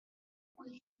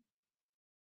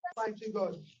Mighty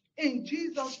God. In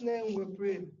Jesus' name we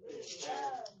pray.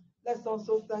 Let's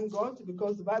also thank God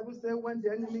because the Bible says when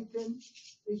the enemy came,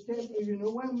 it came,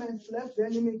 when men slept, the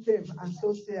enemy came and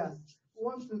so tears. We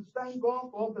want to thank God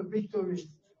for all the victories.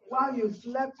 While you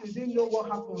slept, you didn't know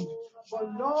what happened.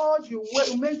 But Lord, you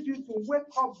made you to wake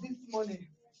up this morning.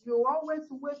 You always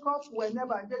wake up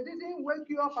whenever. They didn't wake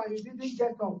you up and you didn't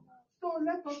get up. So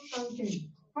let us thank Him.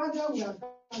 Father, we are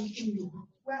thanking you.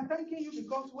 We are thanking you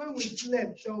because when we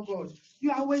slept, oh God,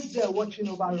 you are always there watching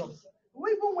over us.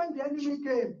 Even when the enemy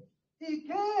came, he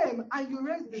came and you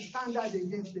raised the standard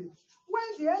against it.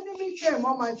 When the enemy came,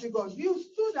 Almighty God, you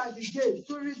stood at the gate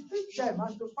to resist them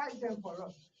and to fight them for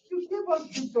us. You gave us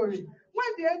victory. When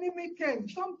the enemy came,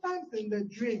 sometimes in the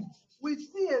dream, we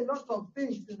see a lot of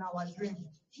things in our dream.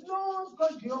 Lord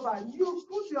God Jehovah, you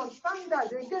put your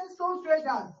standard against soul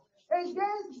traders,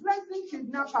 against blessing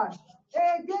kidnappers,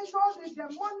 against all the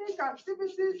demonic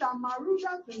activities and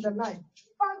marauders in the night.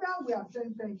 Father, we are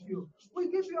saying thank you.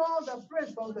 We give you all the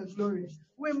praise, all the glory.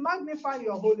 We magnify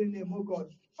your holy name, O God.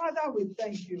 Father, we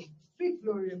thank you. Be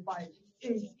glorified.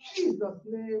 In Jesus'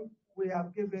 name, we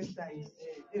have given thanks.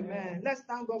 Amen. Let's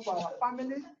thank God for our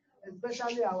families,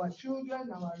 especially our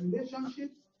children, our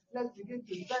relationships. Let's begin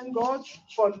to thank God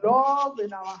for love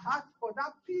in our hearts, for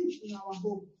that peace in our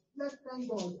home. Let's thank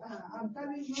God. I'm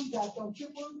telling you, there are some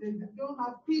people, they don't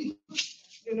have peace.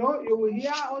 You will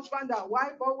hear husband and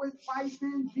wife always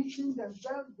fighting, beating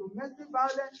themselves, domestic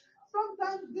violence.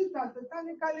 Sometimes these are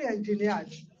satanically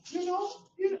engineered. For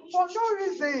no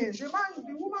reason.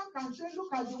 The woman can say,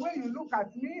 look at the way you look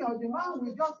at me, or the man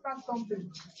will just start something.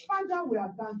 Father, we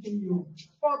are thanking you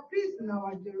for peace in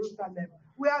our Jerusalem.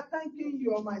 We are thanking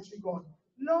you, Almighty God.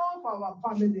 Love our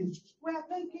families. We are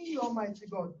thanking you, Almighty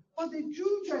God, for the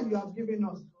children you have given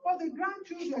us, for the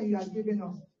grandchildren you have given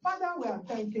us. Father, we are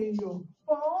thanking you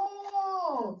for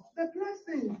all the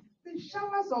blessings, the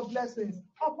showers of blessings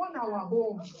upon our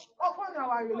homes, upon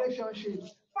our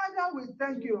relationships. Father, we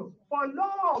thank you for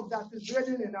love that is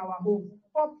reigning in our home,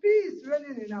 for peace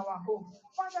reigning in our home.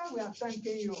 Father, we are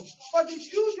thanking you for the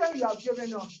children you have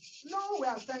given us. Lord, we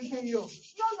are thanking you.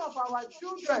 None of our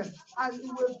children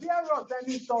will bear us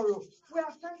any sorrow. We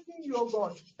are thanking you,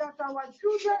 God, that our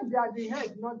children, they are the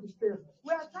head, not the tail.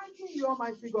 We are thanking you,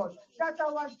 Almighty God, that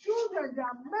our children, they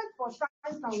are meant for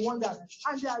signs and wonders,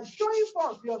 and they are showing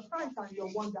forth your signs and your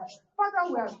wonders.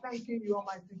 Father, we are thanking you,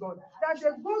 Almighty God, that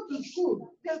they go to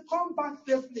school, they come back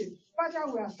safely.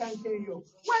 Father, we are thanking you.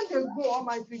 When they go,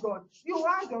 Almighty God, you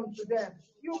add unto them.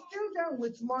 You fill them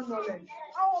with more knowledge.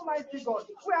 Almighty God,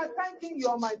 we are thanking you,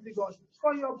 Almighty God,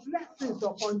 for your blessings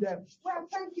upon them. We are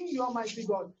thanking you, Almighty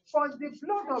God, for the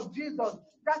blood of Jesus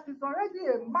that is already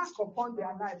a mark upon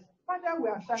their lives. Father, we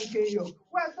are thanking you.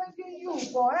 We are thanking you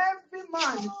for every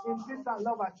man in Peace and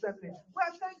Love Assembly. We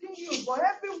are thanking you for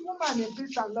every woman in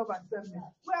Peace and Love Assembly.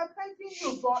 We are thanking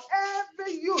you for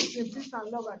every youth in Peace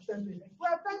and Love Assembly. We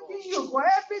are thanking you for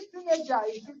every teenager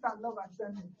in Peace and Love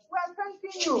Assembly. We are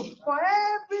thanking you for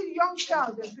every young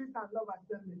child in Peace and Love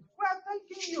Assembly. We are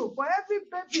thanking you for every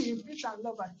baby in Peace and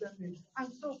Love Assembly.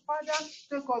 And so, Father,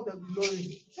 take all the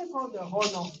glory, take all the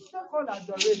honor, take all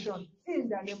adoration in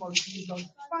the name of Jesus.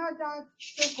 Father,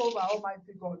 take over,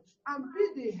 Almighty God, and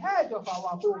be the head of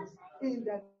our homes in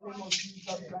the name of Jesus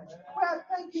Christ. We are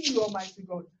thanking you, Almighty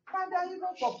God. Father,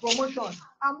 even for promotion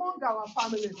among our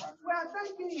families, we are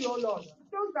thanking you, Lord.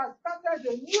 Those that started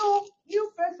a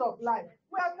new phase of life,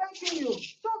 we are thanking you.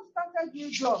 Some started new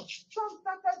jobs, some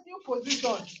started new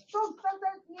positions, some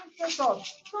started new setups.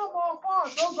 Some of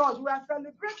us, oh God, we are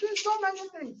celebrating so many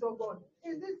things, oh God,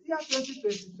 in this year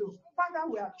 2022.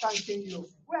 Father, we are thanking you.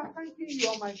 We are thanking you,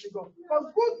 Almighty God, for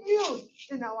good news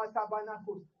in our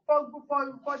tabernacle.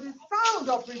 For the sound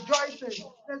of rejoicing,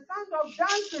 the sound of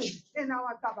dancing in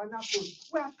our tabernacle.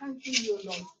 We are thanking you,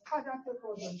 Lord. Father, take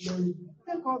all the glory,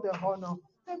 take all the honor,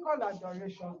 take all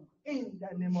adoration in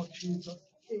the name of Jesus.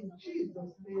 In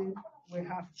Jesus' name we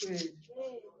have prayed.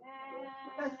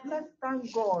 Let's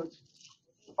thank God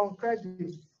on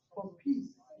credit for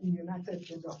peace in the United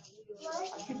Kingdom.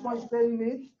 I keep on saying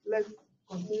it. Let's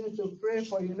continue to pray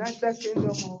for United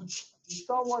Kingdom. You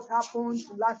saw what happened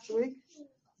last week.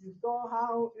 You saw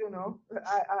how,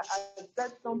 I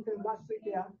said something last week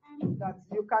here that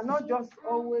you cannot just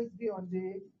always be on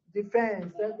the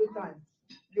defense every time.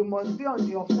 You must be on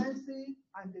the offensive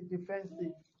and the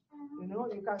defensive.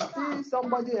 You can see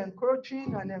somebody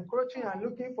encroaching and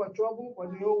looking for trouble for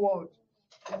the whole world.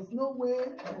 There's no way.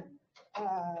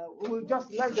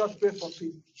 Let's just pray for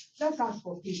peace. Let's ask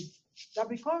for peace. That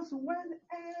because when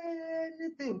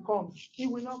anything comes,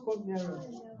 it will not come near us.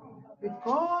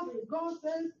 Because God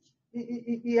says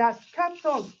He has kept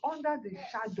us under the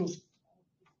shadow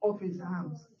of his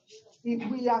arms. If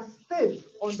we are safe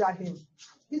under him,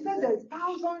 he said,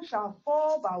 1,000 shall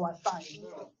fall by our side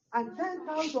and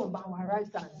 10,000 by our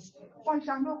right hand, but it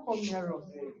shall not come near us.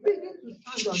 Begin to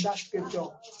stand on that scripture.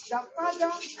 That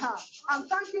Father, I'm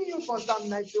thanking you for Psalm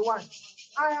 91.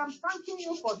 I am thanking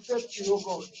you for safety, oh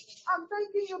God. I'm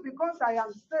thanking you because I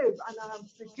am safe and I am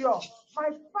secure. My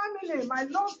family, my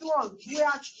loved ones, we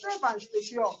are safe and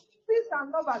secure. Peace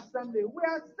and Love Assembly, we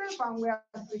are safe and we are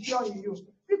secure in you.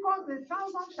 Because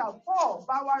 1,000 shall fall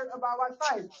by our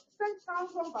side,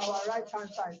 10,000 by our right hand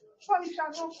side. For it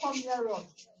shall not come near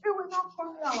us. It will not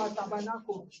come near our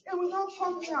tabernacle. It will not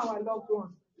come near our loved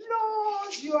ones.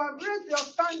 Lord, you have raised your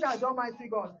standard, Almighty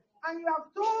God. And you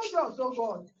have told us, oh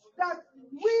God, that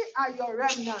we are your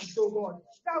remnants, oh God,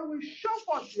 that will show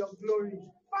forth your glory.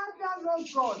 Father, Lord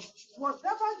God,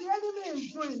 whatever the enemy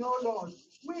is doing, oh Lord,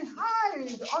 we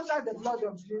hide under the blood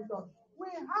of Jesus. We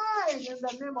hide in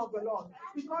the name of the Lord,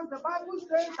 because the Bible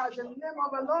says that the name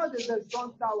of the Lord is a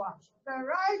strong tower. The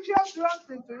righteous runs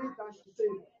into it and is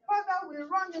saved. Father, we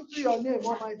run into your name,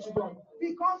 Almighty God,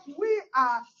 because we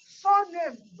are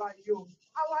surnamed by you.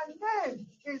 Our name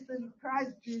is in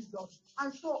Christ Jesus.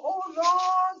 And so, oh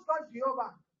Lord God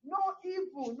Jehovah, no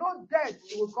evil, no death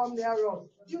will come near us.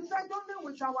 You said only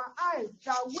with our eyes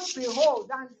shall we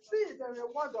behold and see the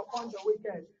reward upon the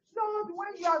wicked. Lord,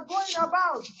 when you are going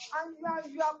about and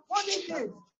you are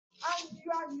punishing and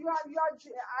you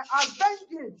are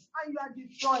avenging and you are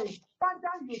destroying,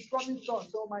 Father, you promised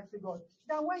us, Almighty God,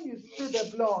 that when you see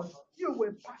the blood, you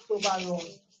will pass over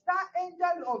us. That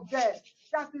angel of death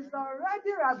that is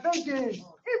already ravaging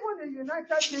even the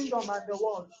United Kingdom and the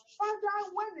world.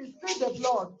 Father, when you see the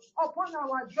blood upon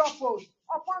our doorposts,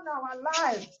 upon our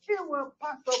lives, it will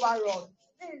pass over us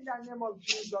in the name of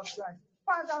Jesus Christ.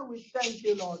 Father, we thank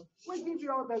you, Lord. We give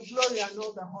you all the glory and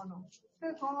all the honor.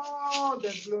 Take all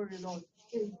the glory, Lord.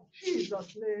 In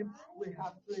Jesus' name we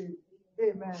have prayed.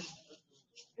 Amen.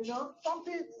 You know,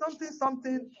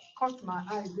 something caught my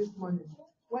eye this morning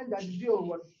when that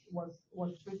video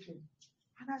was preaching.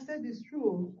 And I said, it's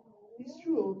true. It's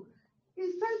true. He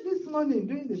said this morning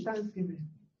during the Thanksgiving,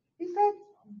 he said,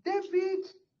 David,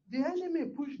 the enemy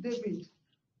pushed David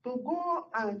to go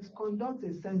and conduct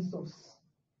a census.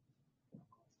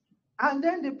 And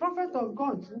then the prophet of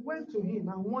God went to him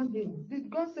and warned him. Did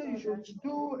God say you should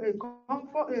do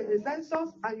a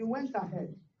census? And you went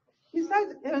ahead. He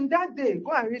said, in that day,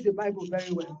 go and read the Bible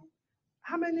very well.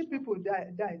 How many people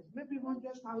died? Maybe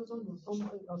 100,000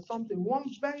 or something. One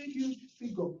very huge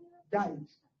figure died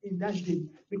in that day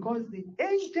because the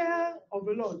angel of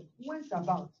the Lord went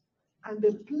about and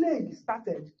the plague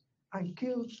started and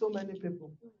killed so many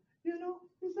people. You know,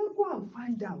 he said, go and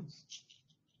find out.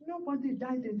 Nobody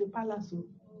died in the palace.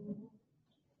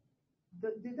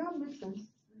 Did that make sense?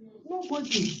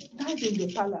 Nobody died in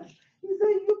the palace. He said,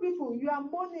 you people, you are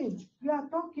mourning, you are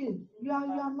talking, you are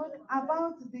not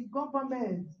about the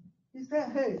government. He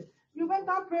said, hey, you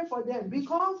better pray for them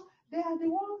because they are the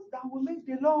ones that will make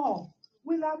the law,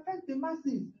 will affect the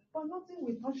masses, but nothing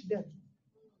will touch them.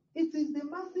 It is the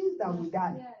masses that will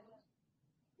die.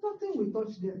 Nothing will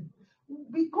touch them.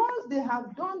 Because they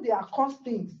have done their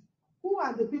costings, who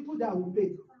are the people that will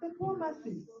pay? The poor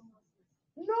masses.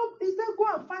 No, he said, go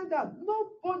and find out.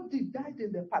 Nobody died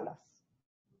in the palace.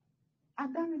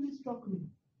 And that really struck me.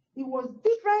 It was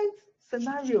different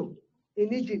scenario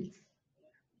in Egypt.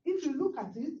 If you look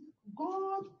at it,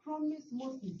 God promised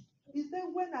Moses. He said,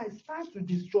 when I start to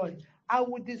destroy, I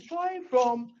will destroy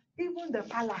from even the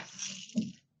palace.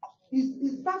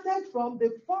 It started from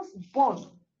the firstborn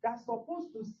that's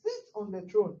supposed to sit on the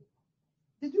throne.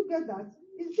 Did you get that?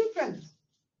 It's different.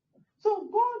 So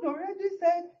God already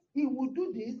said he will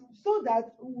do this so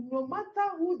that no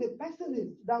matter who the person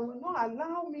is that will not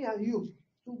allow me and you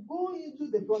to go into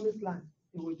the promised land,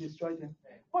 he will destroy them.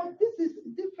 But this is a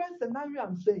different scenario,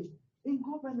 I'm saying, in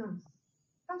governance.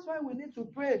 That's why we need to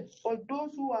pray for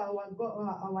those who are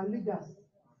our leaders,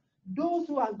 those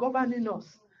who are governing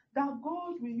us, that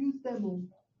God will use them,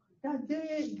 that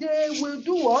they will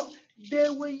do what? They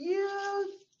will yield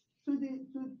to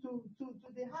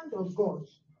the hand of God.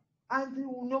 And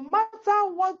no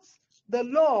matter what the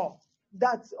law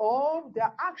or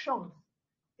their actions,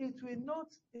 it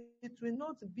will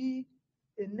not be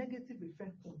a negative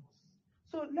effect on us.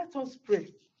 So let us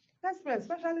pray. Let's pray,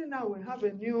 especially now we have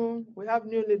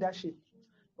new leadership.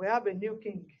 We have a new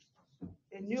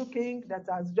king that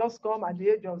has just come at the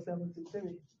age of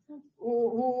 73,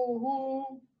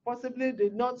 who possibly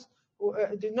did not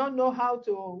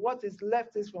know what is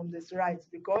left is from this right,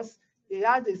 because he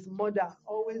had his mother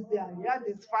always there. He had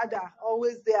his father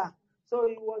always there. So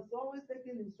he was always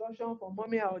taking instruction from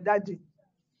mommy or daddy,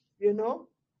 you know.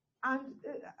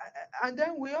 And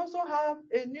then we also have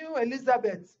a new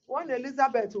Elizabeth. One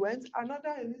Elizabeth went,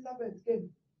 another Elizabeth came.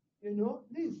 You know,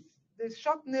 Liz. The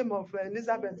short name of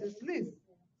Elizabeth is Liz.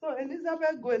 So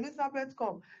Elizabeth go, Elizabeth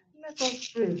come. Let us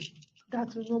pray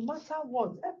that no matter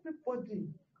what, everybody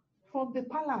from the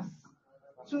palace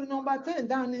to number 10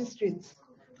 Downing Street,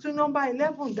 to number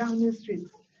 11 Downing Street,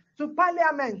 to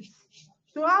Parliament,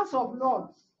 to House of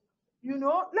Lords, you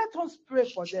know, let us pray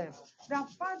for them. That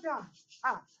Father,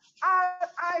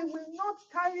 I will not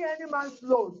carry any man's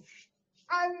load.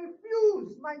 I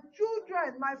refuse, my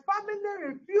children, my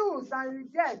family refuse and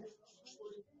reject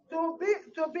to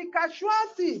be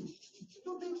casualty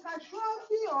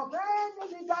of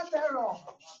any legal error.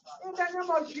 In the name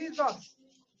of Jesus,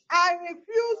 I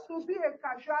refuse to be a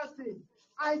casualty.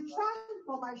 I stand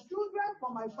for my children,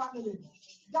 for my family,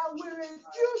 that we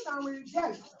refuse and we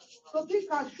reject to be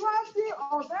casualty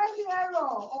of any error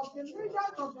of the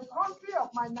leaders of the country, of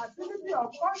my nativity,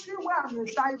 of country where I'm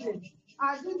residing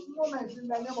at this moment in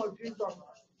the name of Jesus.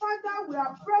 Father, we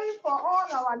are praying for all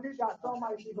our leaders,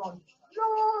 Almighty God.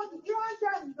 Lord, grant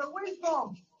them the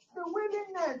wisdom, the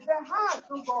willingness, the heart,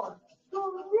 oh God, to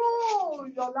rule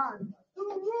your land, to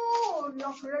rule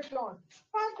your creation.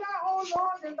 Father, oh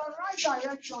Lord, in the right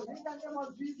direction, in the name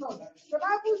of Jesus. The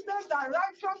Bible says that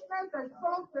righteousness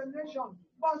exalts the nation,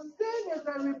 but sin is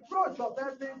a reproach of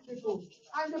every people.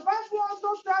 And the Bible also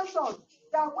tells us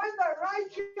that when the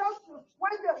righteous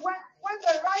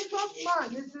man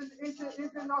is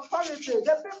in authority,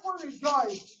 the people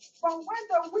rejoice. But when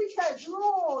the wicked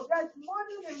rule, there's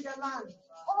money in the land.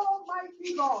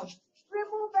 Almighty God,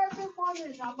 remove every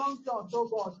money amongst us, oh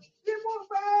God. Remove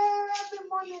every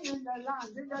money in the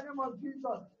land in the name of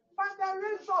Jesus. Father,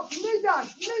 raise up leaders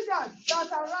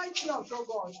that are righteous, oh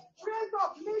God. Raise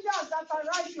up leaders that are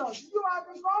righteous. You are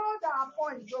the God that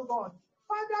appoints, oh God.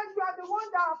 Father, you are the one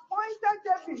that appointed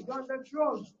David on the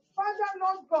throne. Father,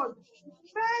 Lord God,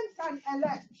 men can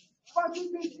elect, but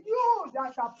it is you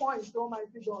that appoints,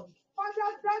 Almighty God. Father,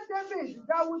 that David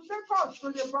that will take us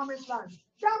to the promised land.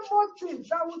 That Moses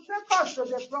that will take us to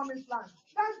the promised land.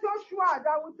 That Joshua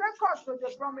that will take us to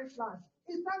the promised land.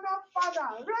 Eternal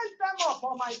Father, raise them up,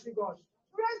 Almighty God.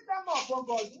 Raise them up, oh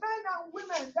God. Men and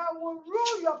women that will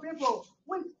rule your people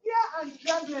with fear and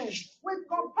trembling, with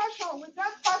compassion, with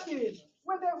empathy,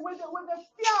 with the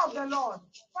fear of the Lord.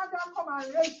 Father, come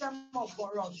and raise them up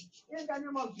for us. In the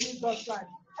name of Jesus Christ.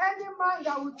 Any man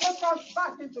that will take us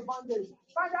back into bondage,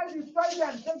 Father, destroy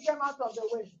them, take them out of the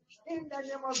way. In the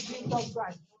name of Jesus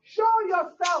Christ. Show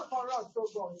yourself for us, oh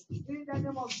God. In the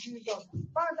name of Jesus.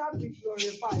 Father, be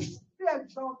glorified. Be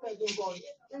exalted, oh God.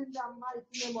 In the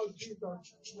mighty name of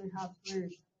Jesus, we have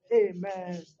prayed.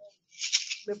 Amen.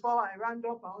 Before I round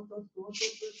up, I want us to also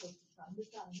pray for Sister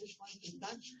Anita and this point in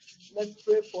time. Let's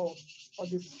pray for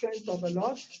the strength of the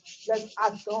Lord. Let's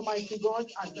ask Almighty God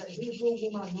as a Hebrew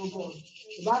woman, oh God.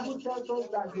 The Bible tells us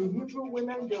that the Hebrew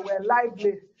women, they were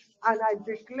lively. And I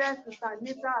declare Sister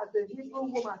Anita as a Hebrew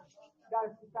woman,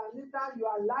 that Sister Anita, you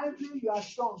are lively, you are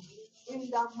strong. In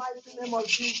the mighty name of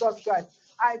Jesus Christ.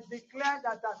 I declare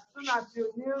that as soon as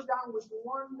you kneel down with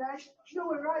one leg, you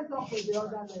will rise up with the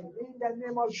other leg. In the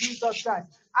name of Jesus Christ.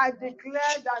 I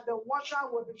declare that the water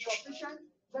will be sufficient,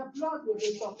 the blood will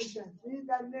be sufficient. In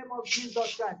the name of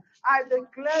Jesus Christ. I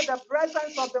declare the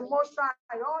presence of the Most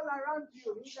High all around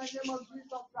you. In the name of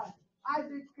Jesus Christ. I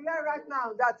declare right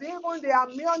now that even the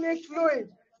amniotic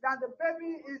fluid that the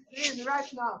baby is in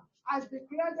right now, I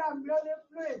declare the amniotic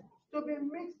fluid to be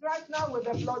mixed right now with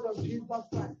the blood of Jesus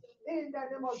Christ. In the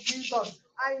name of Jesus,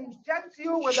 I inject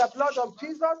you with the blood of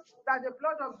Jesus, that the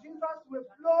blood of Jesus will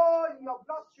flow in your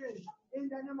bloodstream. In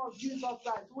the name of Jesus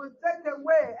Christ, will take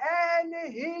away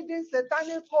any hidden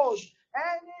satanic code,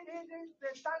 any hidden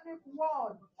satanic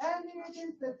word, any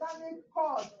hidden satanic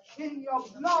cause in your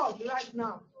blood right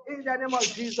now. In the name of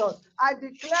Jesus, I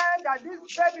declare that this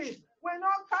baby will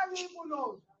not carry evil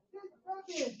load. This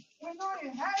baby will not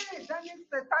inherit any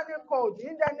satanic code.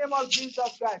 In the name of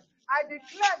Jesus Christ, I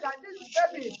declare that this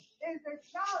baby is a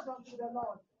child unto the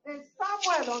Lord, a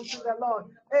Samuel unto the Lord,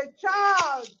 a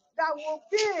child that will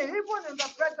be even in the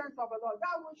presence of the Lord,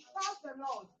 that will serve the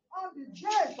Lord all the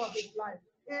days of his life.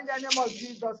 In the name of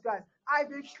Jesus Christ, I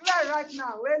declare right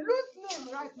now, a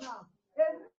loosening right now, a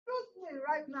loosening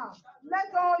right now.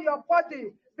 Let all your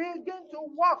body begin to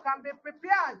walk and be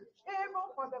prepared even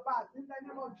for the bath. In the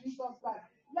name of Jesus Christ,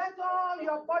 let all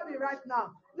your body right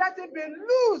now, let it be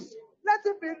loose. Let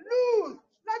it be loose.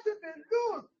 Let it be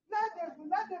loose.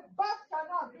 Let the bath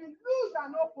canal be loose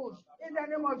and open in the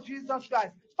name of Jesus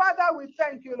Christ. Father, we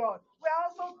thank you, Lord. We are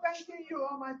also thanking you,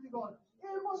 Almighty God.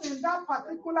 Even in that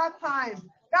particular time,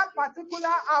 that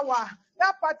particular hour,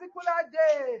 that particular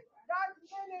day, that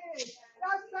minute,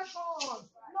 that second.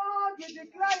 Lord, we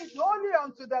declare it only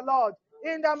unto the Lord.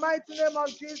 In the mighty name of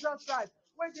Jesus Christ,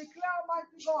 we declare,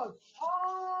 Almighty God,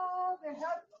 all the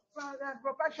health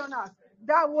professionals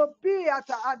that will be at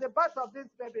the birth of this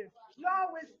baby.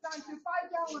 Lord, we sanctify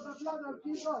them with the blood of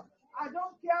Jesus. I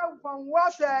don't care from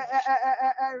what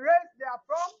race they are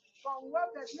from what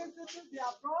ethnicity they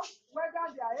are from, whether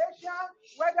they are Asian,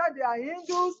 whether they are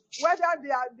Hindus, whether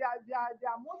they are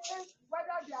Muslims,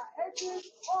 whether they are atheists.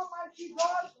 Almighty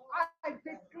God, I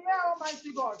declare,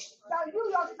 Almighty God, that you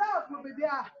yourself will be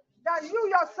there. That you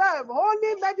yourself,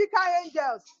 holy medical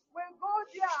angels, will go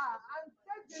there and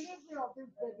take delivery of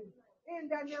this baby. In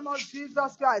the name of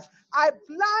Jesus Christ, I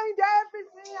blind every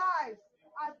seeing eyes.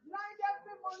 I blind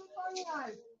every monitoring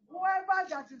eyes. Whoever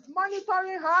that is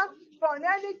monitoring her from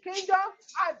any kingdom,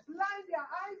 I blind their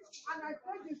eyes and I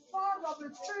take the sword of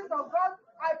the Spirit of God.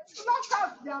 I pluck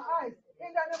out their eyes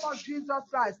in the name of Jesus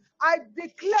Christ. I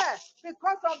declare,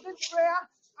 because of this prayer,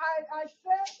 I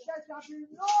say there shall be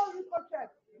no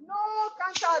ricochet, no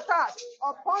counterattack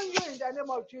upon you in the name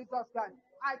of Jesus Christ.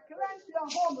 I cleanse your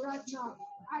home right now.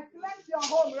 I cleanse your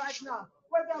home right now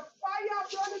with the fire of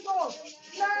the Holy Ghost.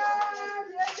 Let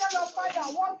the angel of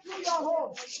fire walk through your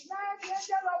home. Let the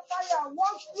angel of fire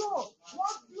walk through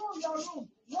your room,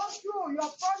 walk through your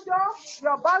front door,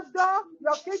 your back door,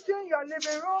 your kitchen, your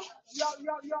living room, your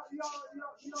garden, your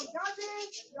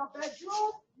bedroom,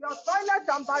 your toilet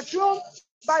and bathroom.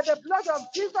 By the blood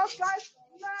of Jesus Christ,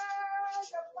 let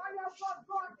the fire of God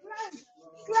go and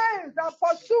cleanse and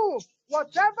pursue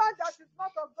whatever that is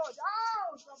not of God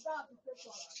out of that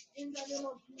habitation. In the name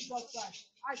of Jesus Christ,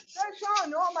 I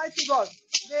station, Almighty God,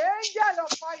 the angel of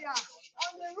fire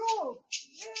on the roof,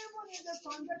 even in the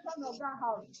foundation of that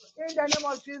house. In the name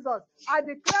of Jesus, I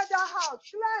declare that house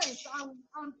cleansed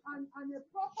and a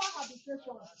proper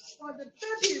habitation for the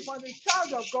baby, for the child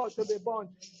of God to be born.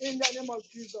 In the name of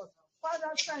Jesus.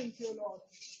 Father, thank you, Lord.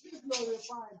 Be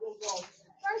glorified, oh God.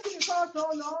 Thank you because,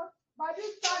 oh Lord, by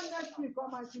this time next week,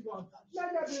 Almighty God,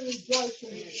 let there be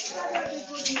rejoicing. Let there be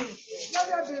good news. Let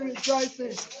there be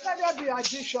rejoicing. Let there be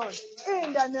addition.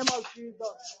 In the name of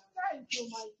Jesus. Thank you,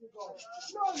 mighty God.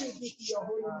 Glory be to your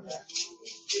holy name. In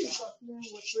Jesus' name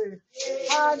we pray.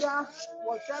 Father,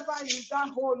 whatever is that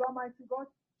hole, Almighty God,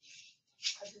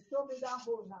 as you show me that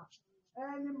hole now,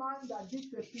 any man that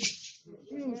digs a pit,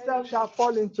 he himself shall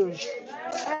fall into it.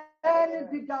 Any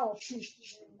digger of pit,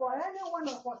 for any one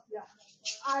of us here,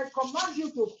 I command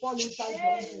you to fall inside the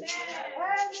pit.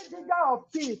 Any digger of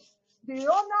pit, the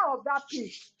owner of that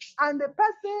pit, and the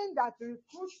person that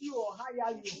recruits you or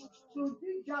hire you to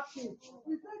dig that pit,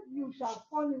 he said you shall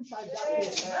fall inside that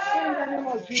pit. In the name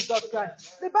of Jesus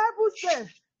Christ. The Bible says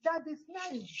that the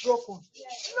snare is broken.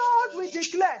 Lord, we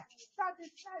declare that the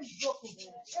snare is broken. A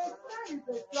snare is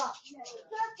a trap.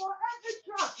 Therefore, every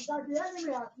trap that the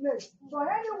enemy has laid for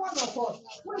any one of us,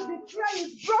 we declare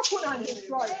it broken and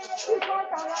destroyed. Because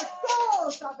our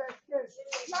souls have escaped.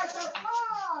 Like a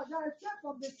car that escaped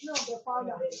from the snare of the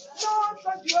Father. Lord,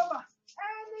 God Jehovah,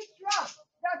 any trap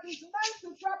that is meant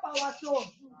to trap our soul,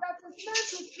 that is meant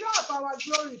to trap our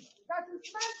glory, that is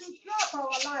meant to trap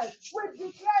our life, we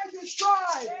declare it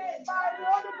destroyed by the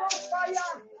Holy Ghost fire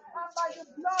and by the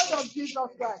blood of Jesus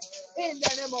Christ. In the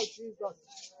name of Jesus.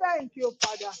 Thank you,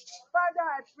 Father. Father,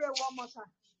 I pray one more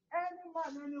time. Any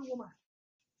man, any woman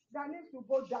that needs to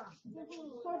go down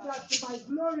so that my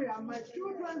glory and my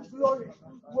children's glory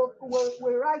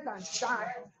will rise and shine.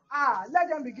 Let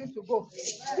them begin to go.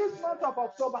 This month of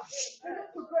October, begin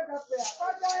to pray that prayer.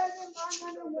 Father, any man,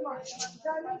 any woman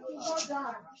that needs to go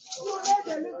down, you let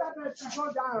Elizabeth to go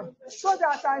down so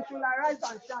that I should arise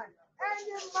and shine.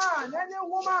 Any man, any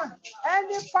woman,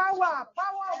 any power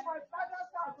of my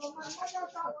father's house, of my mother's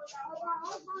house, of my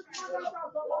husband's mother's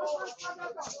house, of my husband's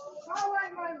father's house, power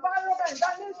in my environment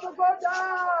that needs to go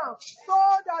down so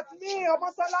that me,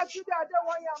 Omotola Jude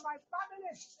Adewale, and my family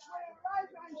will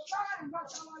rise and shine, that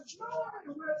our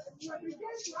glory will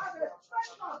begin to have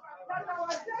expression, that our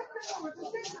destiny will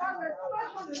begin to have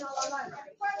expression in our life.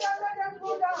 Father, let them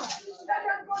go down. Let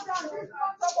them go down this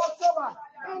month of October.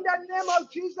 In the name of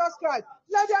Jesus Christ,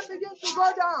 let them begin to go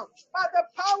down by the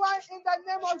power in the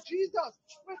name of Jesus.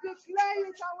 We declare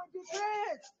it and we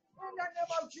declare it in the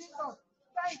name of Jesus.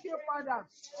 Thank you, Father.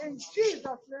 In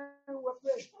Jesus' name we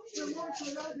pray. We want to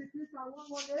learn the peace and one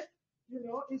more day. You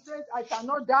know, it says, I shall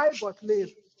not die but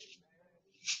live.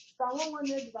 Psalm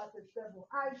 118 verse 7.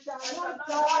 I shall not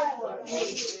die but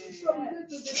live. So begin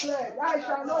to declare, I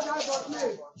shall not die but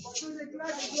live. To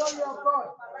declare the glory of God.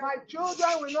 My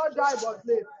children will not die but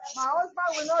live. My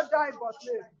husband will not die but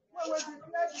live. We will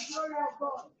declare the glory of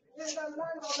God in the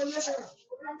land of the living.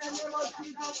 In the name of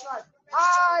Jesus Christ.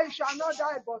 I shall not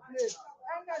die but live.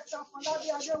 And that Shafalabi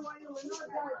Adewanyu will not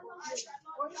die but live.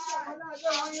 Onisafala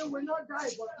Adewanyu will not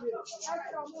die but live.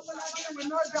 Esther Omobolaje will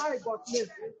not die but live.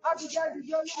 Abigail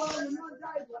Dijoluwa will not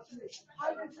die but live.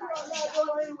 Abigail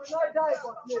Adewanyu will not die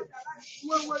but live.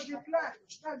 We will declare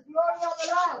the glory of the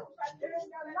Lord in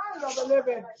the land of the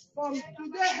living from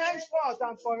today henceforth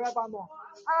and forevermore.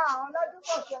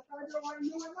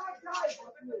 You will not die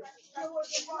but live. You will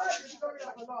declare the glory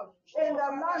of the Lord in the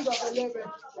land of the living.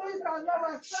 These are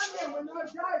never standing will not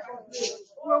die but live.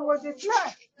 We will declare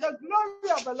the glory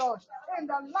of the Lord in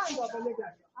the land of the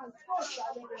living. And so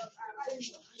shall it be. In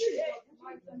Jesus'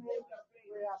 mighty name,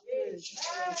 we are praying.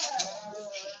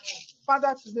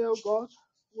 Father, today, oh God,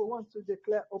 we want to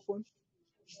declare open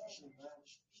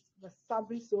the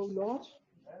service, oh Lord.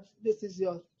 This is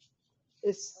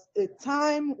it's a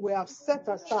time we have set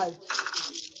aside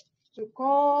to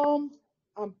come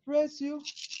and praise you,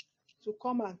 to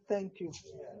come and thank you,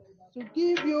 to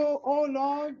give you, oh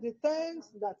Lord, the thanks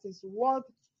that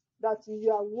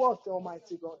you are worth,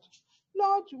 Almighty God.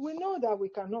 Lord, we know that we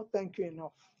cannot thank you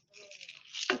enough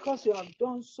because you have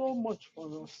done so much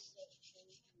for us.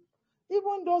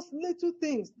 Even those little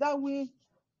things that we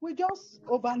just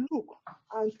overlook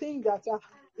and think that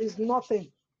is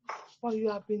nothing, but you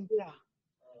have been there.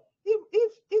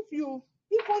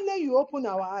 If only you open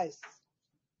our eyes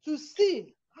to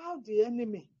see how the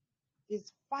enemy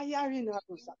is firing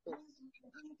arrows at us,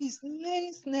 is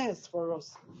laying snares for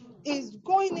us, is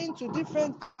going into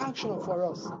different action for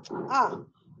us.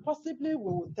 Possibly we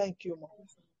will thank you more.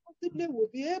 Possibly we'll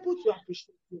be able to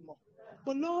appreciate you more.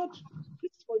 But Lord,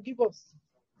 please forgive us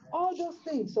all those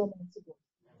things, Almighty God,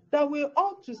 that we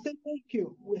ought to say thank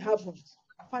you, we haven't.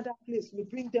 Father, please, we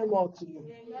bring them all to you.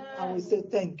 And we say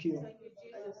thank you.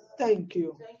 Thank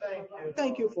you.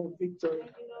 Thank you for victory.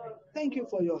 Thank you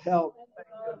for your help.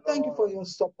 Thank you for your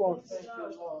support.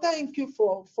 Thank you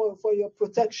for your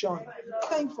protection.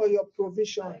 Thank you for your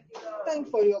provision. Thank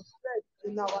you for your breath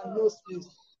in our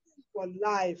nostrils. For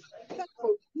life. Thank you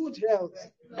for good health.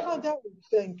 Father, we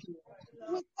thank you.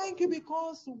 We thank you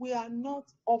because we are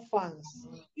not orphans.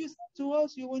 You said to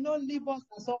us, you will not leave us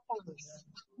as orphans.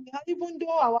 Even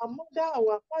though our mother,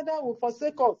 our father will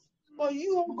forsake us, but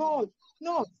you, oh God,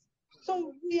 not.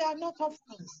 So we are not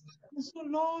orphans. And so,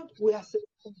 Lord, we are saying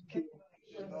thank you.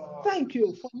 Thank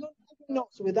you for not leaving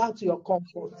us without your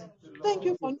comfort. Thank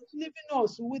you for not leaving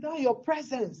us without your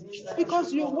presence.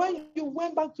 Because when you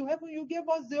went back to heaven, you gave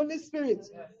us the Holy Spirit.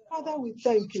 Father, we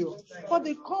thank you for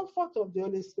the comfort of the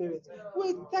Holy Spirit.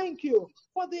 We thank you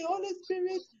for the Holy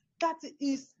Spirit that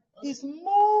is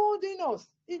molding us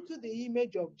into the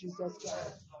image of Jesus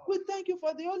Christ. We thank you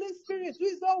for the Holy Spirit who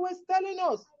is always telling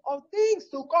us of things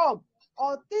to come,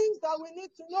 of things that we need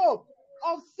to know,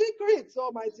 of secrets,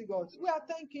 Almighty God. We are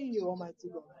thanking you, Almighty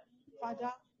God.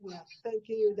 Father, we are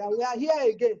thanking you that we are here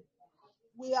again.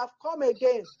 We have come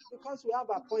again because we have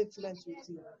appointments with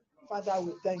you. Father,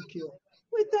 we thank you.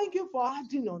 We thank you for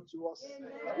adding on to us.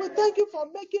 We thank you for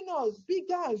making us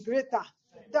bigger and greater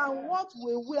than what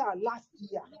we were last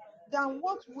year, than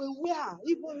what we were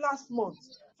even last month.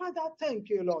 Father, thank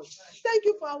you, Lord. Thank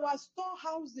you for our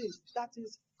storehouses that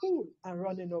is full and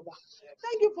running over.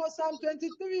 Thank you for Psalm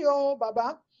 23, oh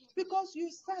Baba, because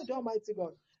you said, Almighty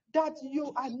God, that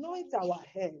you anoint our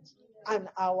head and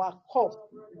our cup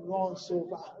runs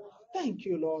over. Thank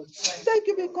you, Lord. Thank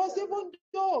you because even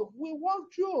though we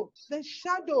walk through the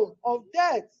shadow of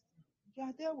death, you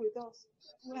are there with us.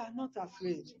 We are not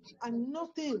afraid, and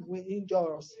nothing will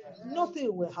injure us.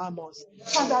 Nothing will harm us.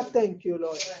 Father, thank you,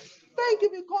 Lord. Thank you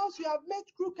because you have made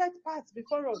crooked paths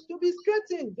before us to be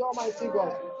straightened, Almighty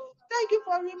God. Thank you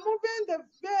for removing the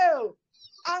veil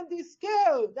and the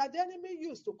scale that the enemy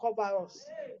used to cover us.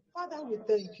 Father, we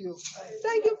thank you.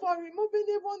 Thank you for removing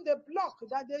even the block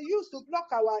that they used to block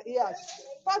our ears.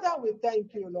 Father, we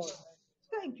thank you, Lord.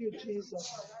 Thank you, Jesus.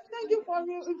 Thank you for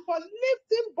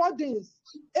lifting burdens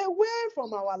away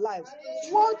from our lives.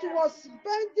 What was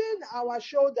bending our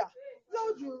shoulder,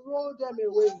 Lord, you roll them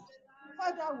away.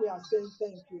 Father, we are saying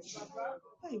thank you.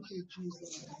 Thank you,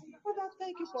 Jesus. Father,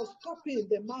 thank you for stopping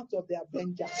the mouth of the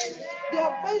avenger.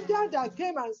 The avenger that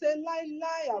came and said,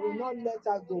 lie, I will not let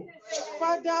her go.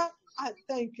 Father, I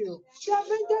thank you. The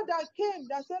avenger that came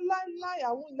that said, lie,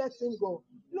 I won't let him go.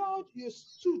 Lord, you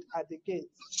stood at the gate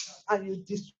and you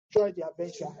destroyed the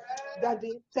avenger.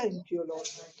 Daddy, thank you, Lord.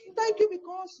 Thank you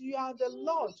because you are the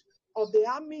Lord of the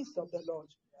armies of the Lord.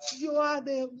 You are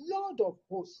the Lord of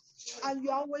hosts, and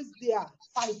you're always there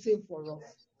fighting for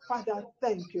us. Father,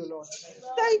 thank you, Lord.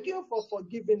 Thank you for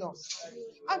forgiving us.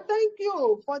 And thank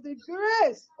you for the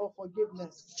grace of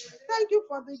forgiveness. Thank you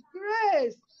for the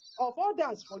grace of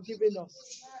others forgiving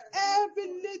us.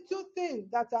 Every little thing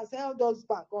that has held us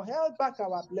back or held back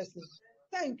our blessing,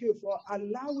 thank you for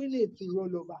allowing it to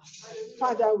roll over.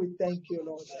 Father, we thank you,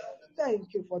 Lord.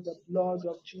 Thank you for the blood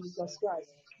of Jesus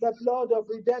Christ, the blood of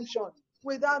redemption.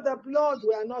 Without the blood,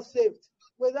 we are not saved.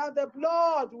 Without the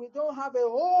blood, we don't have a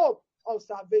hope of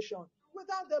salvation.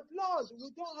 Without the blood, we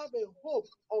don't have a hope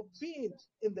of being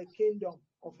in the kingdom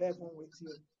of heaven with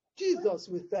you. Jesus,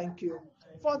 we thank you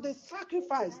for the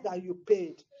sacrifice that you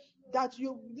paid, that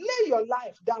you lay your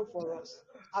life down for us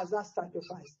as a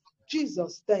sacrifice.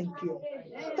 Jesus, thank you.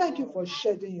 Thank you for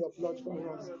shedding your blood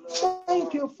for us.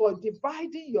 Thank you for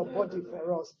dividing your body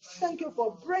for us. Thank you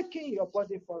for breaking your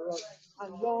body for us.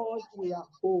 And Lord, we are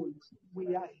whole.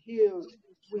 We are healed.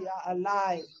 We are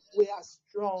alive. We are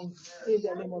strong in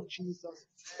the name of Jesus.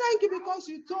 Thank you because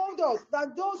you told us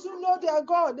that those who know their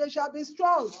God, they shall be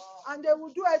strong and they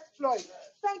will do exploits.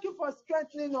 Thank you for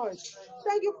strengthening us.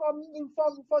 Thank you for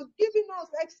giving us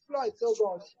exploits, oh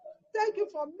God. Thank you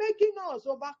for making us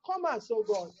overcomers, oh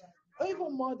God,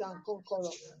 even more than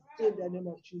conquerors in the name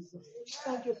of Jesus.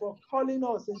 Thank you for calling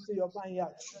us into your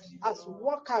vineyard as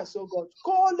workers, oh God,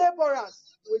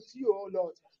 co-laborers with you, oh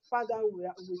Lord. Father, we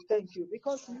thank you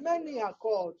because many are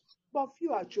called, but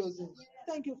few are chosen.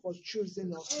 Thank you for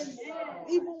choosing us.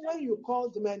 Even when you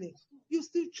called many, you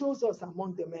still chose us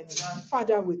among the many.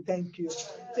 Father, we thank you.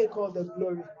 Take all the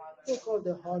glory, take all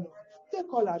the honor,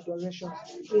 take all adoration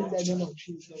in the name of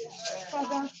Jesus.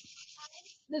 Father,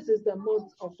 this is the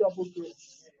month of double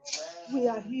grace. We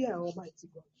are here, Almighty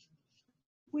God.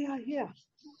 We are here,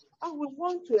 and we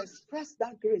want to express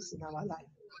that grace in our life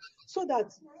so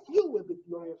that you will be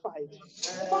glorified.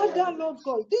 Father, Lord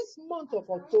God, this month of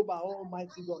October,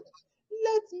 Almighty God,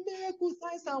 let miracles,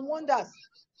 signs, and wonders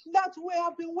that we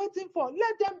have been waiting for,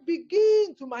 let them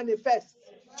begin to manifest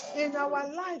in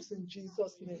our lives in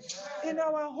Jesus' name, in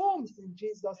our homes in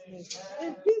Jesus' name,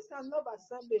 in peace and love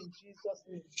assembly in Jesus'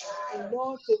 name. And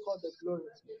Lord, take all the glory.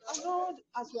 And Lord,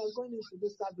 as we are going into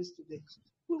this service today,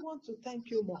 we want to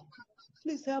thank you more.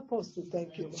 Please help us to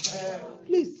thank you more.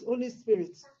 Please, Holy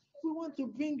Spirit, we want to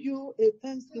bring you a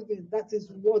thanksgiving that is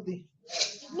worthy.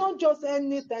 Not just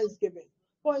any thanksgiving,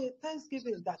 but a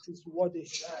thanksgiving that is worthy.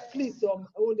 Please,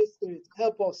 Holy Spirit,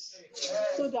 help us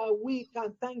so that we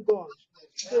can thank God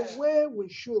the way we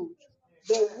should,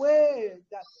 the way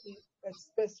that He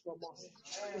expects from us.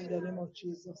 In the name of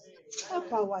Jesus.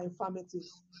 Help our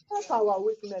infirmities, help our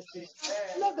weaknesses.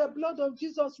 Let the blood of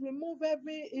Jesus remove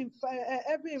every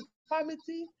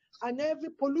infirmity and every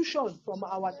pollution from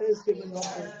our thanksgiving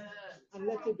offering, and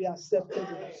let it be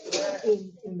acceptable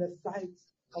in the sight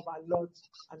of our Lord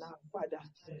and our Father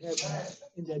in heaven,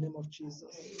 in the name of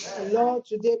Jesus. And Lord,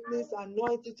 today please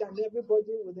anoint each and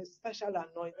everybody with a special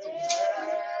anointing.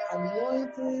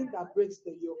 Anointing that breaks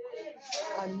the yoke.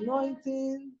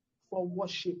 Anointing for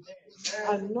worship.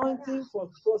 Anointing for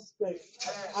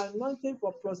anointing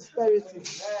for prosperity.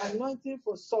 Anointing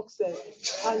for success.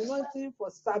 Anointing for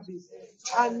service.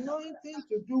 Anointing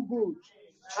to do good.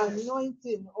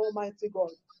 Anointing, Almighty God,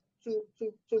 to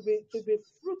be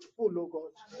fruitful, oh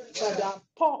God. Father,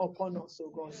 pour upon us, oh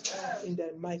God, in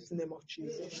the mighty name of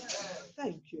Jesus.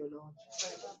 Thank you,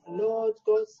 Lord. Lord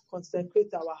God,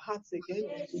 consecrate our hearts again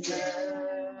unto you.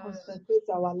 Consecrate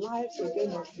our lives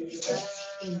again unto you.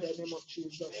 In the name of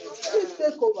Jesus. Please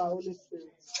take over, Holy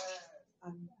Spirit,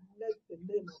 and let the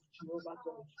name of Jehovah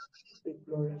God be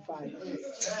glorified. In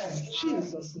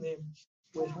Jesus' name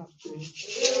we have prayed.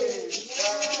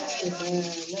 Amen.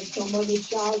 Let somebody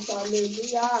shout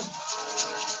hallelujah.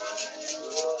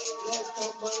 Let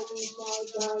somebody shout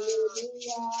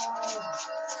hallelujah.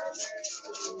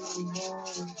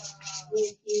 Amen.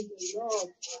 Praise the Lord.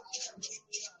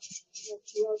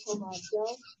 Let's welcome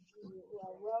ourselves. You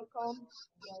are welcome.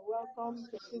 You are welcome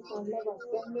to Peace and Love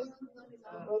Assembly.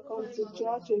 Welcome to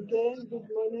church again. Good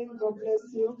morning. God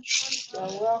bless you. You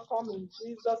are welcome in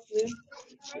Jesus' name.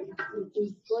 It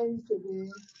is going to be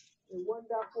a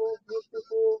wonderful,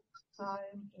 beautiful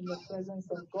time in the presence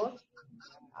of God.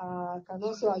 I can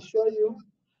also assure you,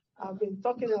 I've been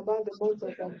talking about the month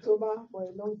of October for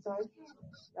a long time.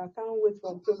 I can't wait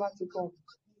for October to come.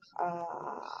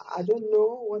 I don't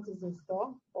know what is in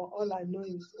store, but all I know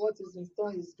is what is in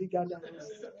store is bigger than us.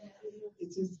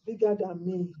 It is bigger than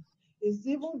me. It's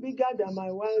even bigger than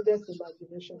my wildest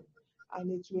imagination,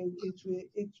 and it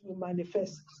will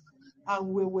manifest, and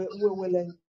we will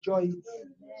enjoy it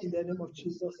in the name of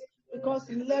Jesus, because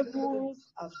levels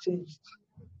have changed.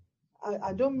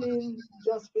 I don't mean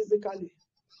just physically.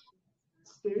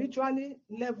 Spiritually,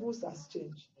 levels has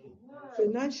changed.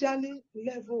 Financially,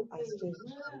 level has changed.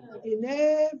 In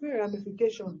every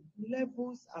ramification,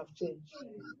 levels have changed.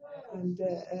 And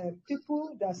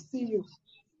people that see you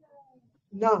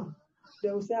now,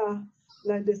 they will say,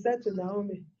 like they said to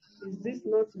Naomi, is this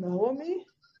not Naomi?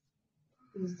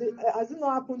 Has it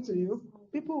not happened to you?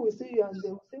 People will see you and they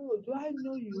will say, oh, do I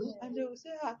know you? And they will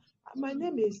say, my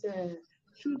name is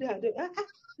Trude.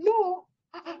 No,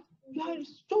 you are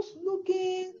just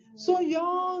looking so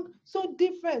young, so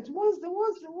different. What's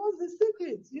the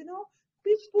secret? You know,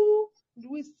 people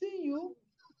will see you,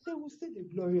 they will see the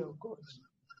glory of God.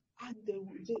 And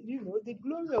the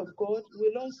glory of God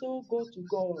will also go to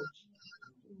God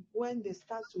when they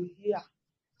start to hear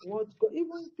what God,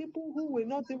 even people who will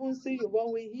not even see you, but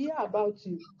will hear about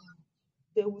you,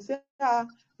 they will say,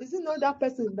 is it not that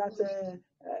person that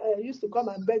used to come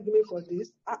and beg me for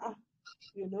this?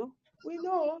 You know, we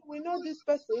know this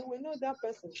person, we know that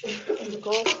person,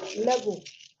 because level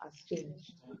has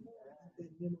changed in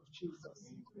the name of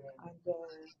Jesus. And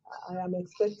I am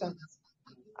expectant.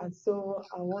 And so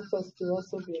I want us to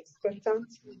also be expectant,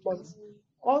 but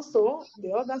also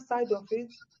the other side of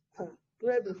it,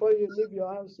 pray before you leave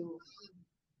your house. So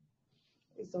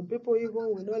some people even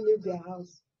will not leave their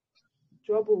house.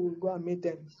 Trouble will go and meet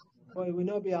them, but it will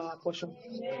not be our portion,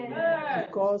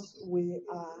 because we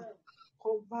are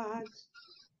covered,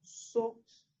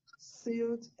 soaked,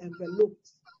 sealed, enveloped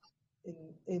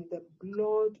in the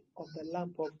blood of the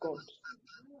Lamb of God.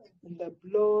 In the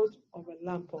blood of the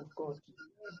Lamb of God,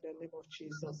 in the name of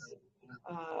Jesus.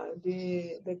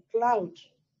 The cloud,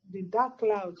 the dark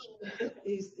cloud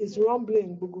is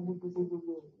rumbling,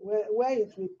 where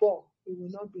it will pour, it will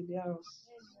not be near us.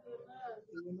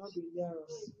 It will not be near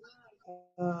us.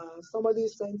 Somebody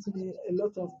sent me a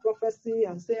lot of prophecy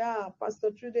and say,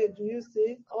 Pastor Trude, do you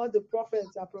see all the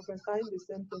prophets are prophesying the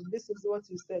same thing? This is what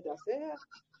you said. I say, yeah.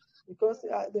 Because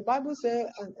the Bible says,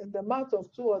 in the mouth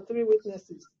of 2 or 3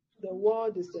 witnesses, the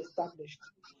word is established.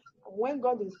 And when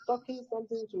God is talking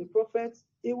something to a prophet,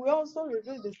 he will also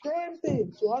reveal the same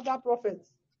thing to other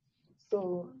prophets.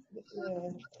 So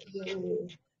they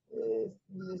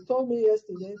told me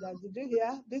yesterday that, did you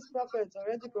hear? This prophet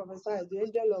already prophesied the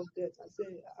angel of death. I say,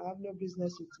 I have no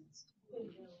business with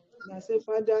it. And I say,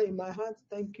 Father, in my heart,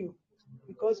 thank you.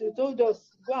 Because you told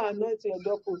us, go and anoint your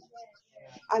doorpost.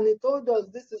 And he told us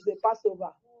this is the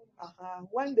Passover.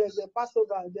 When there's a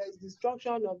Passover, there is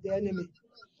destruction of the enemy.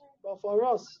 But for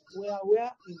us, we are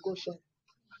where? In Goshen.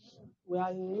 We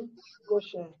are in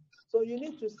Goshen. So you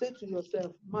need to say to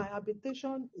yourself, my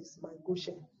habitation is my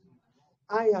Goshen.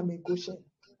 I am a Goshen.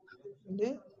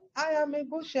 Okay? I am a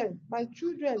Goshen. My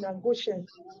children are Goshen.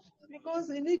 Because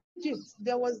in Egypt,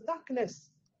 there was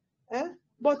darkness.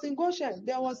 But in Goshen,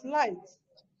 there was light.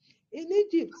 In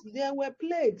Egypt, there were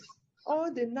plagues.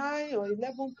 All the 9 or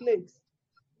 11 plagues,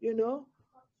 you know.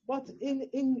 But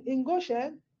in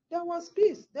Goshen, there was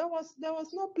peace. There was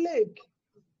no plague.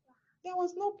 There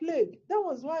was no plague. That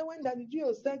was why when Daddy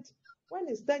Gio said, when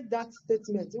he said that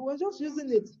statement, he was just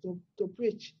using it to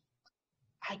preach.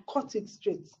 I caught it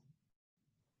straight.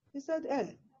 He said,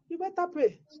 you better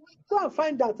pray. Go and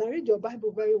find that and read your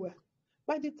Bible very well.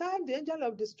 By the time the angel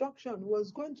of destruction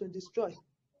was going to destroy,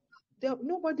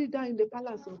 nobody died in the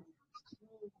palace.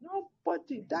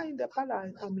 Nobody died in the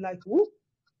palace. I'm like, who?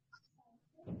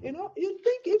 You know, you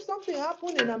think if something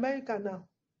happened in America now,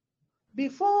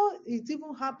 before it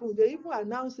even happened, they even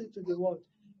announced it to the world,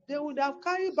 they would have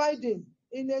carried Biden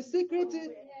in a secret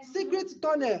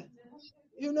tunnel.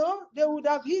 You know, they would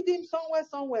have hid him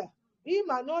somewhere. Him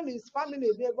and all his family,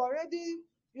 they've already,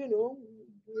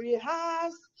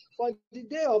 rehearsed for the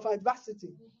day of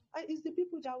adversity. And it's the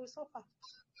people that will suffer.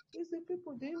 It's the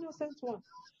people, the innocent one.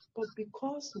 But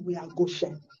because we are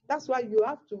Goshen, that's why you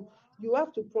have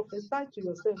to prophesy to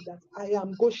yourself that I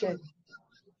am Goshen.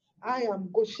 I am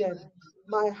Goshen.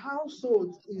 My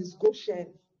household is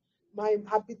Goshen. My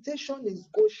habitation is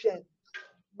Goshen.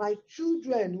 My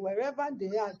children, wherever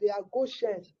they are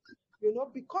Goshen. You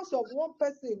know, because of one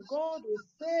person, God will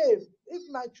save. If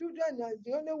my children are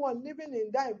the only one living in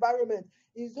that environment,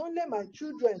 it's only my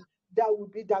children that will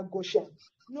be that Goshen.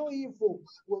 No evil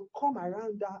will come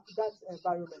around that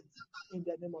environment in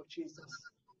the name of Jesus.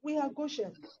 We are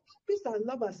Goshen. Peace and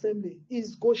Love Assembly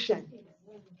is Goshen.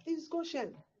 It's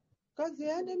Goshen. Because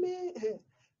the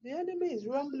enemy is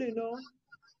rumbling.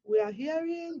 We are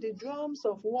hearing the drums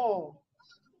of war.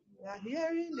 We are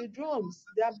hearing the drums.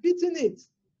 They are beating it.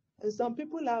 And some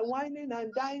people are whining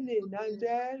and dining, and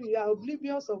then you are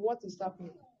oblivious of what is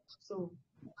happening. So,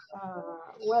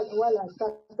 while I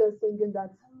started singing that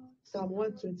Psalm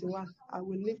 121, I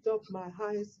will lift up my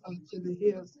eyes unto the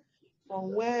hills,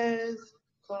 from whence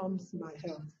comes my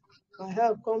help. My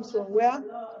help comes from where?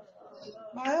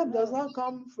 My help does not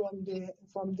come from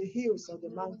the hills or the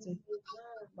mountain.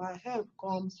 My help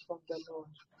comes from the Lord,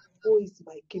 who is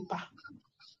my keeper.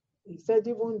 He said,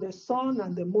 even the sun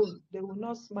and the moon, they will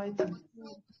not smite me,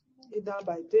 either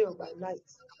by day or by night.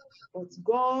 But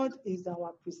God is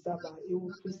our preserver. He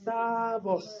will preserve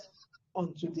us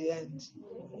unto the end,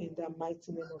 in the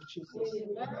mighty name of Jesus.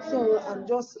 So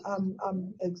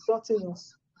I'm exhorting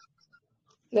us.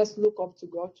 Let's look up to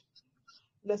God.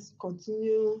 Let's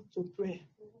continue to pray.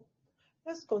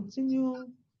 Let's continue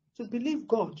to believe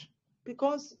God,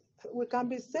 because we can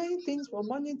be saying things from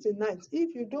morning to night.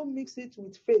 If you don't mix it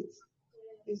with faith,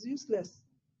 it's useless.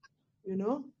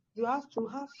 You have to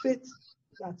have faith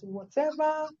that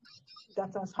whatever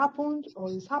that has happened or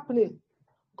is happening,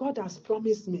 God has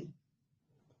promised me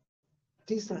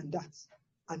this and that,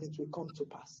 and it will come to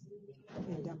pass.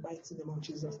 In the mighty name of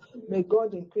Jesus. May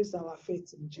God increase our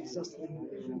faith in Jesus' name.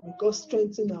 May God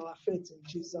strengthen our faith in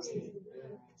Jesus' name.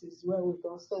 It is well with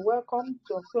us. So welcome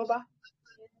to October.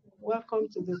 Welcome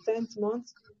to the 10th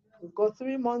month. We've got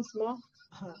 3 months more.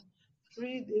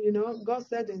 God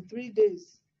said in 3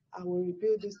 days, I will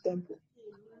rebuild this temple.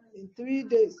 In 3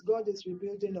 days, God is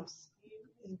rebuilding us.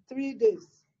 In 3 days,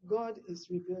 God is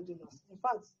rebuilding us. In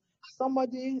fact, some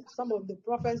of the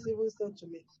prophets even said to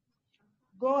me,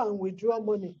 go and withdraw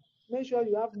money. Make sure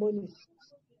you have money.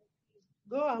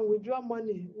 Go and withdraw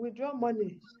money. Withdraw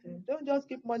money. Don't just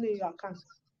keep money in your account.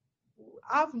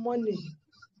 Have money.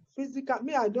 Physical.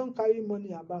 Me, I don't carry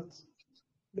money about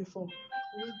before.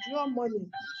 Withdraw money.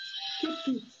 Keep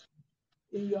it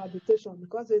in your habitation,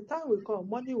 because the time will come,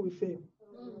 money will fail.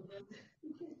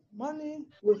 Money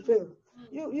will fail.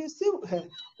 You see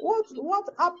what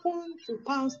happened to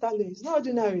pound sterling? It's not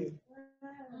ordinary.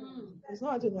 It's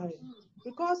not ordinary.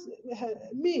 Because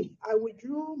me, I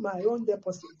withdrew my own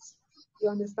deposits. You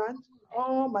understand?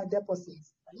 All my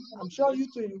deposits. I'm sure you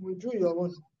too, you withdrew your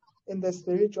own in the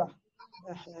spiritual.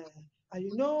 And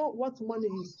you know what money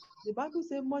is. The Bible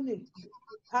says money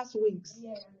has wings.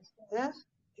 Yeah?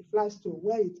 It flies to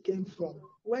where it came from.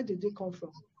 Where did it come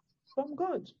from? From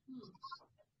God.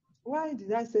 Why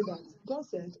did I say that? God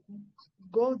said,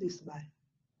 gold is mine,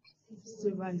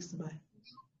 silver is mine.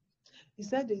 He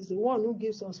said he's the one who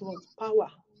gives us what? Power.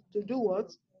 To do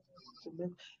what? To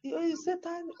make.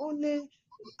 Satan only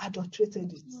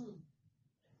adulterated it.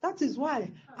 That is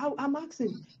why I'm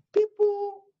asking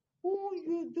people who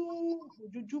you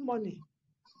do money.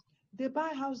 They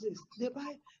buy houses, they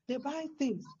buy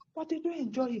things, but they don't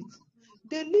enjoy it.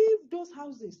 They leave those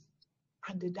houses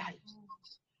and they die.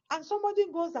 And somebody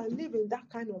goes and live in that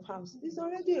kind of house. It's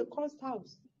already a cursed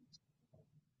house.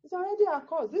 It's already a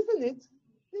curse, isn't it?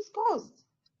 It's cursed.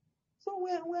 So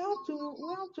we have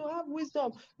to have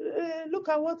wisdom. Look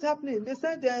at what's happening. They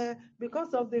said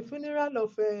because of the funeral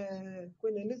of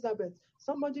Queen Elizabeth,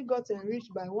 somebody got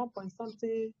enriched by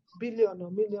 1.something billion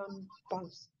or million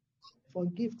pounds for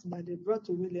gifts that they brought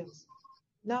to Williams.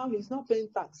 Now he's not paying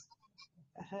tax.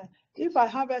 If I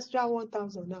have extra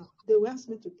 1,000 now, they will ask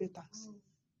me to pay tax.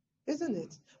 Isn't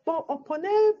it? But upon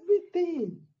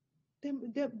everything,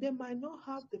 they might not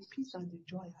have the peace and the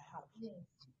joy I have. Yes.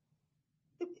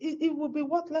 It will be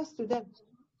worthless to them.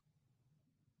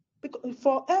 Because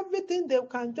for everything, they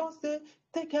can just say,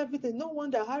 take everything. No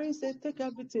wonder Harry said, take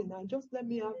everything and just let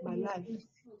me have my life.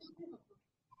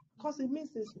 Because it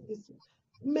means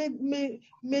may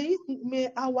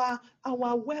our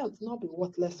wealth not be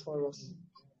worthless for us.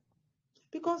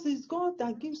 Because it's God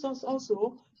that gives us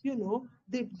also,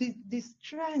 the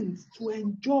strength to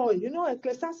enjoy.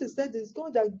 Ecclesiastes said it's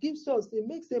God that gives us, it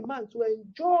makes a man to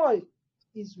enjoy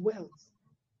his wealth.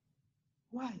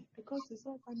 Why? Because it's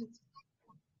all vanity.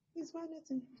 It's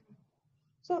vanity.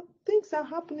 So things are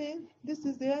happening. This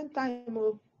is the end time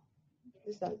of.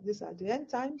 These are the end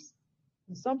times.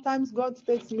 And sometimes God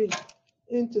takes me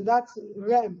into that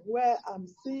realm where I'm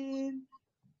seeing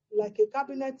like a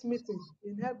cabinet meeting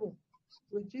in heaven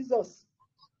with Jesus,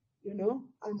 and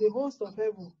the host of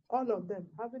heaven, all of them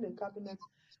having a cabinet.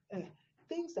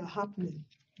 Things are happening.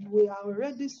 We are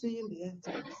already seeing the end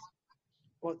times.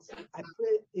 But I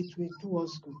pray it will do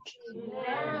us good.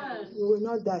 Yeah. We will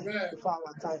not die before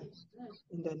our time.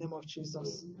 In the name of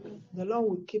Jesus. The Lord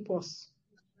will keep us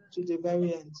to the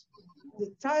very end.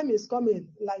 The time is coming.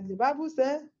 Like the Bible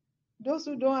says, those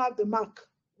who don't have the mark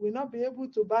will not be able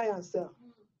to buy and sell.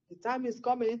 The time is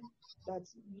coming that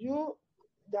you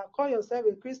that call yourself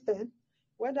a Christian,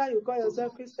 whether you call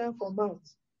yourself Christian for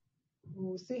mouth, we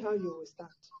will see how you will stand.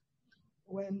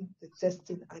 When the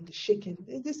testing and the shaking.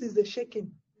 This is the shaking.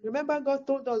 Remember, God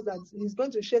told us that he's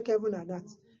going to shake heaven and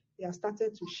earth. He has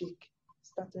started to shake.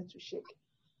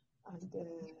 And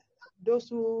those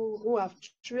who have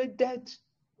traded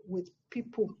with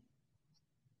people,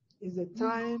 is a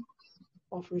time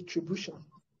of retribution.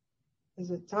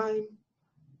 It's a time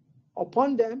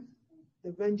upon them,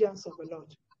 the vengeance of the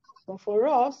Lord. But for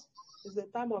us, it's a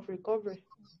time of recovery,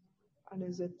 and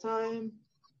it's a time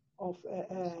of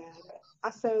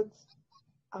assets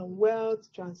and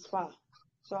wealth transfer.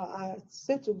 So I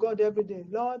say to God every day,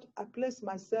 Lord, I place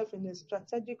myself in a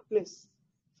strategic place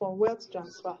for wealth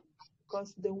transfer,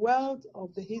 because the wealth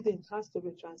of the heathen has to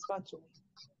be transferred to me.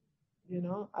 You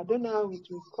know, I don't know how it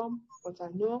will come, but I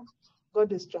know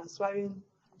God is transferring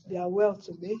their wealth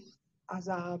to me as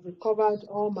I have recovered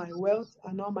all my wealth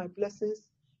and all my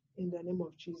blessings in the name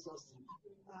of Jesus.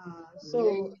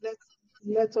 So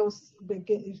let us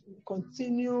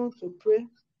continue to pray.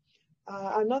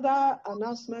 Another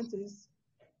announcement is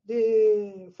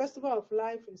the Festival of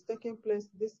Life is taking place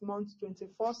this month,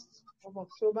 21st of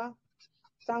October.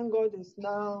 Thank God it's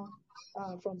now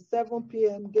from 7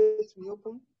 p.m. gates will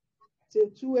open till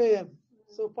 2 a.m.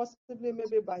 So possibly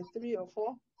maybe by 3 or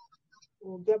 4,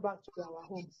 we'll get back to our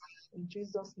homes in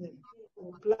Jesus' name.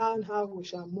 We'll plan how we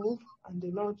shall move, and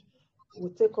the Lord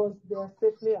will take us there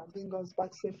safely and bring us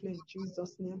back safely in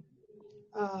Jesus' name.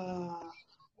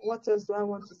 What else do I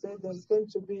want to say? There's going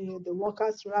to be the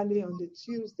workers' rally on the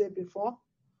Tuesday before,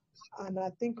 and I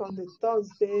think on the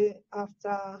Thursday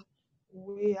after,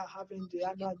 we are having the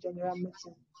annual general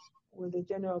meeting with the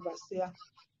general overseer.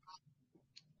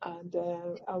 And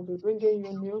I'll be bringing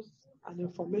you news and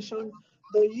information.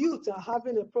 The youth are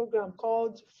having a program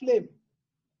called Flame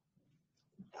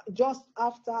just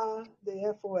after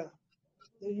the FOL.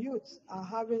 The youth are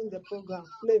having the program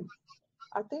Flame.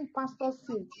 I think Pastor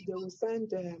Seed, they will send,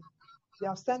 they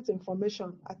have sent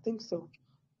information. I think so.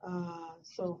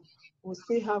 So we'll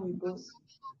see how it goes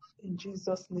in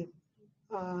Jesus' name.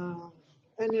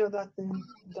 Any other thing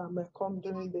that may come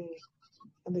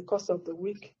in the course of the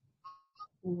week,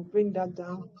 we will bring that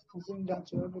down. We'll bring that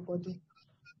to everybody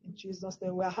in Jesus'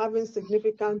 name. We are having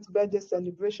significant birthday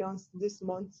celebrations this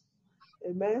month.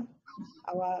 Amen.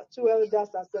 Our 2 elders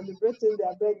are celebrating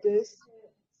their birthdays,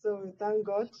 so we thank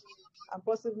God. And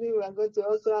possibly we are going to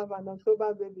also have an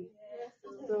October baby.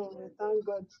 So we thank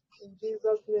God in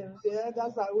Jesus' name. The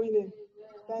elders are winning.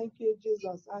 Thank you,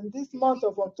 Jesus. And this month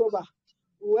of October,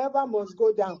 whoever must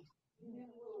go down,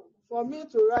 for me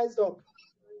to rise up,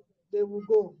 they will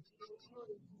go.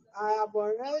 I have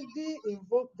already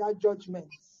invoked that judgment.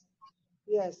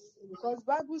 Yes, because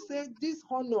Bible says this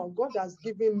honor God has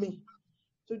given me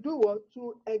to do what?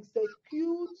 To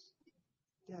execute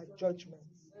their judgments.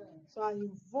 So I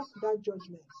invoke that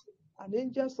judgment, and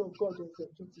angels of God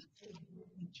execute it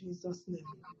in Jesus' name.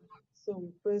 So we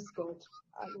praise God.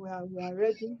 We are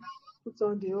ready. Put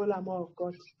on the whole armor of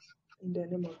God in the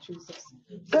name of Jesus.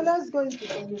 So let's go into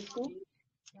Sunday school.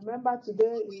 Remember,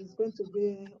 today is going to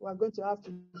be, we're going to have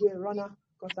to do a runner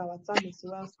because our time is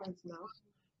well spent now.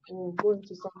 We'll go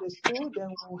into Sunday school,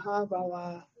 then we'll have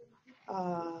our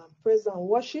praise and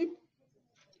worship.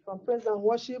 From praise and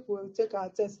worship, we'll take our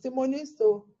testimony.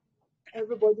 So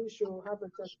everybody should have a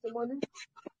testimony.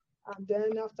 And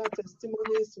then after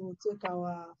testimonies, we'll take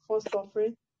our first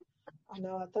offering and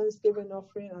our Thanksgiving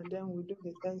offering, and then we'll do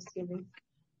the Thanksgiving.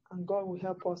 And God will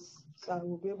help us, so I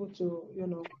will be able to,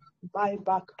 buy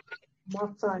back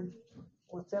more time,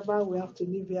 whatever we have to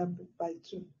leave here by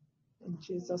 2, in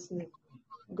Jesus' name.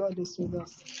 God is with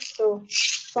us. So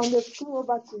Sunday school,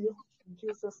 over to you, in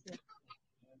Jesus' name.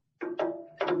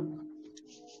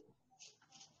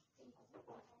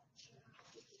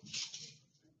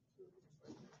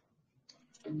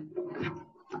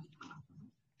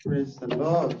 Praise the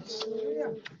Lord.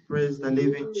 Praise the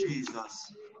living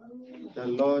Jesus. The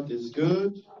Lord is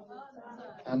good,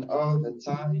 and all the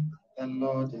time the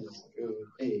Lord is good.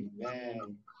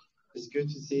 Amen. It's good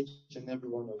to see each and every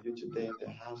one of you today in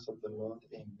the house of the Lord.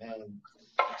 Amen.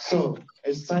 So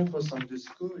it's time for Sunday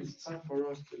school. It's time for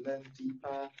us to learn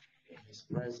deeper in His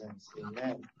presence.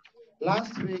 Amen.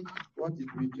 Last week, what did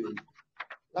we do?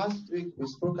 Last week, we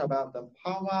spoke about the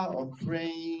power of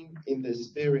praying in the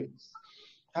Spirit.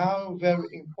 How very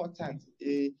important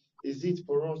is it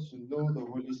for us to know the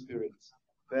Holy Spirit?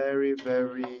 Very,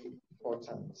 very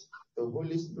important. The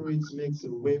Holy Spirit makes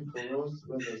a way for us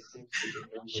where there seems to be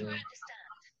no way.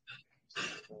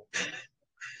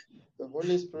 The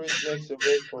Holy Spirit makes a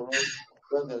way for us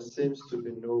where there seems to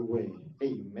be no way.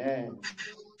 Amen.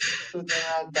 So there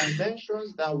are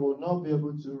dimensions that we'll not be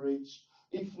able to reach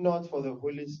if not for the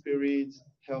Holy Spirit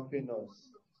helping us.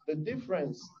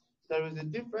 There is a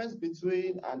difference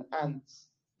between an ant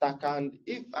that can,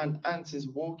 if an ant is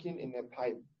walking in a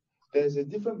pipe, There's a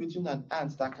difference between an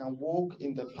ant that can walk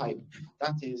in the pipe,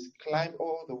 that is, climb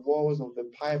all the walls of the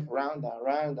pipe round and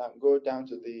round and go down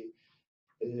to the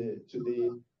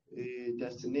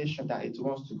destination that it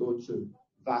wants to go to,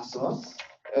 versus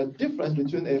a difference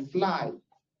between a fly,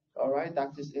 all right,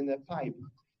 that is in a pipe.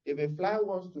 If a fly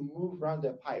wants to move around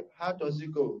the pipe, how does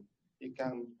it go? It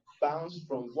can bounce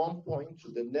from one point to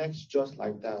the next just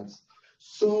like that.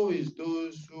 So is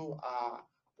those who are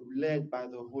led by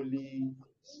the Holy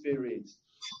Spirit.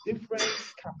 Different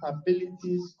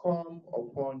capabilities come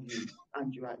upon you,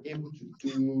 and you are able to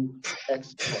do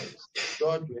exploits.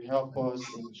 God will help us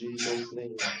in Jesus'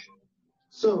 name.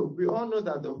 So we all know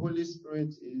that the Holy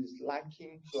Spirit is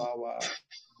likened to our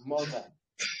mother.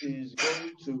 She is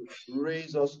going to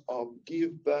raise us up,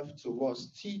 give birth to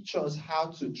us, teach us how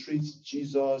to treat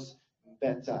Jesus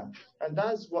better. And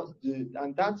that is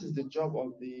the job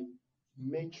of the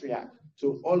matriarch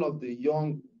to all of the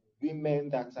young women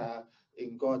that are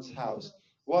in God's house.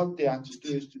 What they are to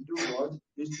do is to do what?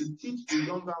 Is to teach the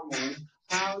younger ones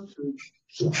how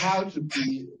to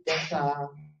be better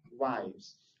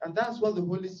wives. And that's what the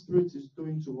Holy Spirit is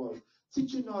doing to us,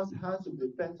 teaching us how to be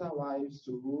better wives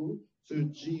to who? To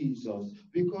Jesus.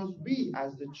 Because we,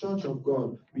 as the church of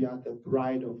God, we are the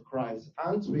bride of Christ,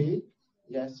 aren't we?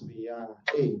 Yes, we are.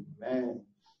 Amen.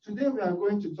 Today we are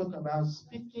going to talk about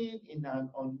speaking in an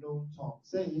unknown tongue.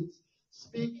 Say it.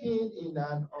 Speaking in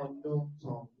an unknown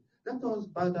tongue. Let us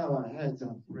bow down our heads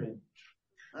and pray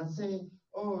and say,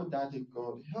 oh, Daddy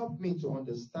God, help me to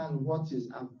understand what is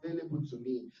available to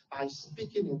me by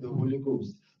speaking in the Holy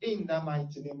Ghost. In the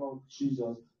mighty name of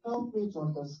Jesus, help me to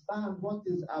understand what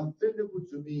is available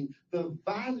to me, the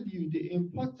value, the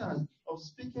importance of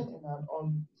speaking in an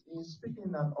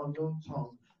unknown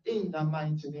tongue. In the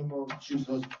mighty name of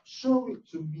Jesus, show it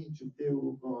to me today,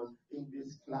 oh God, in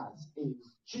this class. In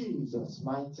Jesus'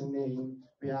 mighty name,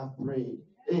 we have prayed.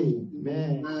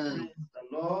 Amen. Praise the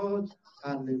Lord.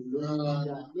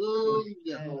 Hallelujah.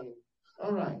 Amen.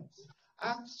 All right.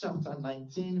 Acts chapter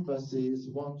 19, verses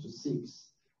 1 to 6.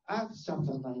 Acts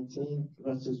chapter 19,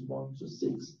 verses 1 to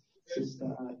 6.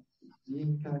 Sister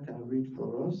Yinka can read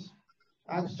for us.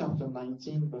 Acts chapter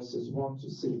 19, verses 1 to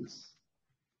 6.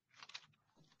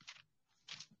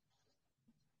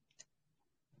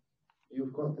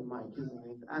 You've got the mic, isn't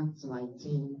it? Acts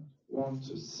 19, 1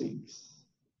 to 6.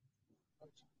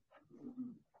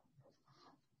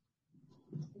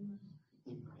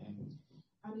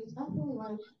 And it happened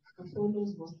while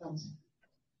Apollos was at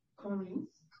Corinth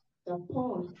that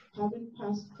Paul, having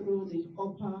passed through the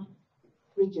upper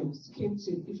regions, came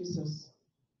to Ephesus,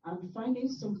 and finding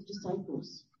some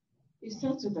disciples, he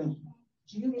said to them,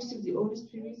 do you receive the Holy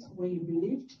Spirit when you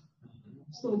believed?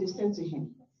 So they said to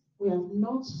him, we have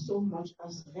not so much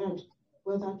as heard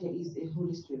whether there is a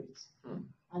Holy Spirit.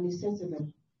 And he said to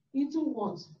them, into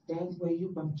what then were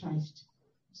you baptized?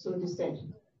 So they said,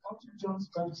 unto John's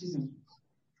baptism.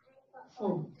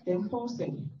 For then Paul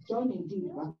said, John indeed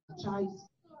baptized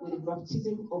with the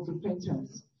baptism of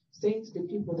repentance, saying to the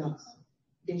people that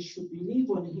they should believe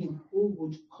on him who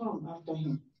would come after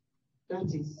him,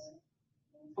 that is,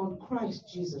 on Christ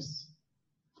Jesus.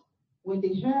 When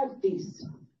they heard this,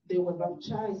 they were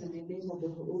baptized in the name of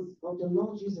the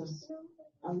Lord Jesus.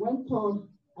 And when Paul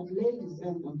had laid his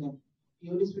hand on them, the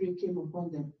Holy Spirit came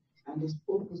upon them, and they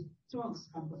spoke with tongues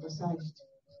and prophesied.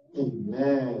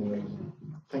 Amen.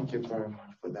 Thank you very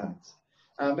much for that.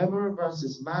 Our memory verse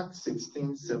is Mark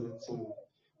 16:17.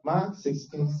 Mark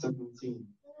 16:17.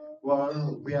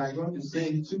 Well, we are going to say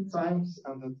it 2 times,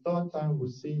 and the 3rd time we'll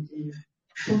say if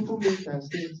people can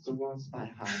say it to once by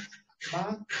heart.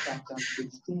 Mark chapter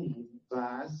 16,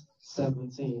 verse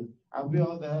 17. Are we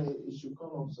all there? It should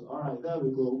come up. So, all right, there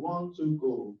we go. 1, 2,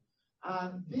 go.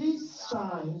 And these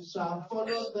signs shall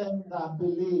follow them that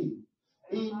believe.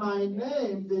 In my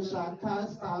name they shall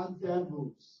cast out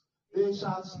devils. They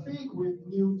shall speak with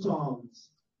new tongues.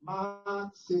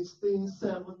 Mark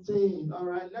 16:17. All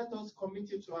right, let us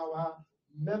commit it to our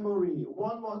memory.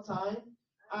 One more time.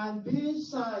 And these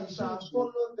signs shall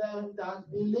follow them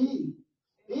that believe.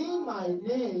 In my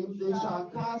name they shall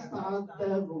cast out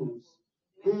devils.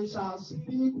 They shall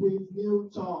speak with new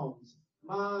tongues.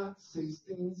 Mark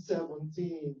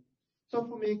 16:17. So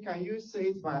for me, can you say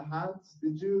it by heart?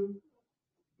 Did you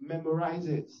memorize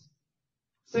it?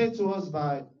 Say it to us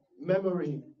by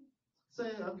memory. Say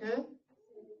it, okay?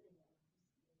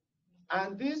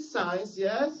 And these signs,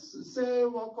 yes, say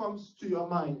what comes to your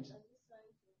mind.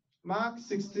 Mark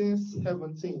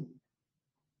 16:17.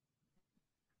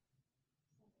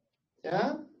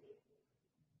 Yeah?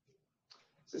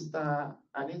 Sister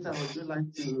Anita, would you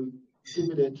like to give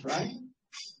it a try?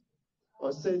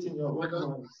 Or say it in your own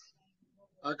voice?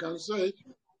 I can say it.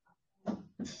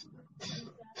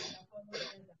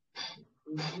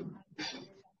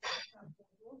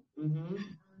 Mm-hmm.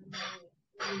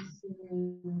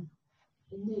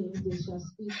 They shall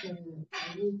speak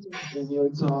in your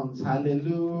tongues.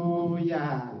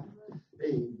 Hallelujah.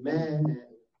 Amen.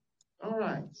 All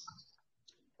right.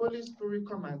 Holy Spirit,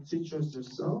 come and teach us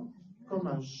yourself. Come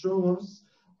and show us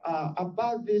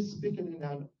about this speaking in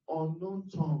an unknown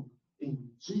tongue. In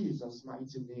Jesus'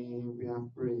 mighty name, we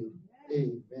have prayed.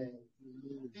 Amen.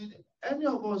 Did any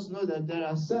of us know that there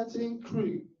are certain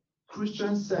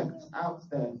Christian sects out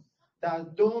there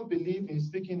that don't believe in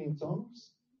speaking in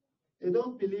tongues? They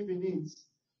don't believe in it.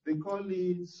 They call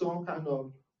it some kind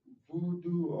of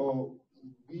voodoo or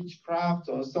witchcraft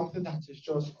or something that is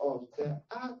just off. There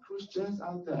are Christians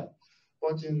out there,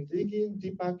 but in digging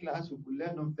deeper class, we will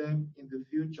learn of them in the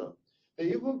future. They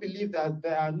even believe that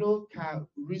there are no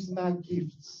charisma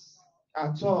gifts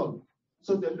at all.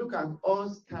 So they look at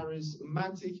us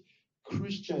charismatic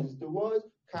Christians. The word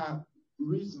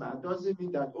charisma doesn't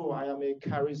mean that, oh, I am a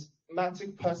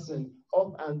charismatic person,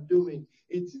 up and doing.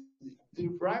 It's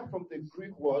derived from the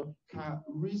Greek word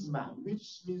charisma,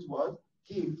 which means what?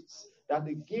 Gifts. That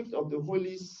the gift of the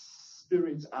Holy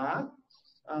Spirit are.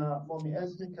 Mommy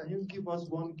Esme, can you give us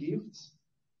one gift?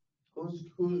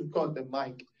 Who's got the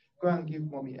mic? Go and give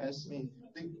Mommy Esme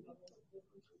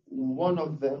one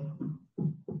of them.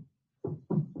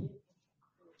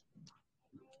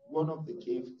 One of the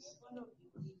gifts.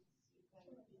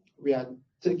 We are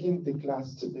taking the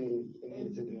class today.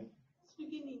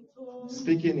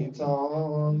 Speaking in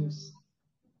tongues.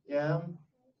 Yeah.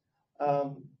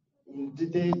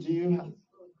 Today, do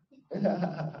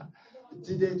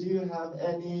you have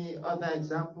any other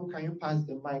example? Can you pass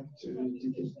the mic to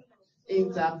Dide?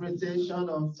 Interpretation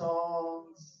of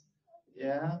tongues.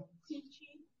 Yeah.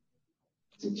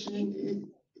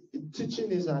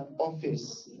 Teaching is an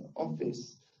office.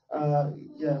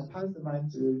 Yeah, pass the mic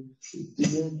to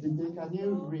Dide. Dide, can you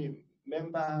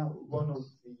remember one of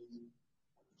the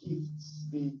gifts,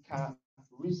 the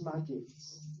charisma gifts?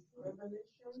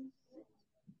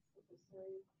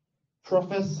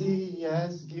 Prophecy,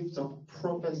 yes. Gift of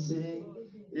prophecy,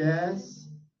 yes.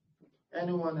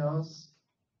 Anyone else?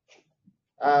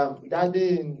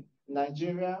 Daddy in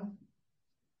Nigeria,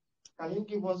 can you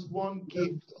give us one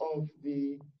gift of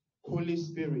the Holy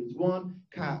Spirit? One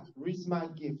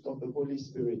charisma gift of the Holy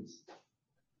Spirit?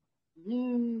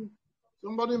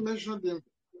 Somebody mentioned them.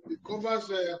 It covers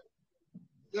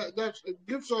that's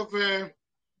gifts of the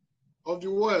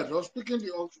word, or speaking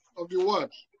of the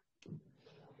word.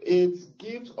 It's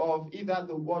gift of either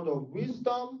the word of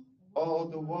wisdom or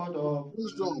the word of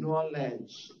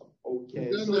knowledge. Okay,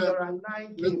 then, so there are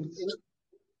 9 gifts.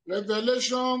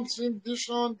 Revelation,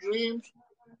 vision, dreams,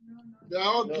 they are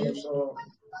all gifts.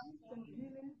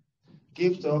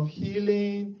 Gift of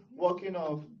healing, working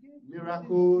of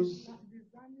miracles,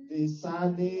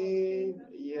 discerning,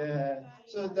 yeah.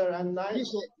 So there are 9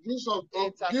 gifts of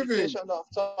interpretation of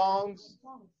tongues.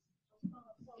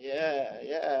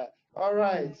 Yeah. All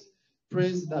right.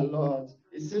 Praise the Lord.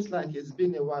 It seems like it's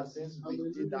been a while since we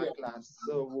did that class,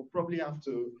 so we'll probably have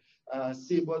to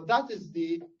see. But that is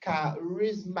the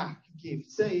charisma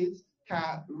gift. Say it,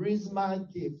 charisma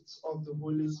gift of the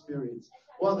Holy Spirit.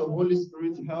 What the Holy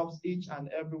Spirit helps each and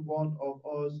every one of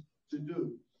us to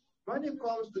do. When it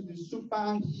comes to the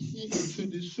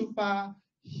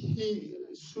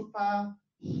super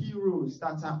heroes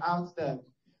that are out there,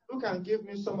 who can give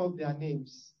me some of their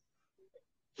names?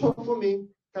 So for me,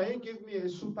 can you give me a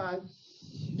super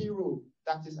hero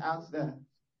that is out there?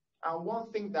 And one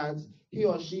thing that he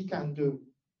or she can do.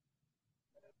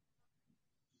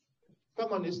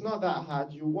 Come on, it's not that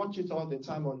hard. You watch it all the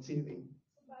time on TV.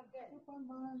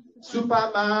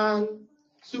 Superman.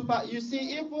 You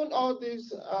see, even all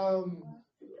these,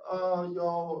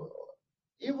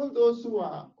 even those who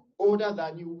are older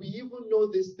than you, we even know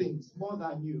these things more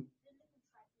than you.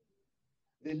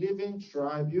 The Living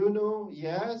Tribunal,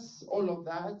 yes, all of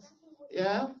that.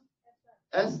 Yeah.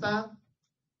 Esther.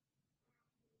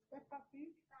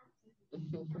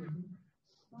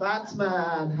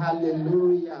 Batman,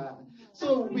 hallelujah.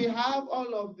 So we have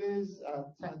all of these,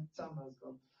 time has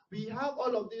gone. We have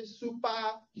all of these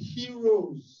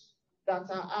superheroes that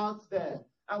are out there.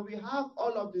 And we have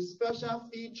all of the special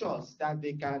features that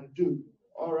they can do.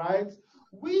 All right.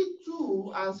 We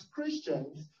too, as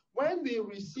Christians, when we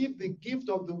receive the gift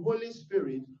of the Holy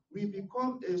Spirit, we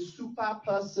become a super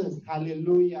person.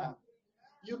 Hallelujah.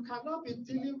 You cannot be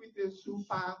dealing with a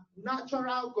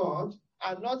supernatural God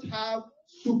and not have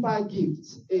super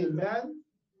gifts. Amen.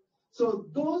 So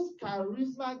those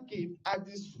charisma gifts are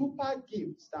the super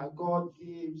gifts that God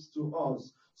gives to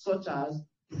us, such as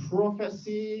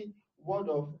prophecy, word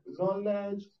of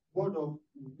knowledge, word of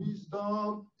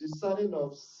wisdom, discerning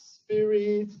of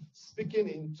spirit, speaking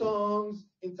in tongues,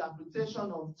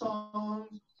 interpretation of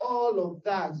tongues, all of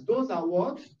that. Those are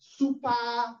what?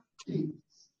 Super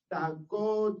gifts that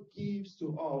God gives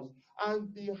to us.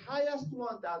 And the highest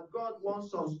one that God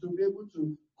wants us to be able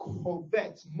to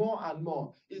covet more and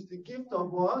more is the gift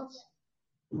of what?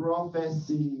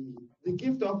 Prophecy. The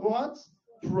gift of what?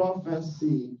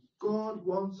 Prophecy. God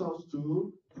wants us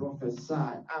to prophesy,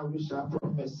 and we shall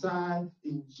prophesy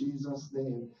in Jesus'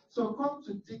 name. So come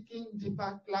to Digging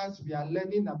Deeper class. We are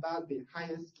learning about the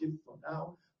highest gift for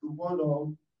now, the word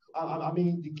of,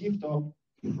 the gift of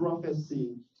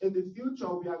prophecy. In the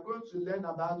future, we are going to learn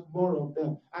about more of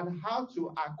them and how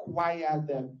to acquire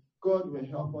them. God will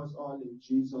help us all in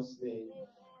Jesus' name.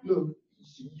 Look,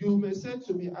 you may say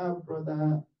to me,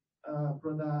 brother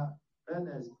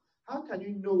Ernest, how can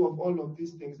you know of all of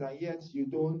these things and yet you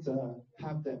don't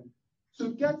have them? To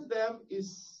get them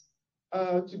is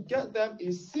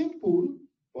simple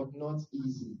but not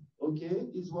easy. Okay,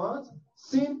 is what?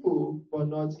 Simple but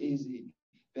not easy.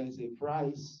 There's a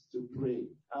price to pay.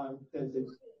 There's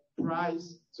a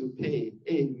price to pay.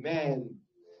 Amen.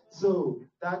 So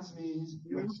that means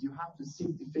you have to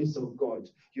seek the face of God.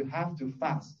 You have to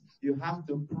fast. You have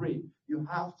to pray. You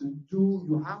have to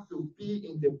be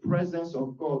in the presence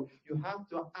of God. You have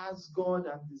to ask God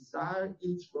and desire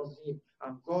it from Him.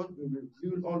 And God will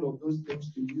reveal all of those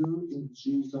things to you in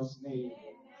Jesus' name.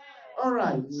 All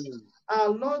right. Our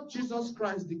Lord Jesus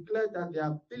Christ declared that the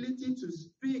ability to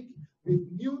speak with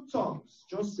new tongues,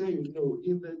 just so you know,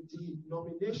 in the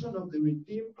denomination of the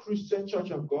Redeemed Christian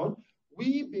Church of God,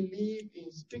 we believe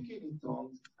in speaking in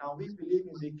tongues, and we believe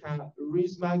in the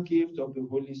charisma gift of the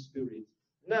Holy Spirit.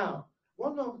 Now,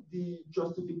 one of the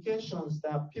justifications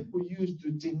that people use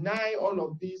to deny all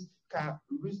of these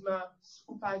charisma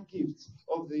super gifts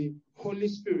of the Holy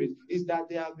Spirit is that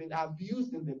they have been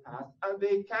abused in the past, and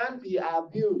they can be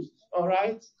abused. All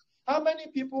right? How many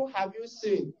people have you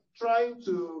seen trying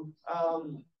to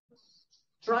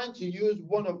use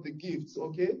one of the gifts,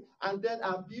 okay, and then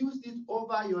abuse it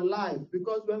over your life?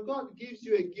 Because when God gives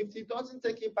you a gift, He doesn't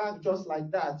take it back just like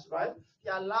that, right? He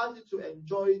allows you to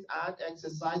enjoy it and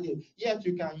exercise it. Yet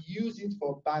you can use it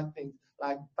for bad things,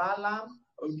 like Balaam.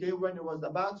 Okay, when he was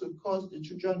about to curse the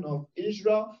children of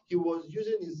Israel, he was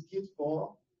using his gift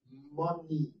for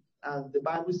money, and the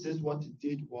Bible says what he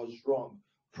did was wrong.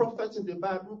 Prophets in the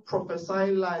Bible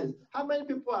prophesying lies. How many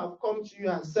people have come to you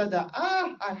and said that,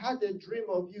 I had a dream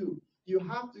of you. You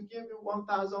have to give me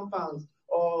 1,000 pounds.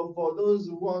 Or for those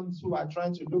ones who are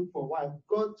trying to look for wife,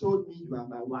 God told me you are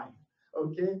my wife.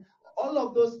 Okay? All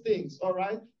of those things, all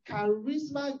right?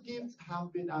 Charisma gifts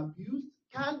have been abused,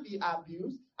 can be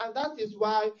abused, and that is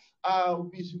why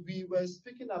we were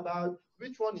speaking about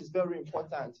which one is very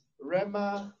important,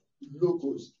 Rhema,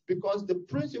 Logos, because the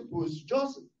principles,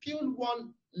 just peel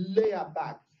one layer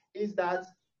back, is that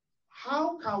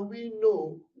how can we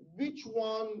know which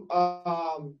one,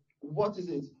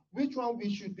 which one we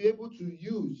should be able to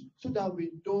use so that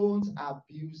we don't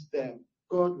abuse them?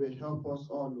 God will help us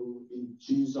all in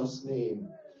Jesus' name.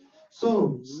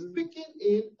 So, speaking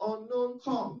in unknown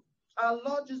tongue, our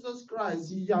Lord Jesus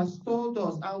Christ, He has told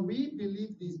us, and we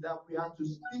believe this, that we are to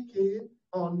speak in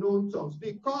unknown tongues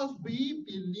because we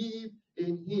believe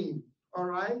in Him. All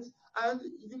right? And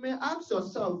you may ask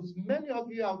yourself, many of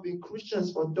you have been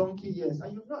Christians for donkey years,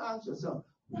 and you've not asked yourself,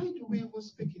 why do we even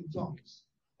speak in tongues?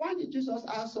 Why did Jesus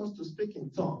ask us to speak in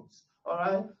tongues? All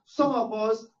right? Some of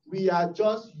us, we are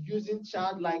just using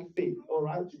childlike faith, all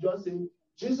right, to just say,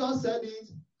 Jesus said it,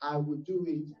 I will do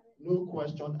it, no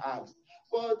question asked.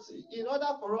 But in order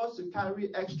for us to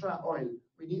carry extra oil,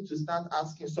 we need to start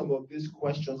asking some of these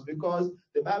questions, because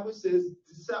the Bible says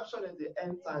deception in the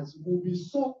end times will be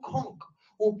so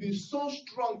will be so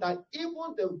strong that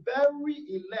even the very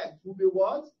elect will be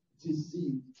what?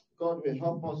 Deceived. God will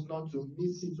help us not to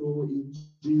miss it all in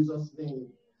Jesus' name.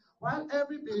 While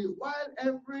every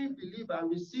believer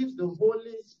receives the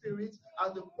Holy Spirit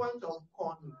at the point of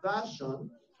conversion,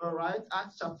 all right,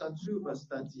 Acts chapter 2, verse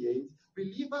 38,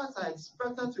 believers are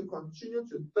expected to continue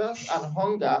to thirst and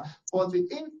hunger for the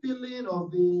infilling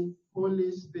of the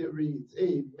Holy Spirit.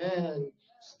 Amen.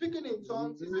 Speaking in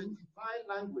tongues is a divine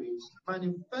language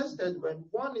manifested when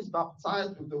one is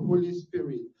baptized with the Holy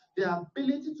Spirit. The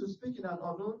ability to speak in an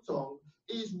unknown tongue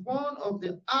is one of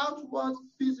the outward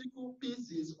physical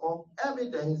pieces of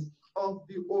evidence of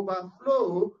the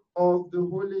overflow of the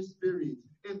Holy Spirit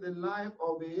in the life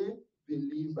of a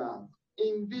believer.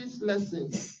 In this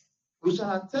lesson, We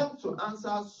shall attempt to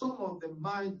answer some of the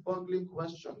mind-boggling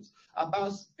questions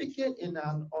about speaking in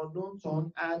an unknown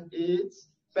tongue and its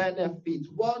benefit.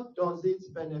 What does it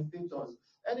benefit us?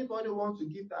 Anybody want to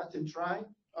give that a try?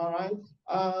 All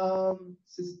right.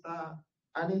 Sister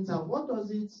Anita, what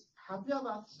does it, have you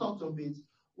ever thought of it?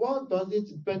 What does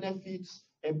it benefit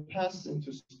a person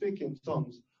to speak in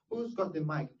tongues? Who's got the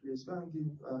mic, please? Go and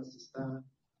give Sister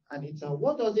Anita.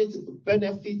 What does it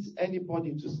benefit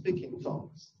anybody to speak in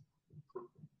tongues?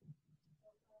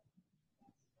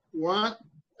 What?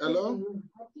 Hello?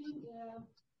 I think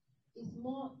it's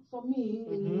more for me.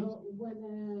 You know,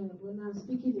 when I'm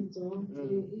speaking in tongues,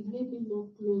 it made me more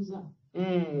closer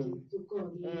to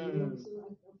God. You know? So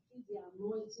I feel the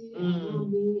anointing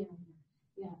around me, and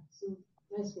yeah. So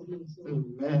that's for me. So.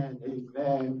 Amen.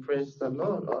 Amen. Praise the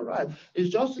Lord. All right. It's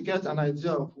just to get an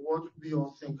idea of what we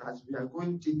all think as we are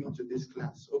going deep into this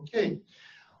class. Okay.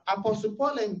 Apostle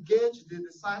Paul engaged the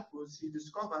disciples he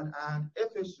discovered at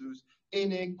Ephesus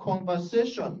in a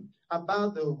conversation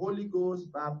about the Holy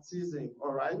Ghost baptism.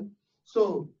 All right.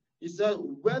 So he said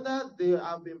whether they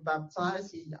have been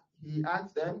baptized, he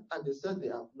asked them, and they said they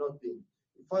have not been.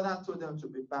 He further told them to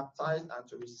be baptized and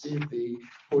to receive the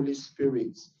Holy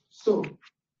Spirit. So,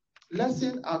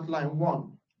 lesson outline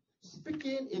 1.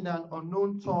 Speaking in an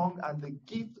unknown tongue and the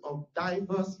gift of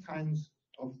diverse kinds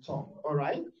of tongue. All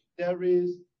right. There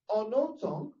is unknown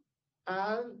tongue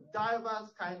and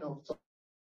diverse kind of tongue.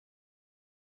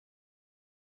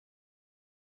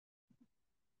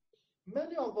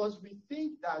 Many of us, we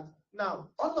think that now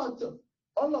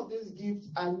all of these gifts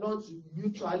are not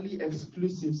mutually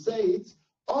exclusive. Say it.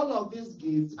 All of these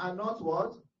gifts are not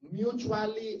what?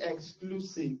 Mutually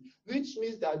exclusive. Which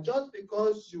means that just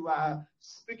because you are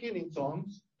speaking in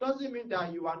tongues doesn't mean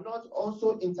that you are not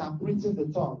also interpreting the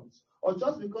tongues. Or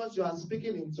just because you are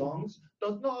speaking in tongues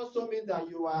does not also mean that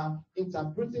you are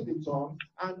interpreting the tongue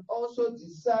and also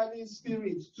discerning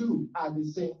spirits too at the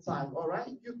same time. All right?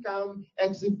 You can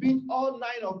exhibit all 9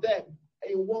 of them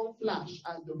in one flash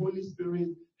as the Holy Spirit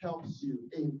helps you.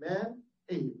 Amen.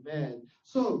 Amen.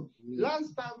 So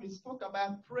last time we spoke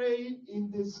about praying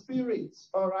in the Spirit.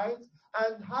 All right?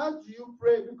 And how do you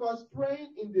pray? Because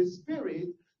praying in the Spirit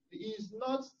is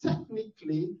not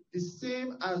technically the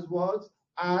same as what?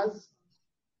 As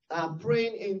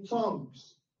praying in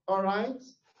tongues. All right?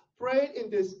 Praying in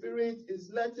the Spirit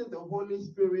is letting the Holy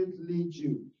Spirit lead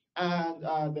you. And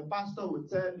the pastor will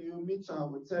tell you, Mitchell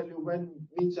will tell you, when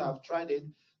Mitchell have tried it,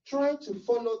 try to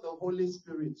follow the Holy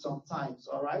Spirit sometimes.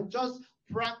 All right? Just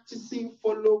practicing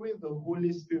following the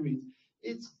Holy Spirit.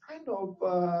 It's kind of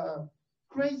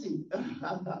crazy.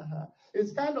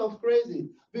 It's kind of crazy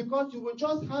because you will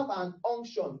just have an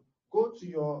unction. Go to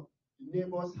your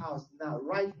neighbor's house now,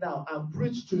 right now, and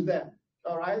preach to them.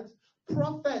 All right?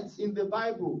 Prophets in the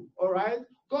Bible, all right?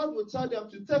 God will tell them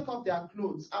to take off their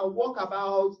clothes and walk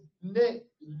about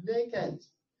naked.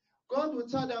 God will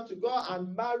tell them to go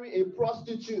and marry a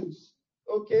prostitute.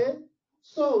 Okay?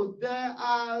 So there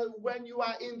are, when you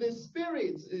are in the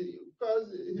Spirit,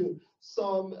 because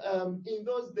some in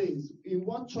those days, in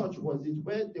what church was it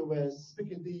where they were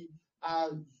speaking, the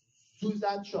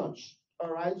Zusa church,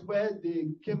 all right, where they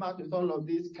came out with all of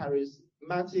these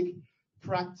charismatic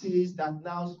practice that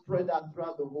now spread out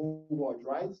throughout the whole world,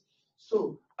 right?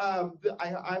 So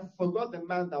I forgot the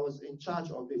man that was in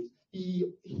charge of it.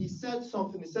 He said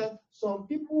something. He said, some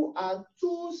people are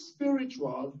too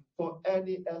spiritual for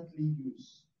any earthly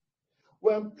use.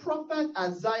 When Prophet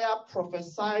Isaiah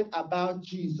prophesied about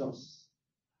Jesus,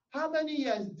 how many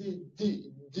years did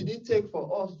it take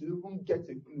for us to even get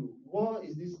a clue? What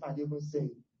is this man even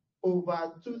saying?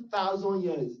 Over 2,000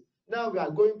 years. Now we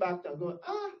are going back and going,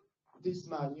 this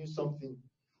man knew something.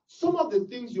 Some of the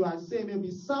things you are saying may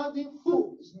be sounding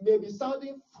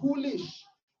foolish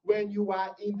when you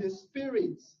are in the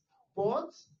Spirit, but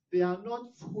they are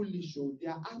not foolish. They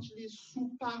are actually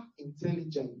super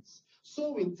intelligent.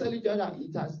 So intelligent that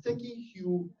it has taken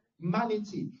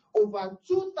humanity over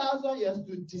 2,000 years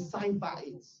to decipher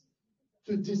it.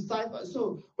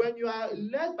 So when you are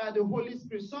led by the Holy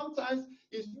Spirit, sometimes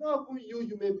it's not who you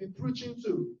may be preaching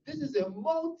to. This is a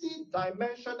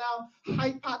multi-dimensional,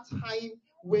 hyper-time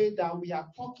way that we are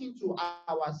talking to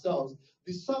ourselves.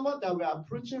 The sermon that we are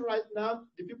preaching right now,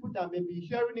 the people that may be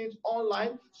hearing it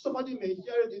online, somebody may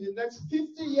hear it in the next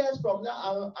 50 years from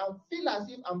now and feel as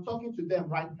if I'm talking to them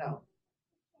right now.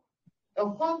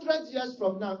 100 years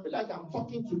from now, I feel like I'm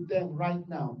talking to them right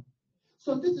now.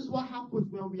 So this is what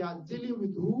happens when we are dealing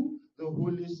with who? The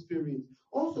Holy Spirit.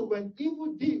 Also, when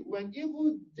evil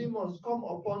demons come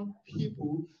upon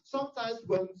people, sometimes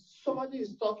when somebody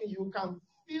is talking, you can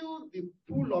feel the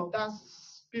pull of that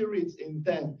spirit in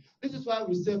them. This is why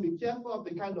we say be careful of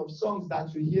the kind of songs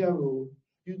that you hear. Oh.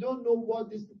 You don't know what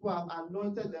these people have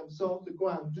anointed themselves to go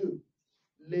and do.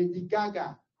 Lady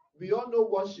Gaga, we all know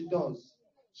what she does.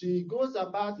 She goes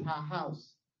about her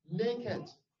house naked,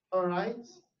 all right,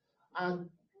 and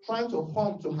trying to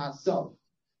hum to herself.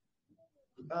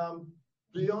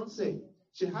 Beyonce,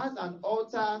 she has an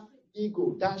alter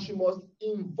ego that she must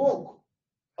invoke,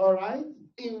 all right,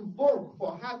 invoke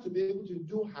for her to be able to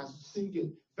do her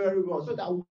singing very well, so that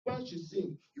when she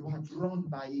sings, you are drawn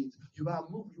by it, you are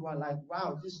moved, you are like,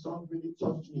 wow, this song really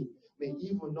touched me. May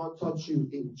evil not touch you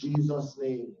in Jesus'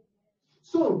 name.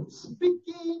 So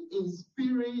speaking in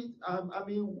spirit,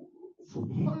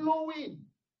 following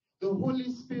the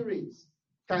Holy Spirit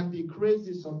can be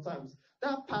crazy sometimes.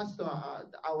 That pastor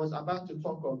I was about to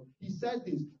talk of, he said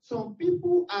this: some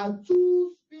people are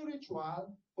too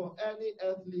spiritual for any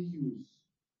earthly use.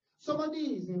 Somebody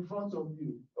is in front of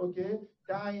you, okay,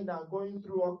 dying and going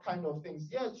through all kind of things.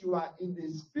 Yes, you are in the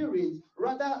spirit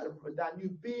rather than you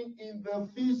being in the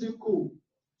physical.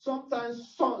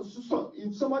 Sometimes,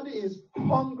 if somebody is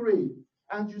hungry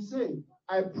and you say,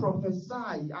 I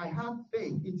prophesy, I have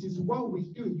faith, it is well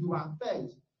with you, you are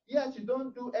fed. Yet you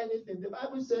don't do anything. The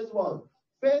Bible says what?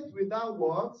 Faith without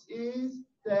works is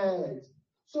dead.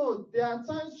 So there are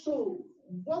times, so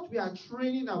what we are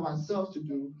training ourselves to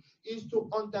do is to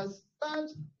understand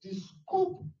the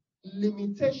scope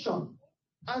limitation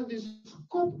and the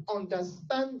scope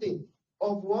understanding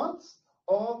of what?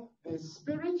 Of the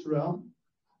spirit realm,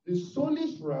 the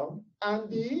soulish realm, and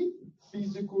the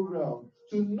physical realm.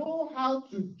 To know how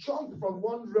to jump from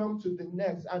one realm to the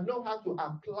next and know how to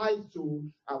apply it to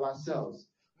ourselves.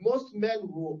 Most men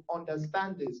will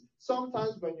understand this.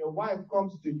 Sometimes when your wife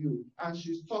comes to you and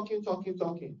she's talking,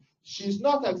 she's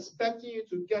not expecting you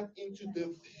to get into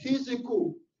the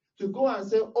physical, to go and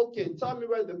say, okay, tell me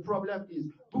where the problem is.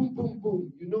 Boom, boom,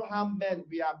 boom. You know how men,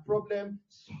 we are problem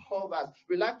solvers.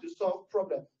 We like to solve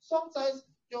problems. Sometimes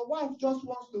your wife just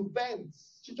wants to vent.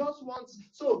 She just wants,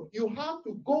 so you have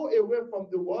to go away from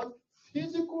the word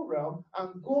physical realm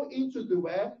and go into the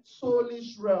word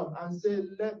soulish realm and say,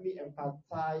 let me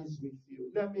empathize with you.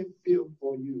 Let me feel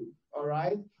for you. All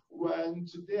right. When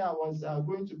today I was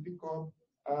going to pick up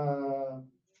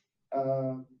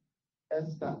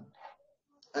Esther,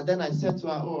 and then I said to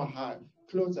her, oh, her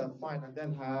clothes are fine. And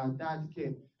then her dad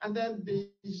came. And then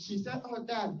she said, oh,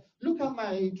 Dad, look at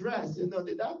my dress. You know,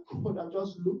 the dad could have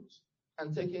just looked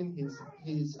and taken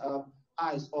his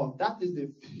eyes off. That is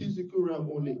the physical realm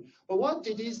only. But what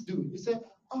did he do? He said,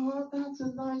 oh, that's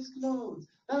a nice clothes.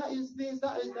 That is this,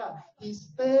 that is that. He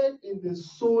stayed in the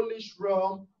soulish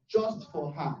realm just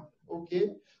for her.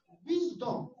 Okay?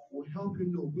 Wisdom will help you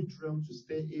know which realm to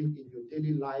stay in your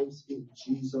daily lives in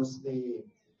Jesus' name.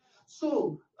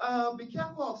 So be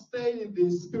careful of staying in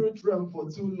the spirit realm for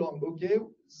too long, okay?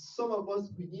 Some of us,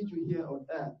 we need you here on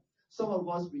earth. Some of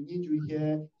us, we need you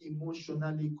here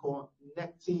emotionally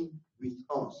connecting with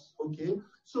us, okay?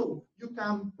 So you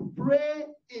can pray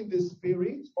in the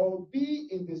spirit or be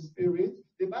in the spirit.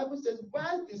 The Bible says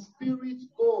where the spirit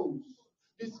goes,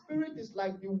 the spirit is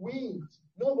like the wind.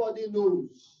 Nobody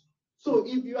knows. So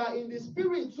if you are in the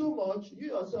spirit too much, you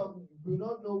yourself will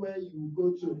not know where you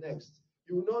will go to next.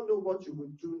 You will not know what you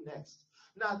will do next.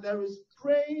 Now there is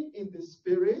praying in the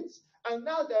spirit, and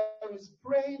now there is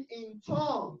praying in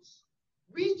tongues,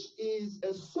 which is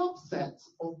a subset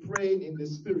of praying in the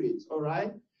spirit. All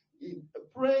right.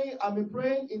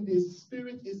 Praying in the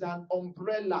spirit is an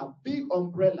umbrella, big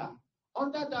umbrella.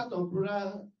 Under that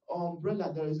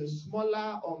umbrella, there is a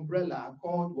smaller umbrella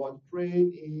called what?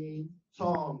 Praying in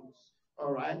tongues.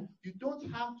 All right. You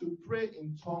don't have to pray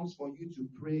in tongues for you to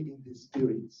pray in the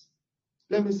spirit.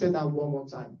 Let me say that one more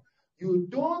time. You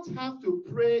don't have to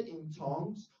pray in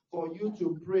tongues for you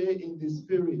to pray in the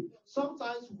spirit.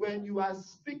 Sometimes when you are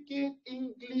speaking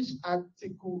English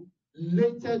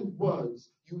articulated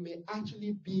words, you may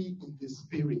actually be in the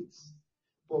spirit.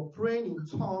 But praying in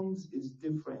tongues is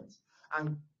different.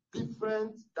 And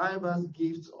different diverse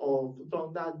gifts of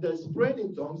tongues. That there's praying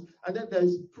in tongues, and then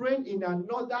there's praying in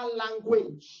another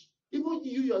language. Even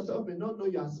you yourself may not know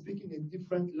you are speaking a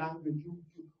different language.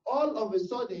 All of a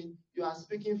sudden, you are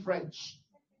speaking French.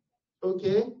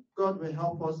 Okay? God will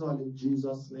help us all in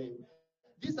Jesus' name.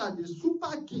 These are the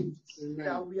super gifts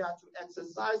that we are to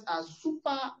exercise as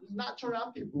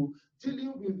supernatural people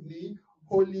dealing with the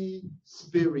Holy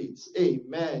Spirit.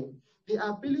 Amen. The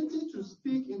ability to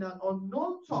speak in an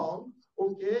unknown tongue,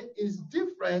 okay, is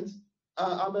different.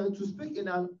 To speak in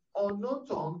an unknown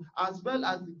tongue, as well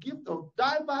as the gift of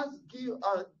diverse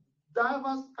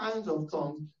kinds of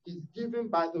tongues, is given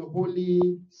by the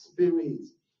Holy Spirit.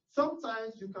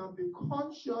 Sometimes you can be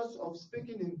conscious of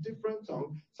speaking in different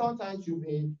tongues. Sometimes you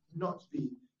may not be.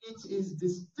 It is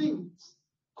distinct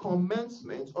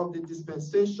commencement of the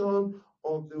dispensation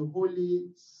of the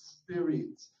Holy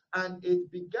Spirit. And it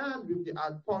began with the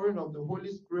outpouring of the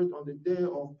Holy Spirit on the day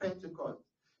of Pentecost.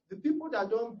 The people that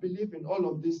don't believe in all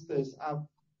of these things have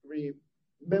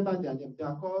remember their name. They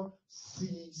are called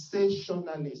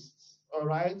cessationalists. All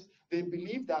right? They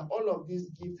believe that all of these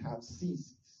gifts have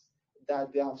ceased,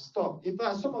 that they have stopped. In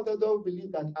fact, some of them don't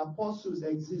believe that apostles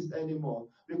exist anymore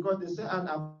because they say an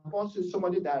apostle is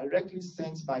somebody directly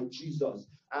sent by Jesus.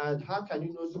 And how can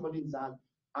you know somebody is an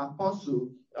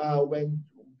apostle when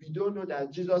we don't know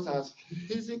that Jesus has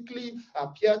physically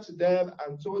appeared to them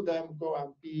and told them, go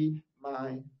and be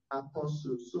my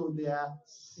apostle? So they are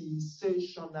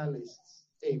cessationalists.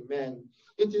 Amen.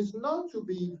 It is not to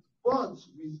be bought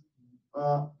with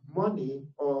money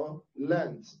or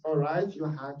learned. All right, you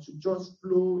had to just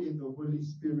flow in the Holy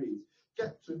Spirit,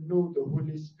 get to know the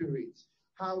Holy Spirit.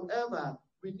 However,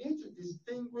 we need to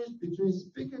distinguish between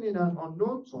speaking in an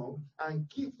unknown tongue and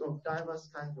gift of diverse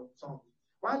kinds of tongues.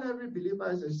 While every believer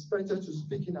is expected to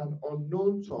speak in an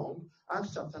unknown tongue,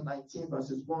 Acts chapter 19,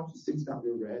 verses 1 to 6 that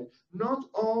we read, not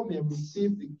all may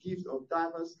receive the gift of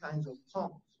diverse kinds of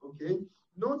tongues. Okay?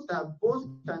 Note that both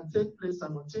can take place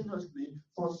simultaneously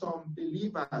for some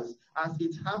believers, as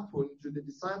it happened to the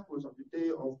disciples on the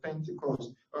day of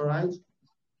Pentecost. All right?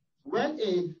 When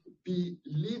a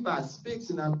believer speaks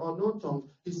in an unknown tongue,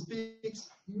 he speaks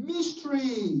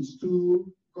mysteries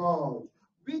to God,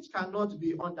 which cannot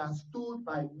be understood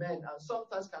by men and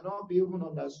sometimes cannot be even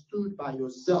understood by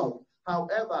yourself.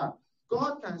 However,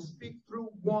 God can speak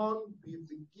through one with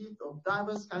the gift of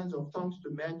diverse kinds of tongues to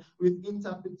men with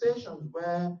interpretations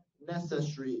where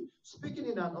necessary. Speaking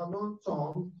in an unknown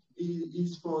tongue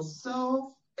is for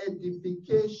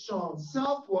self-edification.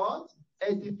 Self what?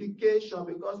 Edification,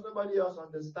 because nobody else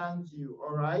understands you,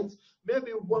 all right?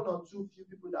 Maybe one or two few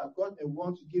people that God may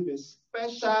want to give a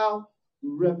special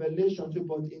revelation to,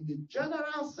 but in the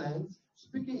general sense,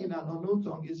 speaking in an unknown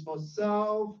tongue is for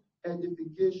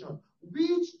self-edification,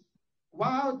 which,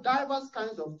 while diverse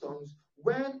kinds of tongues,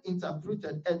 when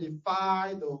interpreted,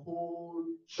 edify the whole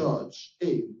church.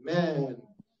 Amen.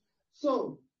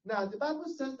 So, now the Bible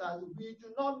says that we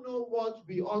do not know what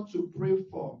we ought to pray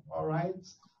for, all right?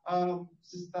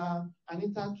 Sister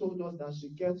Anita told us that she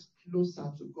gets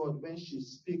closer to God when she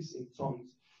speaks in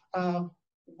tongues.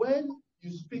 When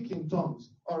you speak in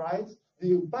tongues, all right,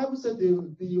 the Bible said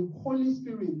the Holy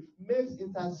Spirit makes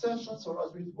intercessions for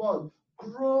us with what?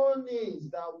 Groanings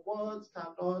that words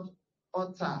cannot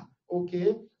utter.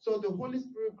 Okay, so the Holy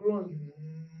Spirit groans.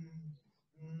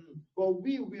 But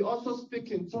we also speak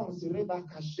in tongues.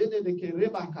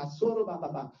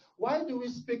 Why do we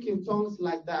speak in tongues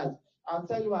like that? I'll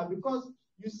tell you why. Because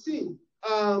you see,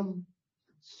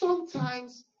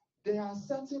 sometimes there are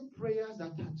certain prayers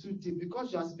that are too deep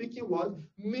because you are speaking what?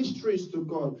 Mysteries to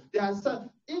God. There are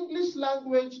some English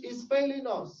language is failing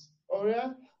us. All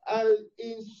right?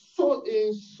 In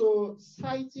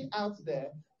society out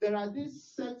there are these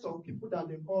sets of people that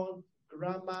they call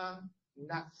grammar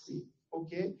Nazi.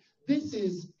 Okay? This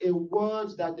is a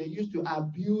word that they use to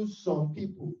abuse some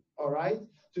people, all right?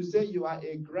 To say you are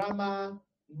a grammar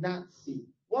Nazi.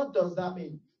 What does that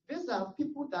mean? These are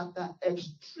people that are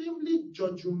extremely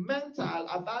judgmental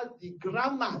about the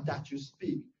grammar that you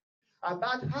speak,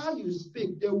 about how you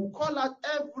speak. They will call out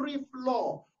every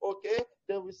flaw, okay?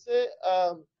 They will say,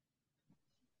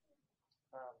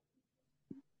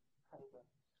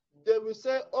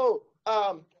 oh,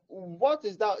 what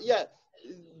is that? Yeah,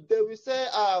 they will say,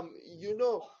 you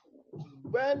know,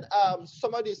 when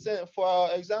somebody is saying,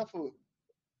 for example,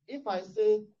 if I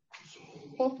say,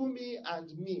 Hofumi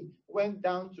and me went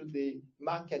down to the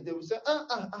market, they will say,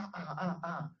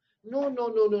 no.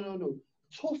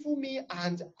 Hofumi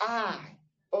and I,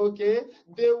 okay?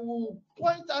 They will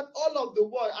point out all of the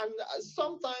word, and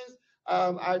sometimes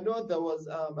I know there was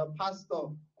a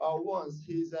pastor once,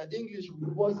 his English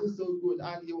wasn't so good,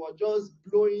 and he was just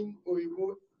blowing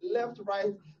Oyibo left,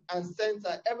 right, and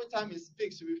center. Every time he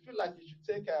speaks, we feel like he should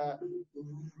take a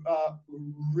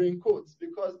raincoat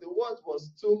because the word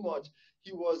was too much.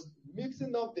 He was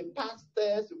mixing up the past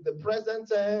tense with the present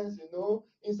tense, you know.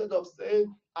 Instead of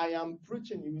saying, I am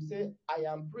preaching, you will say, I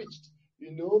am preached,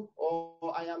 you know,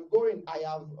 or I am going, I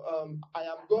am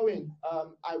going, I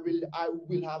will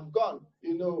have gone,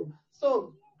 you know.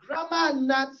 So grammar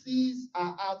Nazis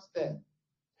are out there.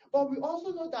 But we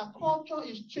also know that culture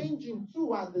is changing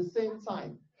too at the same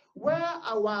time, where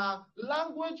our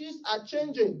languages are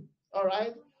changing, all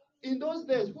right? In those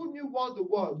days, who knew what the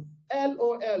word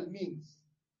LOL means?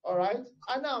 All right.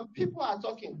 And now people are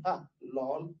talking,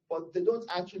 lol, but they don't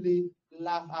actually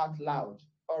laugh out loud.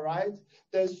 All right.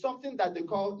 There's something that they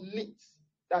call lit,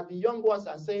 that the young ones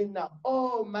are saying now,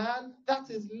 oh man, that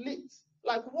is lit.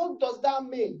 Like, what does that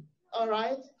mean? All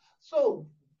right. So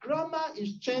grammar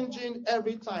is changing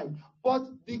every time. But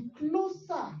the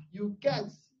closer you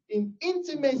get in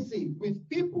intimacy with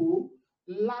people,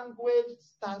 language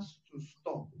starts to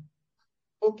stop.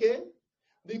 Okay?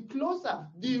 The closer,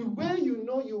 the way you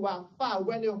know you are far,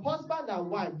 when a husband and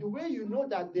wife, the way you know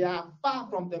that they are far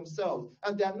from themselves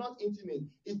and they are not intimate,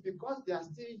 is because they are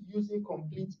still using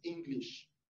complete English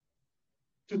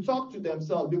to talk to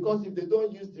themselves. Because if they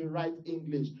don't use the right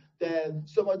English, then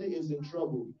somebody is in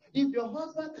trouble. If your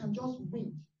husband can just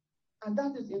wink, and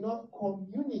that is enough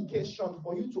communication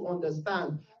for you to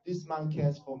understand, this man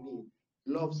cares for me,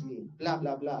 loves me, blah,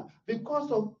 blah, blah. Because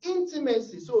of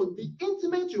intimacy. So the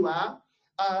intimate you are,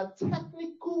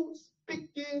 technical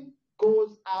speaking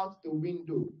goes out the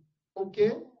window.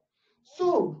 Okay?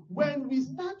 So when we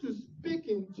start to speak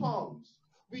in tongues,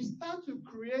 we start to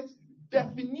create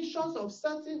definitions of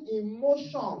certain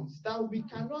emotions that we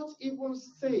cannot even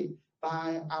say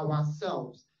by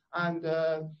ourselves. And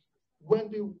when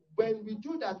we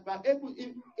do that, we're able,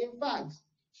 in fact,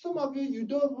 some of you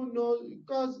don't even know,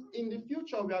 because in the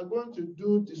future we are going to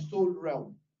do the soul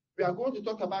realm. We are going to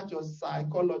talk about your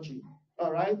psychology.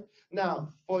 All right.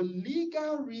 Now, for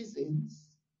legal reasons,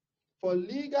 I'm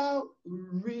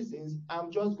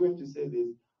just going to say this.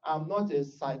 I'm not a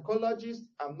psychologist.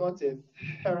 I'm not a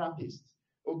therapist.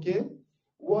 Okay.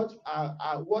 What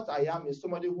I am is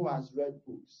somebody who has read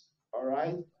books. All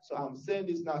right. So I'm saying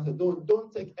this now. So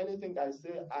don't take anything I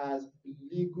say as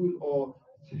legal or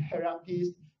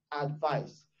therapist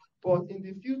advice. But in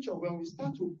the future, when we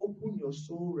start to open your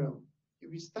soul realm, you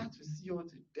will start to see all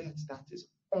the depths that is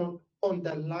on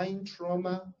underlying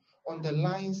trauma,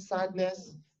 underlying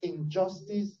sadness,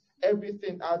 injustice,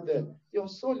 everything out there. Your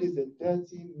soul is a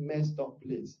dirty, messed up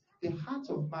place. The heart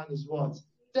of man is what?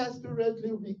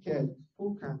 Desperately wicked.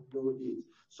 Who can know it?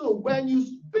 So when you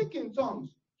speak in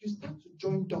tongues, you start to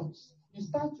join dots. You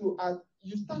start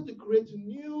to create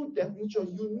new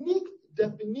definitions, unique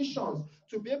definitions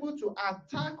to be able to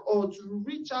attack or to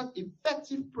reach out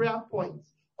effective prayer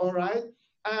points. All right.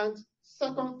 And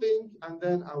second thing, and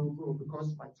then I will go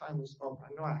because my time is up. I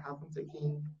know I haven't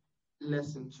taken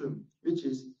lesson 2, which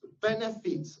is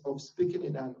benefits of speaking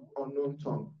in an unknown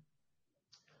tongue.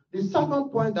 The second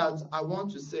point that I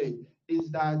want to say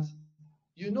is that,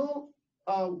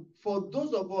 for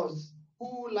those of us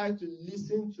who like to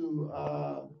listen to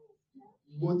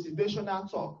motivational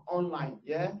talk online,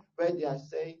 where they are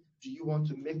saying, do you want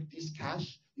to make this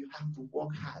cash? You have to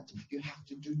work hard. You have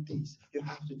to do this. You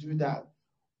have to do that.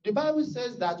 The Bible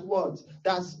says that what?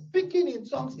 That speaking in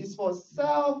tongues is for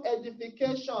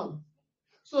self-edification.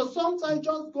 So sometimes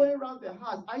just going around the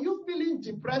house, are you feeling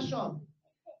depression?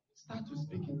 Start to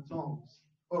speak in tongues.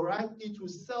 All right? It will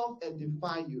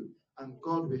self-edify you. And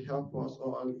God will help us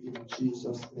all in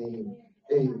Jesus' name.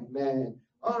 Amen.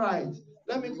 All right.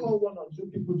 Let me call 1 or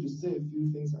 2 people to say a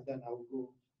few things and then I'll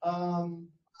go.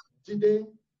 Today,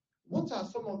 what are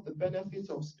some of the benefits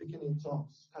of speaking in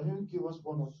tongues? Can you give us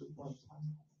 1 or 2 points?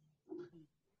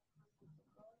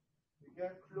 We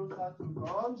get closer to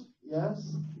God.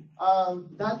 Yes.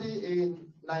 Daddy in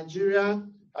Nigeria,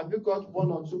 have you got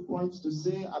 1 or 2 points to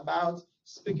say about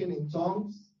speaking in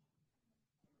tongues?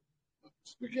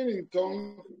 Speaking in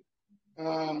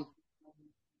tongues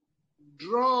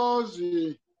draws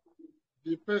the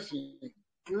person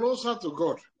closer to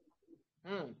God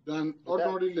than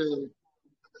ordinarily.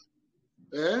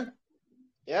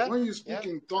 Yeah. When you speak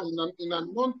in tongue, in a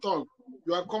non-tongue,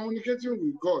 you are communicating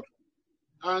with God,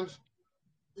 and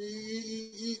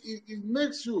it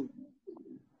makes you,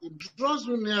 it draws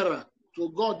you nearer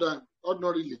to God than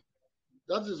ordinarily.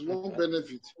 That is one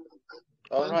benefit.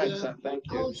 All right, sir. Thank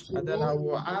you. And then I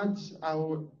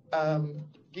will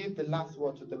give the last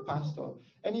word to the pastor.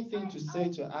 Anything to say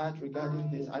to add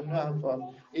regarding this? I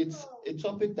know it's a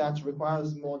topic that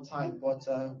requires more time, but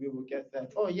we will get there.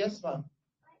 Oh, yes, ma'am.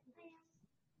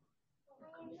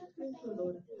 Praise the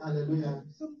Lord. Hallelujah.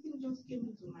 Something just came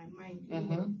into my mind.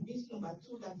 This number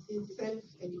 2 that says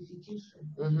self-edification.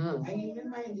 I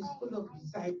remember in the school of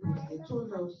disciples, they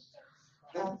told us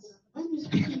that when we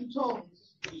speak in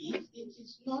tongues, it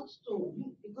is not so,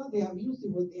 because they have used the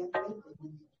word, they have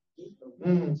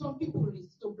edification. Some people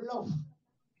is to bluff.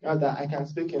 That I can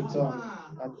speak in tongues.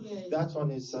 Yes. That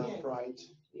one is pride.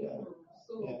 Yeah.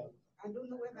 So I don't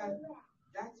know whether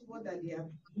that's what that they have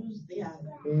used there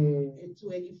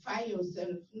to edify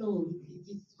yourself. No, it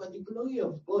is for the glory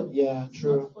of God. Yeah, it's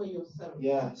true. not for yourself.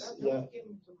 Yes, That came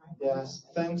into my Yes,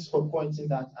 thanks for pointing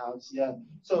that out. Yeah.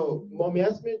 So Mommy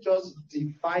Esme just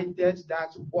divided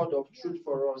that word of truth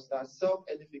for us, that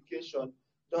self-edification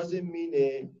doesn't mean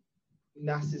a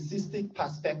narcissistic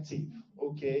perspective.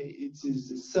 Okay, it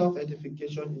is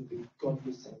self-edification in the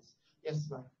godly sense. Yes,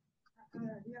 ma'am.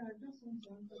 Yeah, I just want to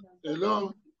answer that.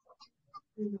 Hello.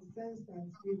 In the sense that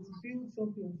it builds up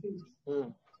your faith.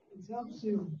 Mm. It helps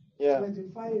you Yeah. to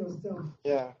edify yourself.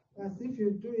 Yeah. As if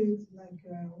you do it like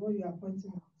what you are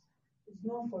pointing out. It's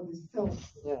not for the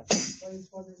self, Yeah. but it's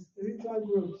for the spiritual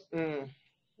growth. Mm.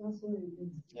 That's what it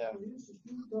is. Yeah. For you to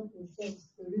build up yourself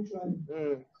spiritually.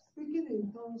 Mm. Speaking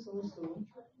in tongues also,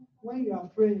 when you are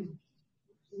praying,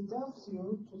 it helps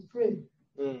you to pray.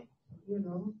 Mm. You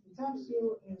know, it helps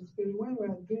you in spirit when we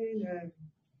are doing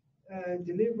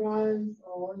deliverance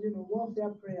or warfare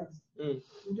prayers. Mm.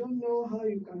 You don't know how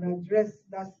you can address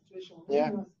that situation. When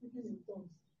Yeah. you are speaking in tongues,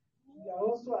 you are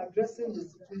also addressing the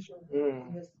situation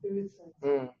in the spirit sense.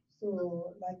 Mm.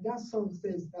 So, like that song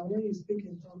says, that when you speak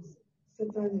in tongues,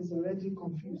 Satan is already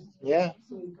confused. Yeah.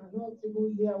 So he cannot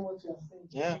even hear what you are saying.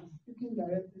 Yeah. He's speaking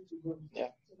directly to God.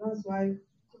 Yeah. So that's why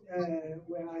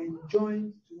we are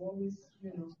enjoined to always,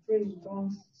 pray in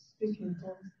tongues, speak in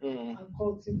tongues, Mm. and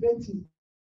cultivate it.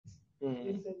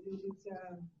 Mm.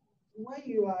 When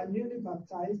you are newly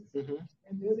baptized Mm-hmm.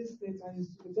 in the Holy Spirit and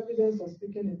with evidence of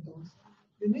speaking in tongues,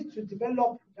 you need to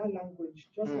develop that language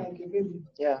just like a baby.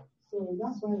 Yeah. So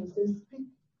that's why it says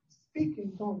speak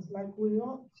in tongues. Like we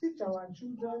all teach our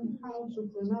children how to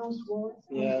pronounce words,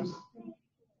 Yeah. how to speak.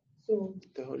 So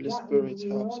The Holy Spirit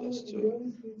helps us the too.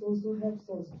 Holy Spirit also helps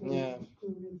us Yeah.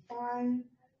 to refine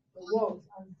the words.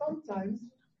 And sometimes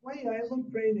when you are even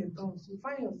praying in tongues, you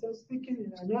find yourself speaking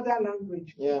in another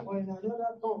language or in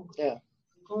another tongue. Yeah.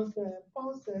 Because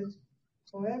Paul said,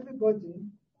 for everybody,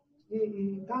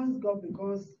 he thanks God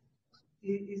because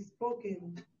he spoke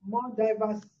in more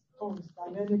diverse tongues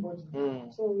than anybody.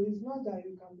 Mm. So it's not that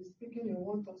you can be speaking in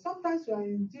one tongue. Sometimes you are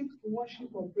in deep worship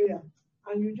or prayer,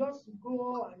 and you just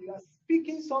go and you are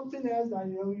speaking something else that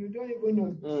you don't even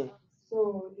know. Mm.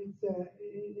 So it's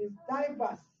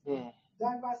diverse,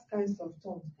 diverse kinds of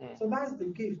tongues. Mm. So that's the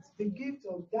gift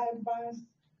of diverse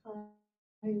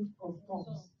kinds of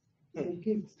tongues. It's a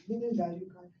gift, meaning that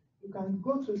you can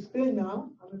go to Spain now,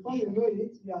 and before you know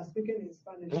it, you are speaking in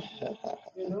Spanish,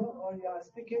 or you are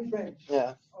speaking French,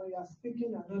 or you are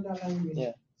speaking another language.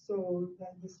 Yeah. So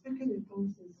the speaking in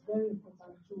tongues is very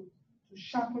important to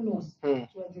sharpen us,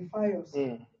 Mm. to edify us,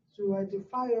 to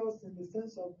edify us in the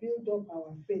sense of build up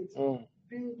our faith,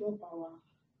 build up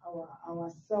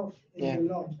ourself in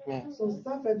the Lord. Yeah. So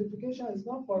self-edification is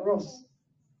not for us.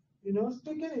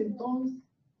 Speaking in tongues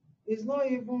is not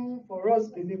even for us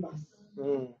believers.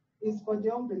 It's for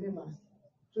the unbelievers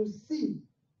to see.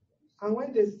 And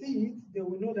when they see it, they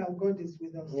will know that God is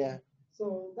with us. Yeah.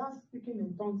 So that speaking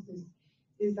in tongues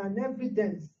is an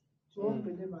evidence to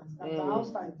unbelievers that are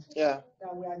outside,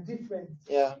 that we are different.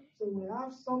 Yeah. So we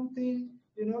have something,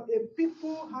 a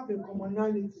people have a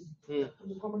commonality. And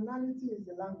the commonality is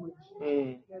the language.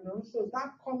 So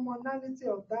that commonality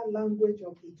of that language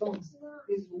of the tongues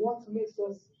is what makes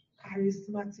us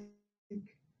charismatic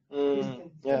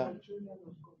Christians. Yeah. Children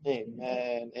of God.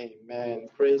 Amen. Amen.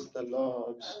 Praise the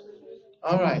Lord.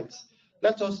 All right.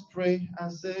 Let us pray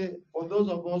and say, for those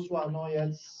of us who are not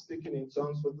yet speaking in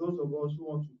tongues, for those of us who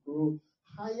want to grow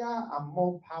higher and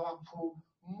more powerful,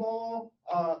 more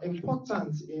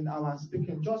important in our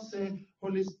speaking, just say,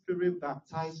 Holy Spirit,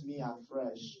 baptize me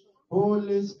afresh.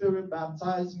 Holy Spirit,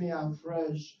 baptize me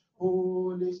afresh.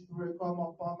 Holy Spirit, come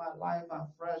upon my life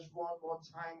afresh one more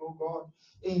time, oh God.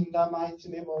 In the mighty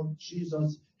name of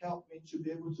Jesus, help me to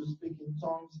be able to speak in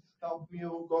tongues. Help me,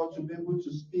 oh God, to be able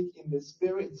to speak in the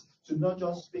Spirit, to not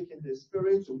just speak in the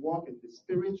Spirit, to walk in the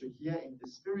Spirit, to hear in the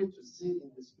Spirit, to see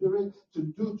in the Spirit, to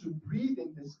breathe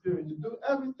in the Spirit, to do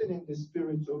everything in the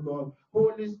Spirit, oh God.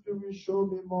 Holy Spirit, show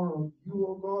me more of you,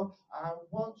 oh God. I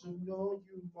want to know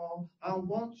you more. I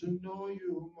want to know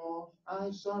you more.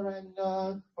 I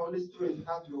surrender. Holy Spirit,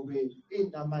 have your way in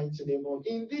the mighty name of,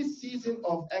 in this season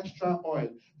of extra oil,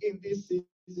 in this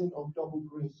season of double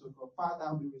grace, oh God.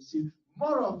 Father, we receive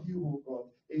more of you, oh God.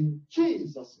 In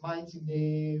Jesus' mighty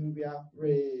name we are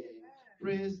praying.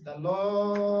 Praise the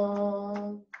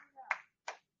Lord.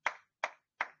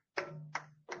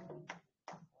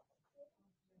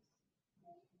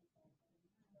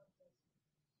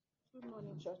 Good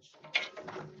morning, church.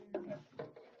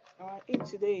 Our hymn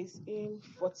today is hymn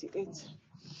 48.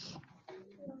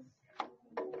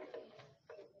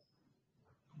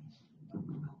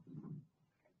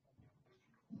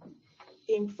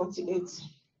 Hymn 48.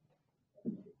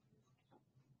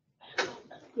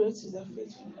 Great is thy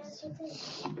faithfulness.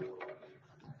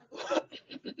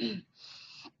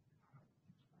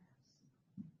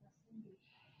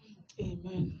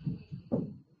 Amen.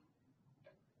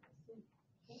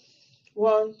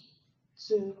 1,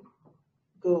 2,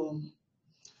 go.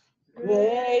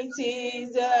 Great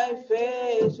is thy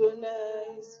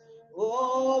faithfulness,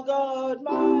 O God,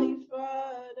 my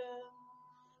Father.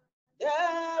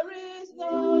 There is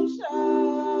no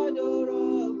shadow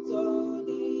of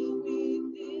turning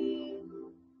with thee.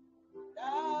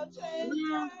 Thou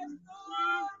changest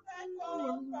not thy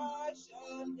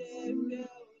compassion, they fail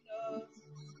not.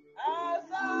 As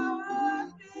thou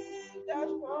hast been, that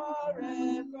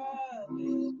forever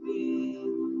will be.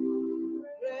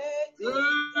 Great is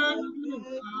thy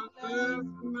faithfulness,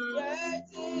 great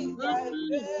is thy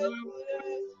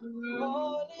faithfulness.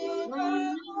 Morning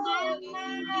by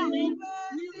morning, new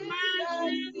mercies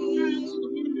I see.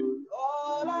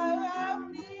 All I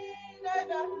have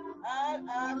needed and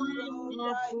have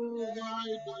provided.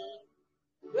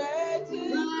 Great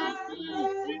is thy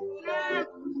faithfulness,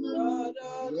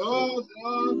 Lord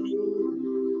unto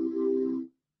me.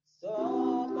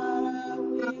 Summer,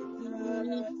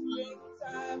 winter,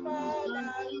 springtime, and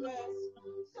harvest.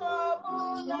 Sun,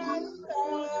 moon, and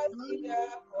stars in their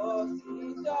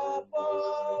courses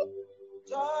above.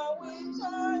 Join with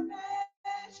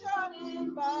carnation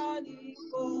in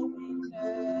manifold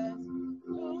witness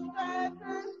to thy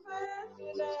great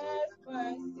faithfulness,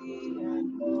 mercy,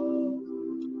 and love.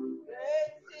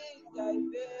 Great is thy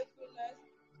faithfulness,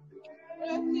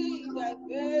 great is thy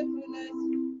faithfulness.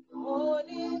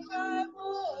 Morning by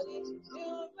morning,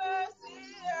 new mercy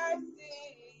I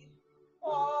see.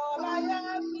 All I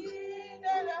have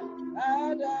needed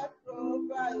and have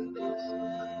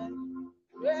provided.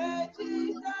 Great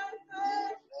is thy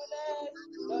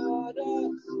faithfulness, Lord,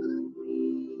 unto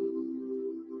me.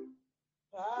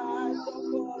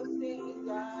 Pardon for sins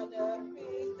and a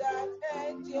peace that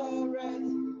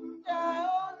endureth.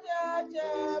 Down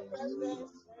their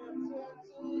presence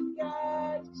to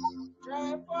God.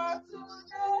 Strength for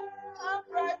today and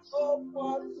bright hope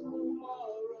for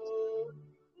tomorrow.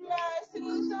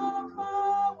 Blessings no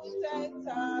more with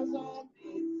 10,000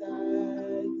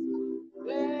 besides.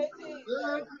 Great is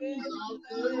thy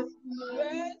faithfulness,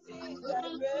 great is thy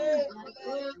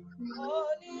faithfulness.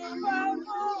 Morning by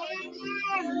morning,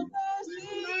 new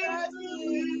mercies I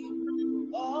see.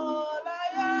 All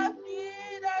I have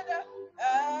needed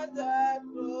and thy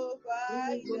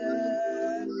provided.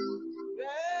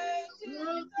 Great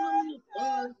is thy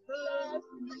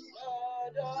faithfulness,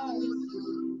 Lord, unto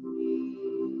me.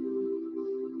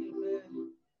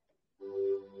 Amen.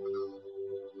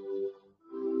 Hallelujah.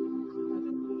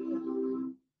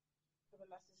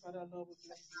 Everlasting Father, Lord, we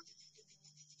bless you.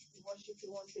 We worship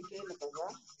you once again,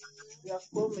 Baba. We have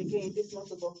come again this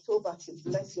month of October to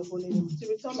bless your holy name, to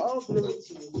return all glory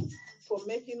to you for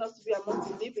making us to be among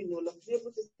the living, O Lord, to be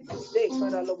able to see this day.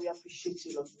 Father, Lord, we appreciate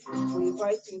you, Lord. We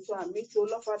invite you into our midst, O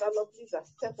Lord. Father, Lord, please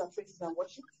accept our praises and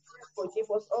worship. Forgive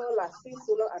us all our sins,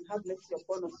 O Lord, and have mercy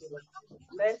upon us, O Lord.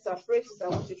 Let our praises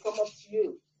and worship come up to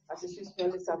you as a sweet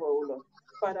smelling savour, O Lord.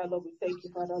 Father, Lord, we thank you,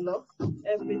 Father, Lord.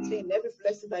 Everything, every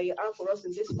blessing that you have for us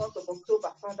in this month of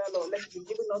October, Father, Lord, let it be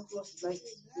given unto us tonight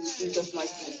in Jesus'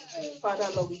 mighty name. Father,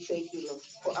 Lord, we thank you, Lord,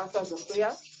 for answers of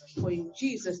prayer. For in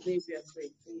Jesus' name we are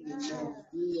praying. Amen.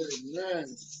 Amen.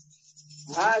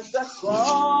 As I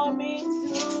come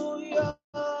into your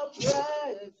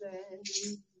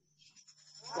presence,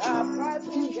 the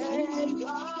present gate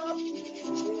of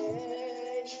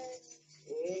praise,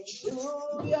 into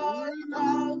your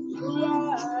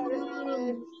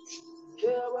sanctuary,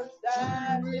 you will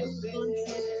stand face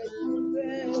to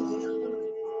face.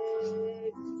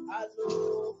 I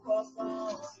look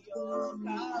upon your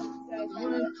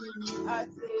countenance, I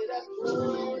see the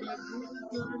fullness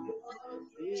of your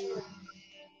grace.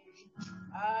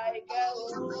 I can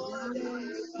only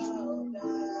bow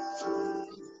down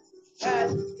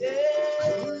and say,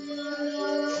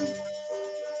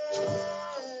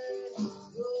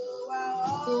 you are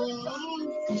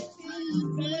awesome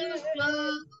in this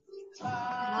place.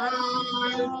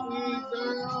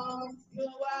 You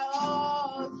are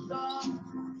awesome.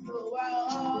 You are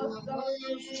awesome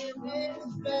in this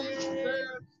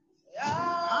place. You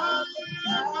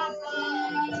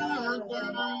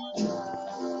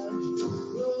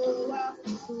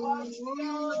are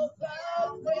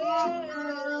wonderful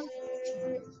praise.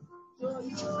 So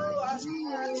you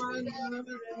are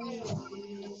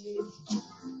praise.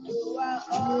 You are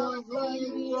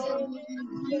awesome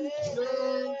in this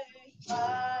place.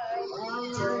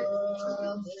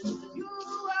 You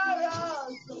are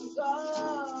awesome,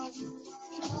 God.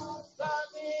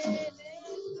 Come in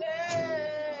this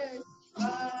place,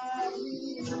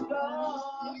 mighty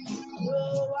God.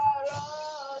 You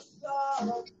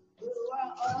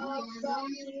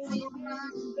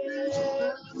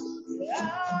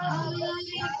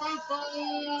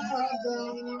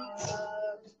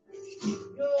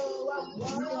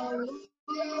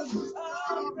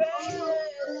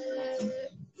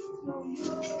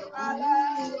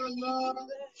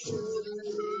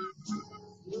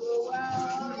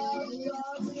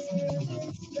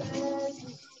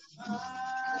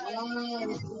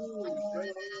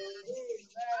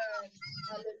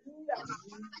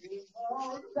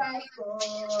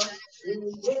God,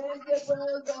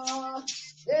 invisible God,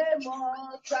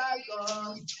 immortal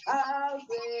God, how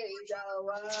great thou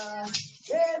art.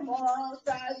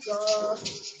 Immortal God,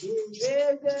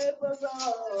 invisible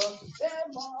God,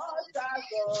 immortal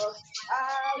God,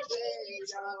 how great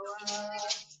thou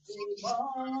art.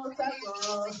 Immortal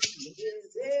God,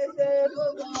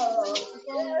 invisible God,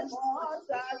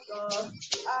 immortal God,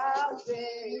 how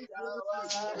great thou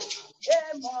art.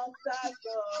 Immortal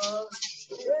God,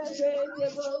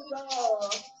 invisible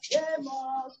God,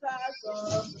 immortal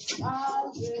God,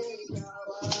 how great thou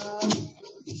art.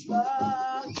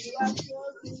 God, you are so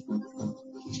good.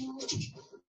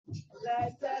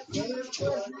 Blessed be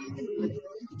your name.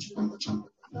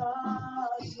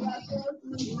 God, you are so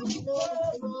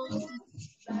good.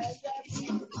 Blessed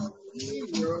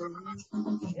be your name.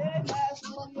 Yes,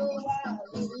 for you are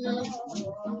the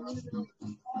Lord.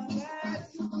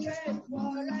 Unless you reign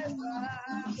forever.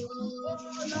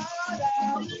 Oh Lord,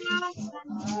 blessed be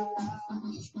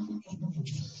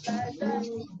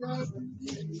your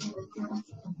name.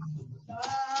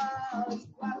 God,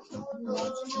 you are so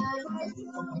good.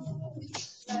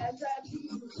 Blessed be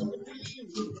your name.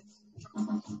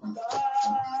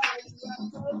 God, you are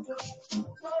so good.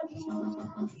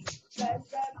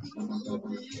 Blessed be your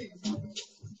name.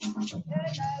 And I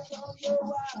don't know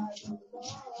why,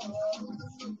 Lord.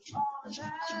 All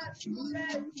that you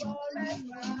reign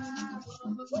forever.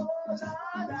 Oh Lord,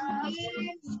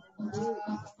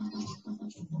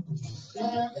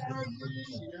 blessed be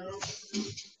your name.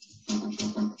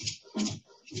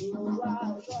 You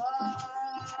are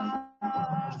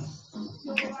God.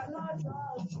 You are not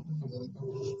God.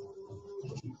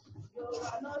 You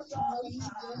are not God.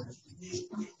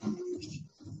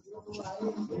 You are a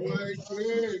great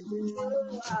God.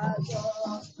 You are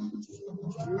God.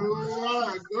 You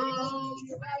are God.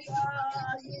 You are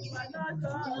God. You are not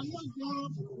God.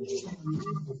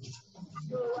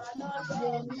 You are not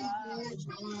God.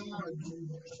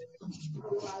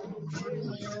 You are a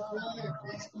great God.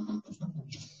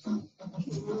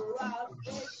 You are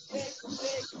great.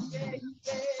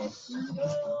 You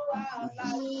are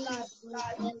life. You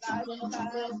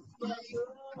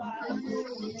are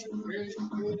great.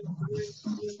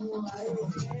 You are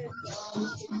a great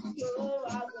God. You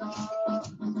are God.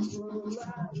 You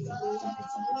are God.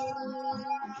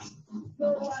 You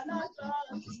are not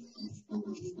God.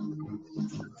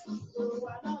 You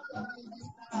are not God.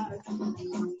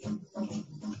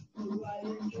 You are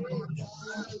a great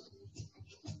God.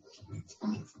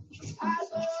 I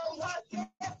go worship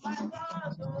my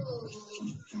God. Oh,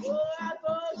 I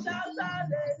go shout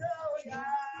hallelujah.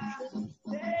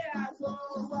 Say I go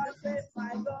worship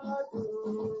my God.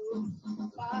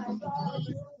 My God.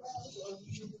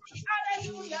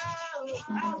 Hallelujah.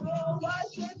 I go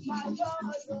worship my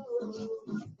God.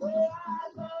 Oh, I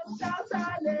go shout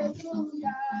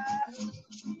hallelujah.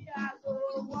 I go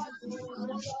worship my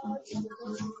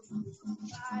God.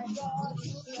 My God.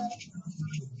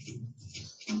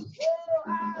 Oh, I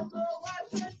go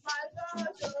worship my God.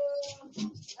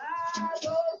 I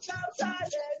go shout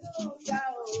hallelujah.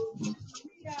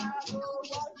 I go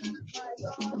worship my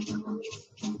God.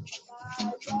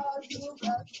 My God, you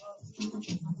got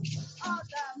on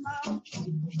the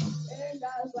mountain, in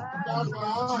the valley,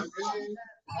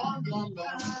 on the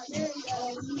mountain,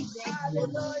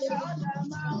 hallelujah, on the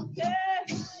mountain,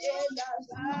 in the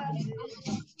valley,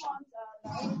 on the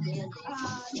mountain,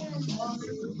 hallelujah,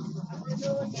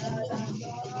 the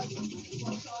God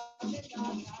was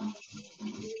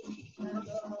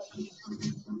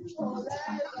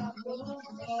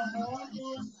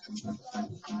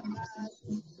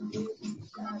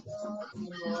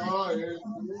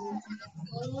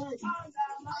on the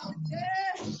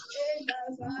mountain,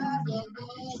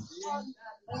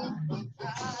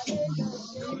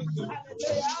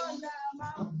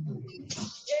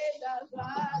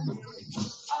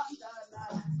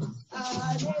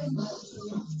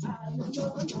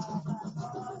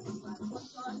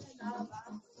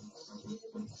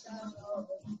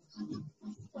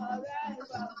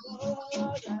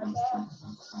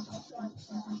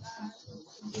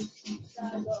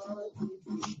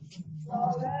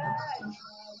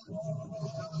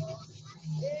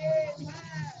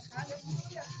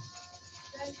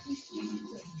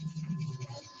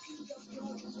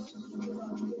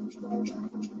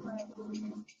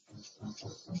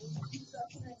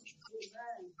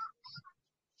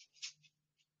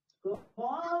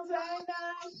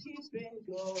 keeping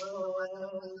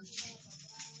God.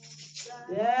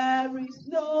 There is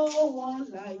no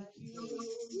one like you.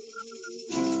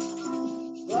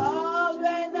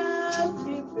 Covenant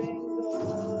keeping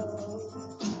God.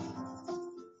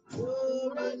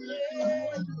 You're a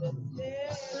faithful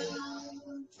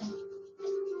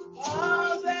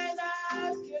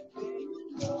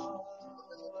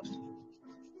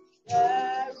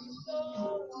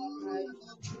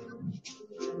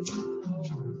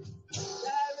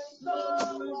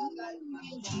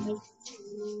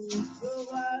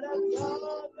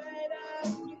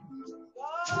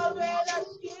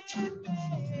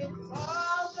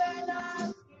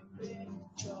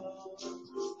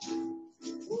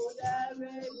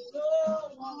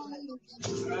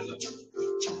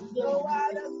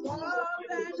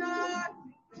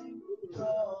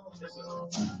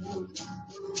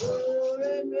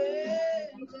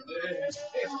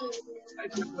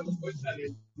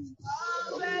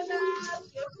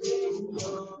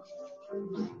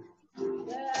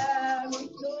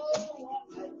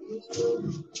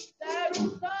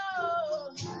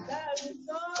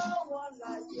one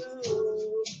like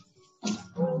you.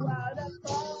 Oh, out of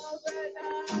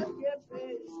covenant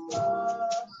keeping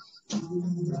God.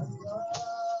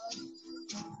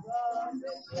 From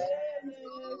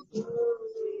beginning to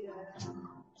the end.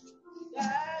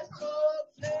 There's no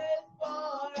place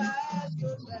for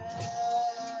argument.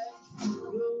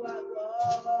 You are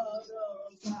God all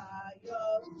by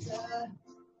yourself.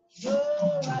 You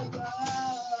are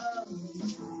God.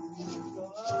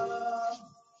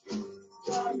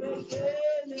 From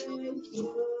beginning to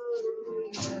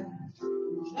the end.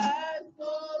 There's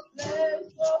no place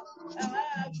for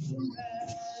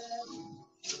argument.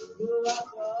 You are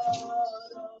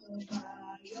God all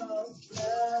by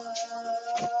yourself.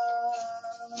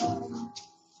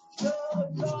 So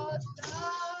just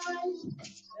time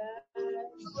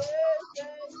and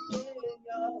presence in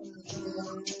your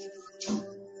hand.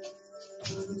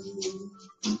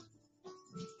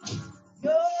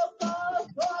 You call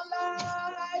for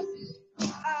light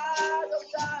out of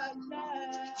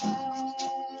darkness.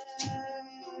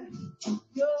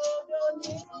 You don't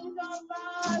need no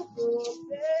man to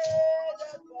pay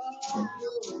the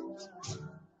cost.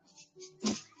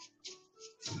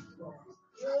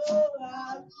 You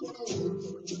have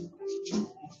chosen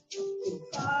to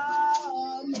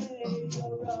come in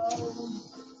your own.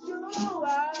 You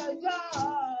are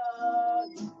God.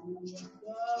 You are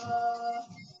God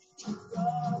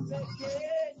from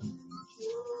beginning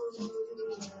to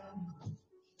the end.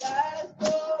 There's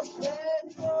no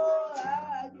place for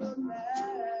argument.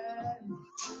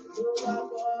 You are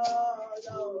God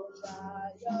all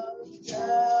by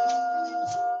yourself.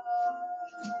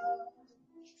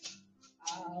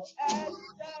 How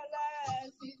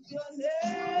excellent is your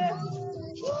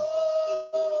name,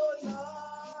 oh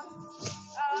Lord.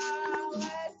 How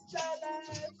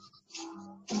excellent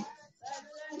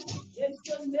is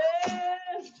your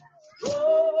name,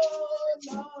 oh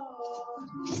Lord.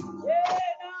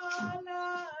 In our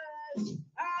lives,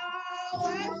 how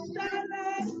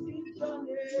excellent is your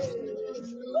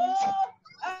name, oh,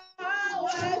 how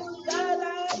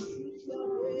excellent is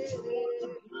your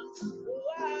name. Oh,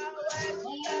 how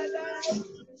excellent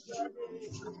is your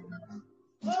name.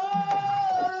 Oh,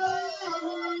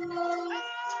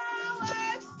 how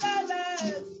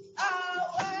excellent, how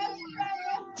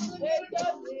excellent is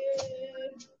your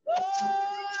name.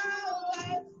 Oh, how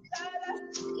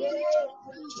excellent is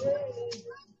your name.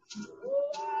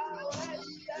 Oh, how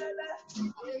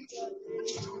excellent is your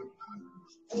name.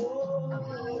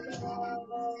 Oh,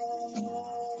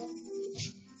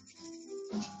 Lord.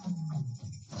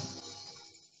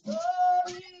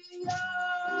 Glorious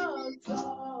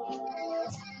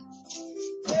God,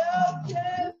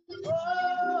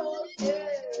 beautiful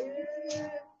King,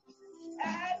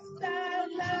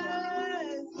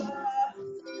 excellent God,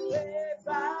 we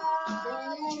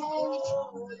bow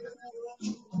before you.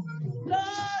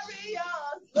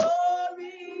 Glorious,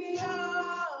 glorious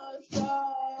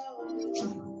God,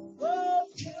 oh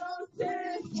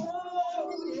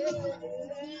beautiful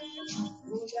King,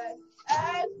 yes,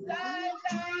 excellent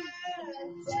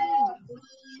God,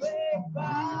 we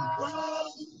bow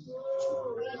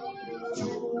before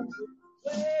you.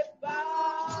 We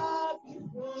bow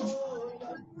before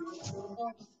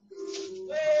you.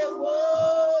 We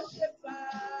worship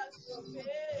at your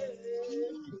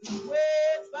feet. We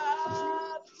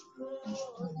bow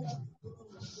before you.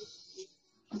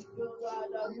 You are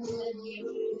the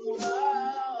glorious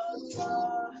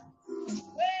God.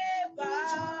 We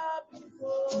bow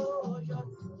before your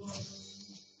throne.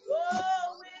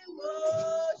 Oh, we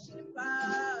worship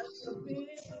at your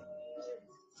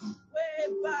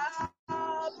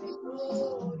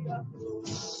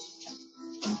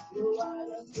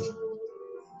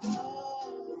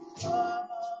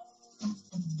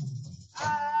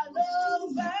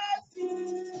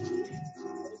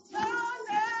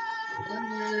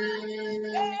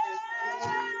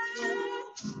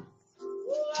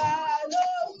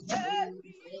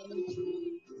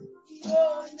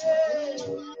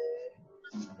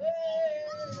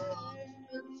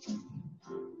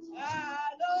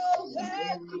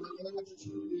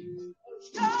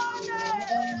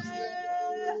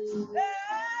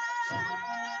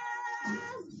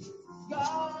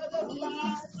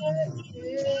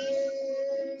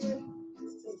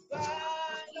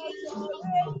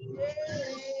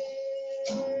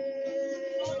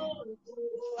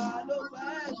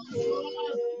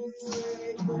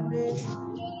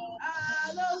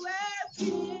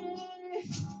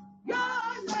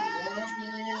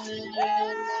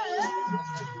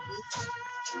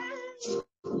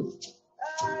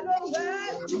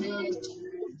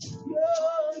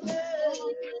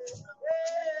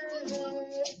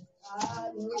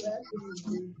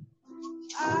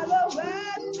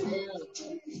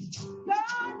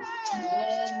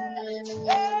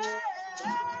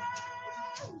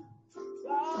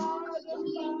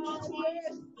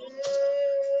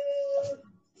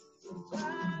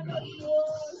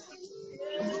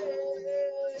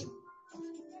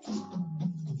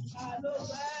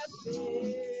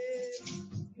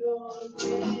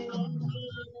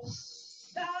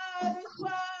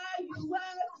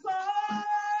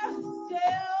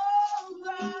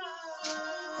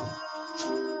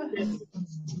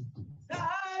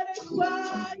That is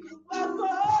why you are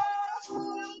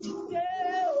called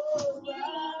Jehovah.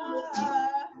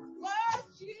 What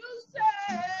you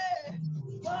say,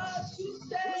 that is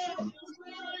why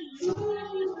you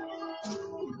will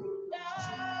do.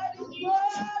 That is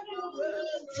why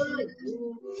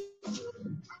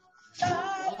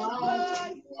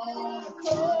you are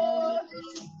called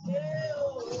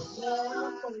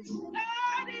Jehovah.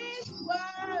 That is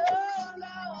why, oh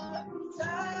Lord,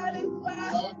 that is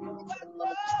why you are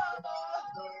called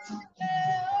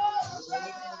Jehovah.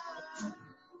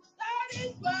 That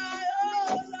is why, oh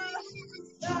Lord,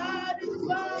 that is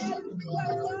why you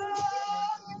are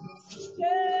called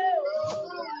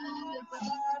Jehovah.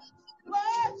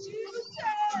 What you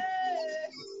say,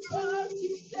 what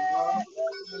you say,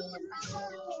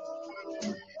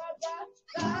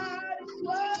 that is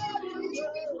what you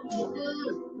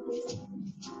will.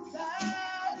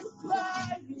 That is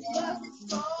why you are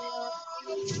called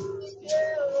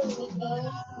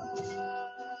Jehovah.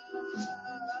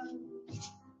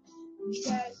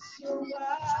 Yes, you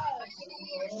are.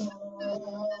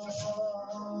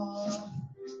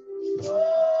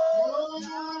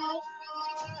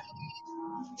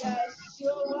 Yes, you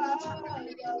are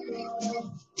the Lord.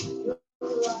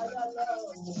 You are the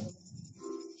Lord.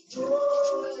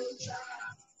 Oh,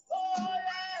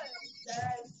 yes,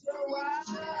 yes, you are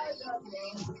the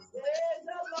Lord. Praise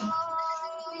the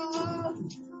Lord.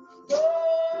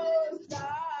 Oh,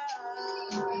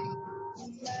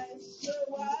 yes,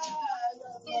 you are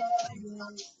the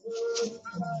Lord.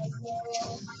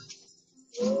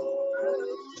 Oh,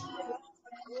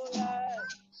 yes,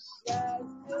 yes,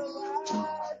 you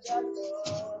are the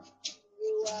Lord.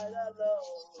 You are the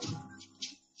Lord.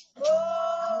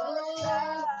 Oh,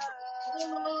 yes,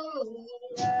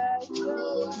 you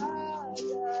are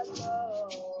the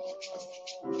Lord.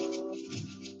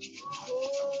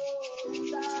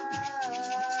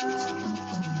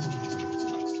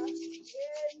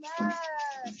 Amen.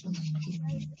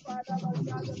 Thank you, Father, Lord,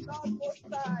 you are the Lord Most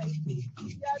High. You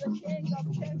are the King of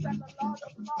Kings and the Lord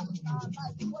of Lords in our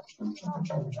lives. What you do not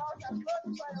exalt and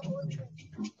glorify your holy name.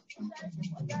 Thank you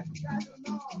for that, God,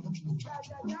 the Lord. That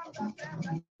the young that them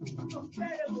that is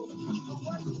comparable to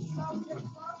what you love and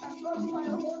exalt and glorify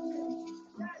your holy name.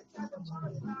 Yes, God, the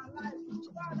Lord in our lives.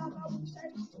 Father, Lord, we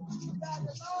thank you. God,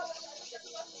 the Lord that has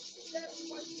given us this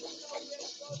what you know we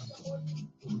exalt your holy name.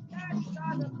 Yes,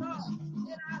 God, the Lord,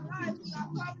 in our lives, in our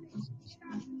family, in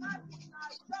our family, in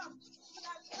our job, in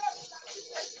our church, in our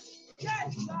business.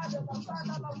 Yes, God, the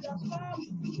Father, Lord, we have come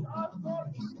to all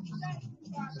glory. Thank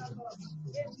you, Father, Lord.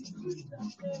 In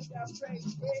Jesus' name we are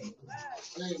praying. Amen.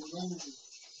 Amen.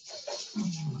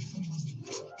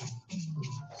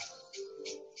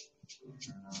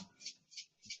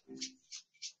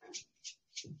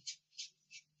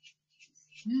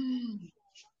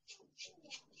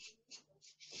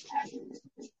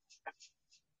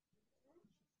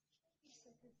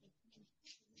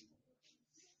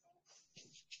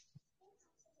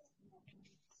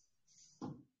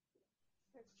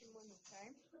 Testimony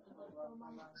time.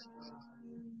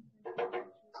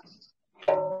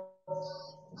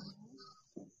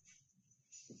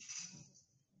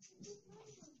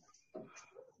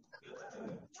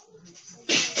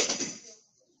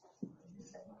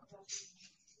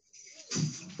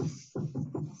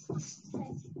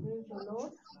 Praise the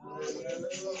Lord.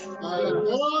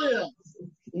 Hallelujah.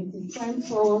 It is time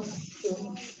for us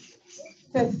to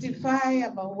testify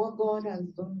about what God has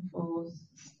done for us.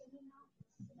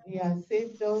 He has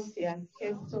saved us, He has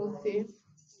kept us safe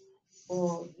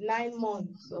for 9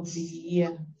 months of the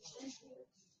year.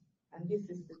 And this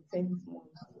is the 10th month.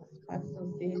 As Pastor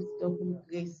says, double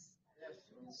grace.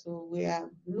 So we are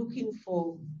looking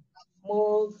for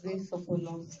more grace upon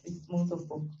us this month of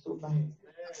October.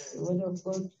 The word of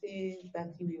God says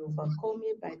that He will overcome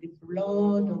it by the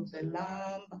blood of the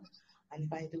Lamb and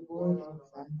by the word of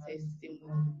our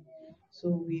testimony. So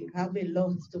we have a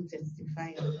lot to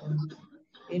testify about.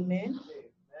 Amen.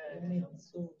 Amen.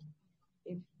 So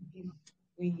if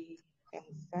we can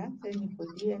start,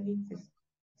 anybody, any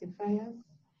testifiers,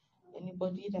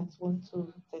 anybody that wants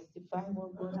to testify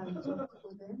what God has done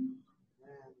for them?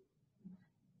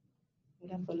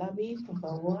 Folabi,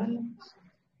 number 1.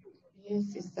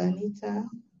 Yes, Sister Anita,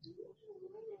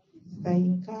 Sister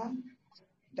Inka,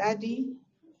 Daddy.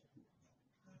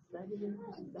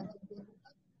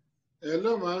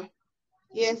 Hello, man.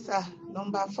 Yes, sir.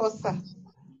 Number 4, sir.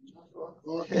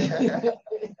 Okay.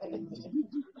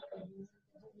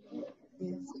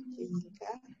 Yes,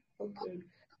 Inka. Okay.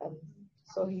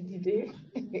 Sorry, did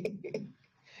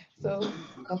So,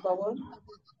 number 1.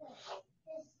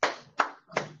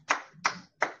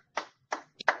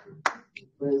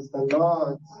 Praise the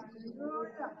Lord.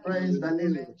 Praise the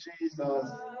living Jesus. I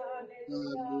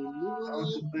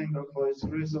want to thank God for His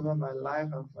grace over my life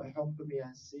and for helping me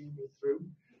and seeing me through.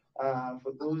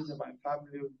 For those in my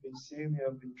family who've been seeing me,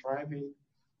 have been driving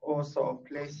all sort of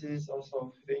places, all sort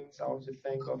of things. I want to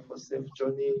thank God for safe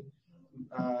journey.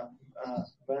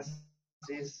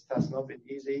 Mercies has not been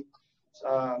easy.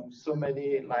 So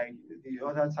many, like the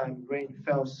other time, rain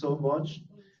fell so much.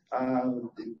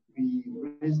 We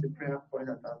raised the prayer point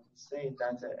that I'm saying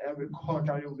that every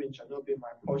contrary wind shall not be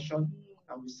my portion,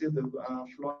 and we see the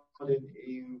flooding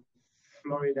in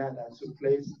Florida that took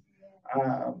place.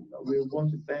 We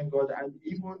want to thank God, and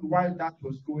even while that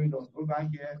was going on over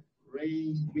here,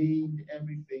 rain, wind,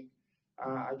 everything.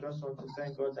 I just want to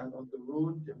thank God that on the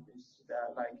road, it's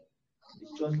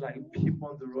just like people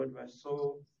on the road were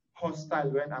so hostile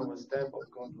when I was there,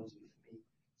 but God was with me.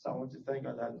 So I want to thank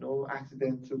God that no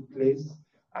accident took place,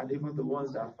 and even the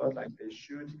ones that felt like they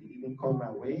should, it didn't come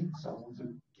my way. So I want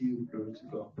to give glory to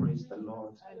God. Praise the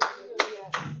Lord.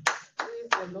 Praise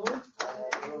the Lord.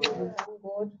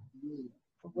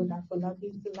 Thank God for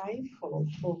loving life, for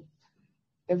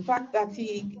the fact that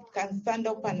He can stand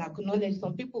up and acknowledge.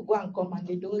 Some people go and come and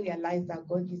they don't realize that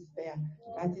God is there,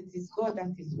 that it is God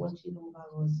that is watching over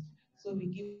us. So we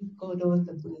give God all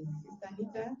the praise. Sister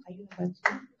Anita, are you number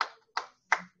 2?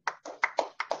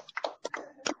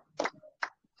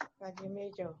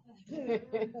 Major.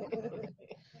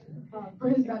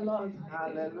 Praise the Lord.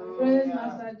 Hallelujah. Praise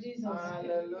Master Jesus.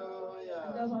 Hallelujah.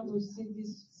 I just want to sing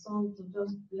this song to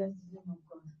just bless the name of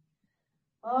God.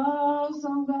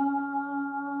 Awesome God,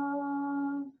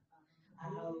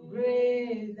 how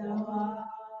great thou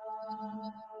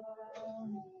art.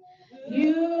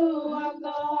 You are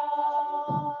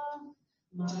God,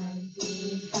 mighty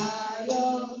fire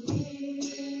of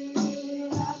miracles.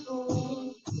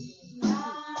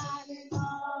 Not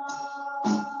enough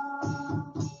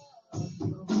of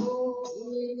your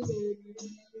holy name.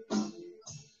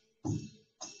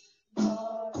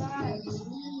 Lord, I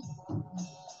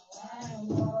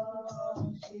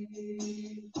worship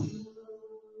you.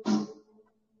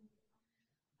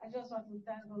 I just want to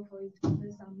thank God for His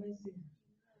goodness and mercy.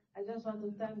 I just want to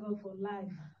thank God for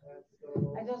life.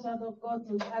 I just want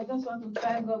to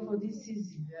thank God for this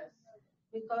season.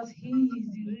 Because He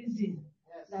is the reason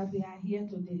that we are here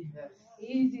today.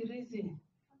 He is the reason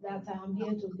that I am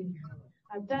here today.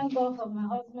 I thank God for my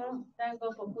husband. Thank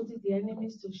God for putting the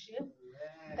enemies to shame.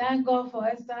 Thank God for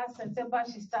Esther. September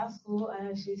she starts school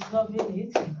and she's loving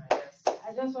it.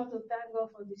 I just want to thank God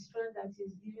for the strength that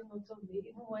He's giving unto me,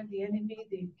 even when the enemy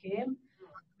they came.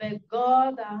 But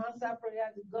God that answer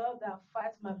prayer, the God that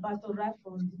fights my battle right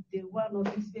from day one of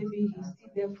this baby, He's still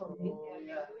there for me.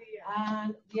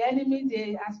 And the enemy,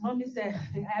 they, as mommy said,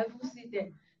 I will see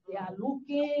them. They are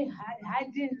looking,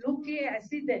 hiding, looking. I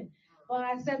see them. But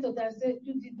I said to them, I said,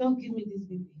 you did not give me this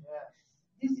baby.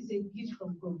 This is a gift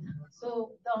from God.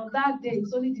 So on that day,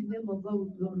 it's only the name of God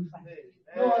will glorify.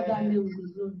 No other name will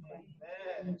be glorified.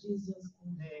 In Jesus'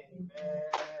 name.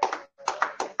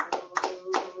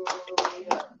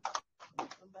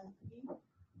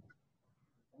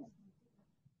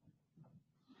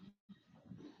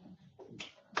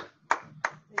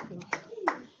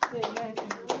 Amen.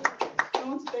 I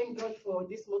want to thank God for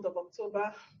this month of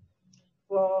October,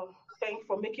 for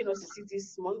making us to see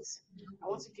this month. I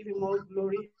want to give Him all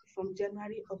glory from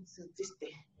January up to this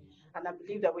day. And I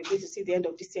believe that we're going to see the end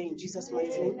of this year in Jesus'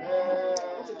 mighty name. I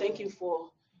want to thank Him for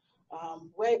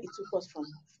where He took us from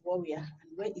where we are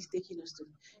and where He's taking us to.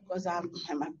 Because I'm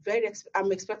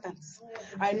expectant.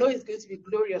 I know it's going to be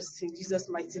glorious in Jesus'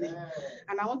 mighty name.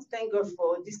 And I want to thank God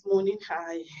for this morning.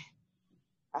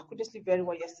 I couldn't sleep very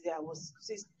well yesterday.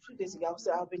 2 days ago,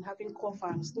 I've been having cough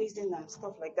and sneezing and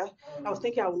stuff like that. I was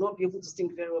thinking I would not be able to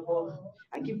sing very well, but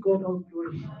I give God all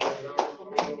glory for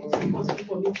making it possible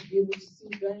for me to be able to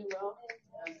sing very well.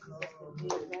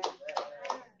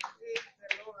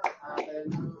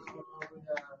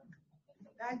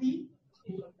 Daddy?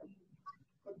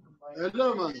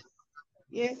 Hello, man.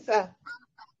 Yes, sir.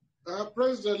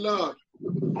 Praise the Lord.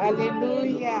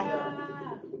 Hallelujah.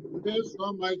 Praise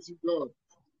Almighty God.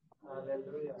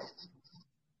 Hallelujah.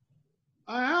 I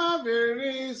have a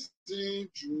reason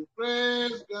to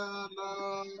praise the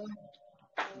Lord.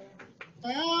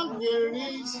 I have a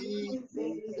reason to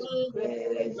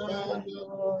praise the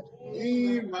Lord.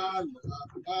 In my life,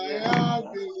 I have a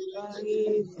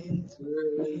reason to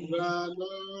praise the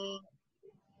Lord.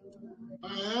 I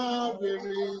have a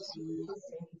reason to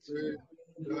praise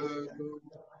the Lord.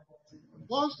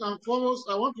 First and foremost,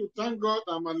 I want to thank God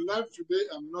I'm alive today.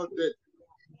 I'm not dead.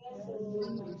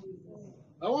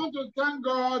 I want to thank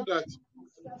God that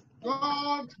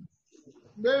God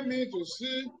made me to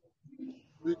see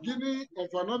beginning of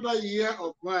another year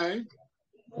of mine,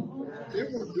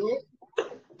 even though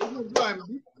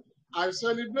I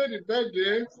celebrate the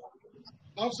birthday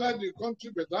outside the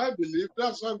country, but I believe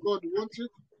that's how God wants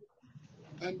it.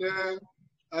 And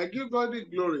I give God the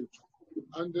glory.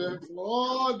 And for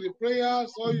all the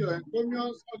prayers, all your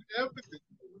encomiums, everything.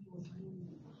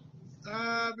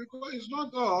 Because it's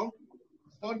not all.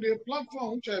 On the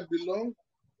platform which I belong,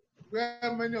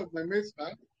 where many of my mates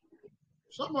are,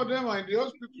 some of them are in the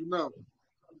hospital now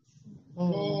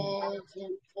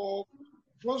for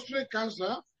prostate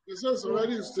cancer. They say it's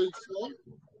already in stage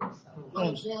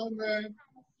 4. Some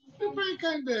different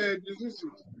kind of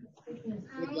diseases.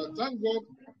 But thank God,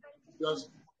 there's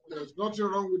nothing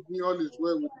wrong with me. All is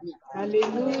well with me.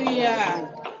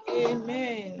 Hallelujah.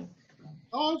 Amen.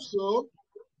 Also,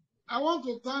 I want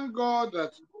to thank God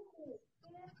that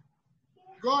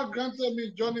God granted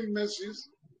me journey mercies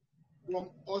from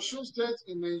Osun State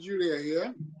in Nigeria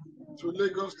here to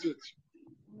Lagos State.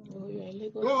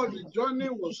 Oh, the journey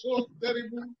was so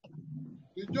terrible.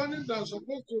 The journey that was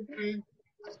supposed to be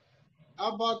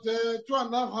about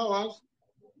 2.5 hours,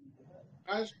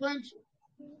 I spent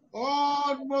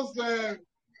almost,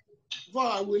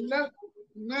 we left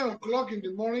 9 o'clock in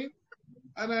the morning,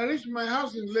 and I reached my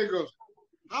house in Lagos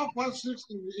 6:30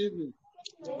 in the evening.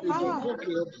 It was so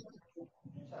chaotic.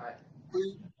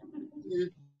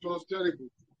 It was terrible.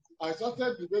 I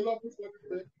started developing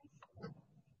everything.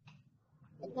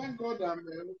 Thank God I'm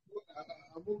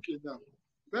okay now.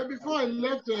 But before I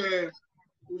left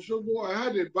Oshogo, I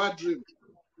had a bad dream.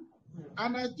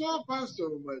 And I told Pastor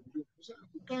my dream. He said,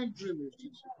 "You can't dream with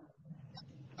this."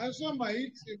 I saw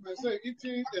myself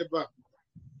eating a bar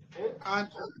and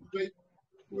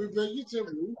with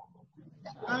vegetable.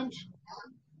 And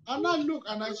I looked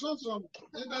and I saw some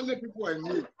elderly people I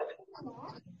knew.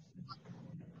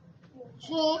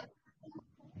 So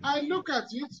I look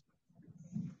at it.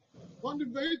 On the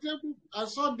vegetable, I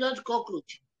saw dead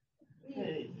cockroach.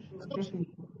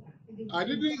 I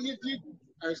didn't eat it,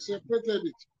 I separated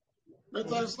it.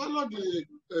 But I swallowed the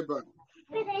eba.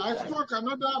 I struck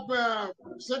another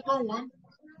second one,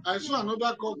 I saw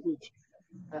another cockroach.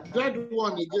 Dead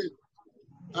one again.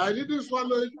 I didn't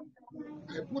swallow it,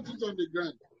 I put it on the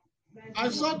ground. I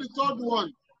saw the third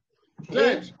one,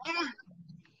 dead.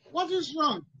 What is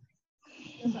wrong?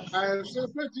 I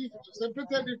separated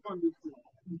it from the food.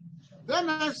 Then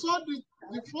I saw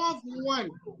the fourth one.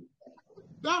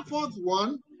 That fourth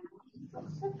one,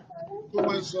 to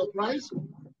my surprise,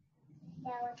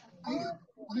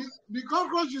 the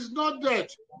cockroach is not dead.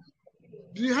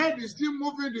 The head is still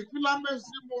moving, the filament is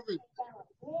still moving.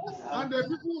 And the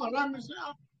people around me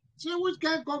say, which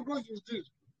kind of cockroach is this?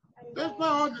 Despite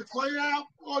all the fire,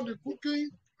 all the cooking,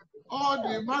 all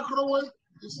the microwave,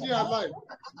 is still alive.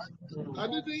 I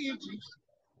didn't eat it.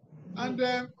 And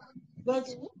but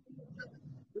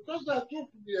because I took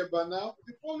the eba now,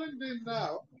 the following day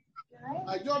now,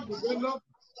 I just developed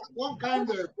one kind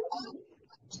of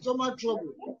stomach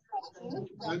trouble.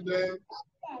 And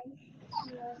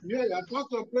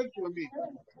Pastor prayed for me.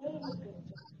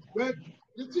 But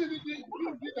the thing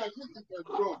did I think it was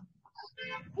gone.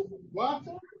 But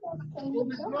for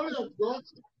the glory of God,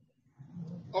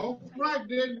 on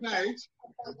Friday night,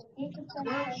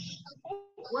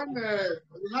 when we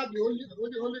had the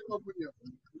Holy Communion,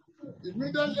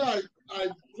 immediately I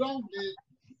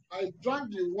drank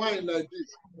the wine like this.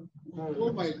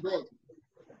 Oh my God.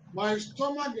 My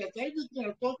stomach, that everything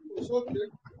I thought was okay,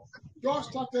 just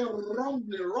started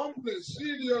rumbling,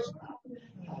 serious.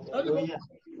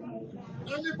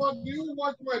 Anybody who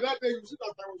watched me that day, you see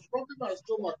that I was rubbing my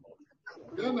stomach.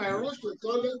 Then I rushed to the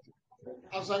toilet.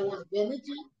 As I was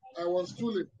vomiting, I was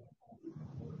stooling.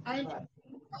 And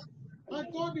I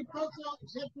told the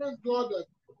pastor, praise God, that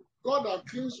God had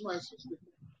cleansed my system.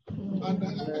 And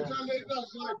actually,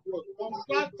 that's how it was. From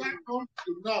that time on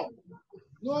to now,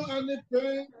 no any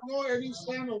pain, no any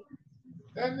sign of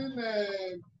any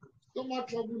stomach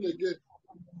trouble again.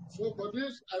 So for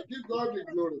this, I give God the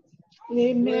glory.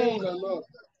 Amen. Praise the Lord.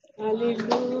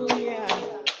 Hallelujah.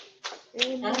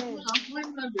 Amen. And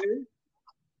finally,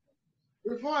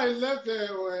 before I left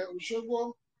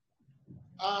Oshogo,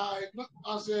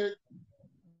 as a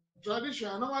tradition,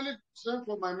 I normally send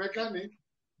for my mechanic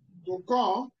to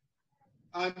come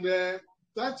and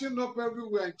tighten up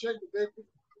everywhere and check the vehicle,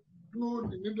 do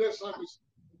the needed service.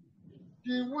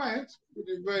 He went to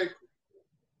the vehicle,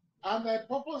 and I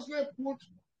purposely put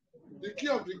the key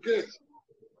of the gate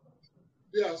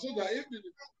there so that if the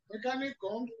mechanic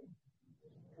comes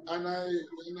and I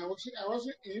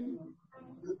wasn't in,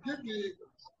 to give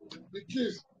the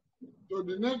keys to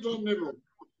the next door neighbor,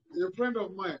 a friend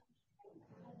of mine.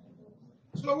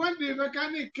 So when the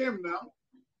mechanic came now,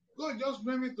 God just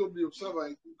made me to be observer.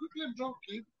 He quickly dropped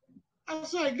key. I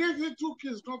said, I gave you 2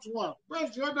 keys, not 1.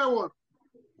 Where's the other one?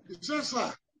 He said,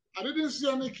 sir, I didn't see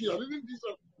any key. I didn't do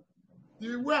something.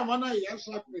 The way I'm manner he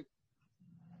answered me.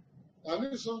 I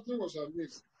knew something was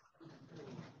amiss.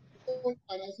 And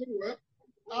I said, well,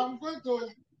 I'm going to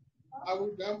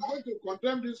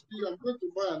condemn this key. I'm going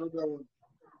to buy another one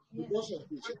because of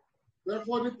this. But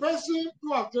for the person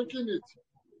who have taken it,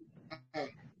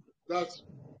 that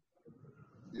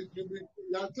it will be,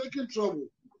 you are taking trouble.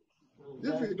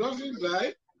 If he doesn't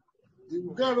die, he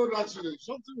will get a road accident.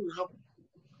 Something will happen.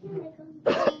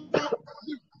 So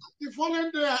the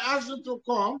following day, I asked him to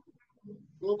come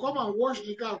and wash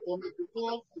the car for me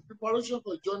before the preparation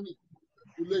for journey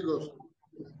to Lagos.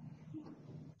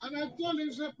 And I told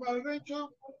him, say, peradventure,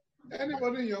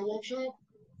 anybody in your workshop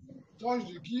touch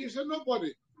the key? He said,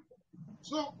 nobody.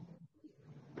 So,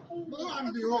 lo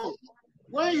and behold,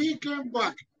 when he came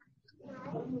back,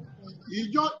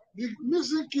 the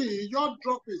missing key, he just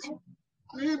dropped it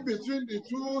in between the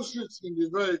 2 seats in the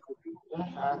vehicle.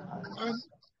 And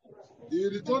he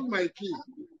returned my key.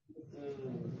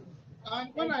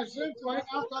 And when I sent for him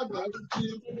after that,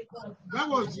 that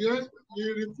was the end. He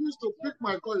refused to pick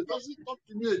my call. He doesn't talk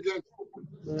to me again.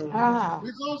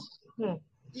 Because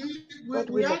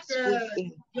we had a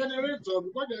generator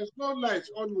because there's no light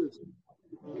always.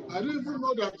 I didn't even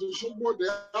know that the showboat they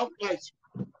have lights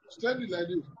steady like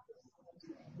this.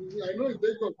 I know it's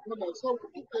Lagos, so we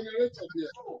put generator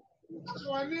there.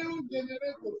 So I knew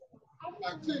generator. I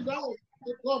think that was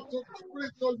the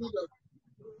spirit told me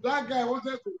that guy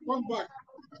wanted to come back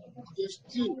to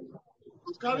steal,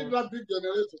 to carry that big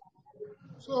generator.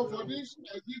 So for this,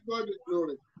 I give God the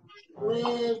glory.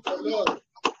 Praise the Lord.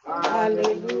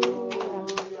 Hallelujah.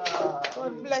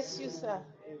 God bless you, sir.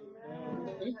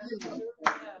 Thank you, man.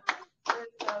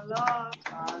 Praise the Lord.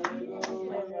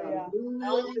 Hallelujah. I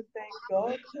want to thank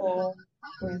God for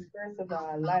His grace of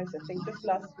our lives. I think just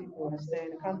last week we were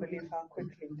saying, I can't believe how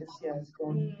quickly this year has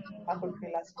gone, how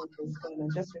quickly last month has gone.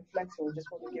 And just reflecting, we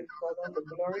just want to give God all the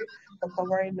glory for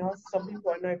covering us. Some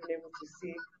people are not even able to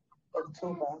see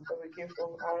October, but we give them,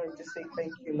 I want to just say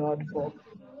thank you, Lord, for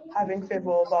having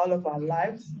favor over all of our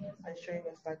lives and showing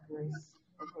us that grace.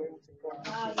 Glory to God.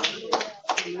 Hallelujah.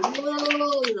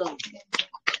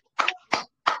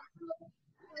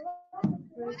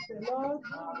 Praise the Lord.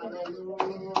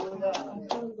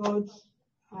 Thank God.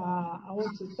 I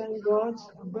want to thank God.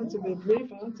 I'm going to be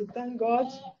brief. I want to thank God.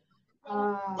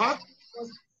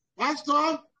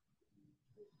 Pastor?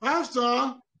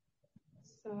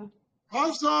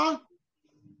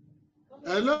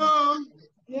 Hello?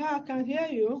 Yeah, I can hear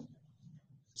you.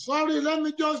 Sorry, let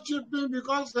me just chip in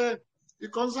because it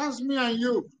concerns me and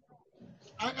you.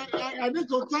 I need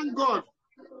to thank God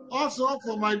also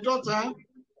for my daughter,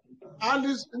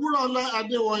 Alice Urola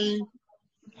Adewoyin,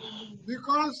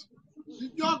 because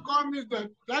she just called me that,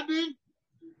 Daddy,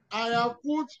 I have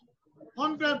put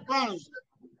 £100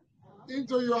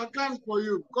 into your account for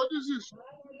you, because this is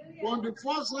from the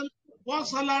first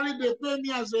salary they pay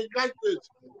me as a graduate.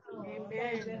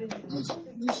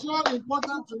 It's so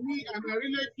important to me, and I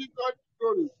really give God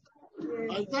glory.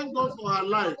 I thank God for her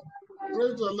life.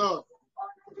 Praise the Lord.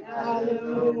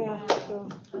 Hallelujah. So,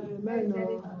 amen.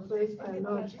 Praise the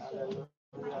Lord.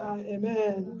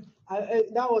 Amen.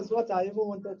 That was what I even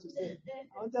wanted to say.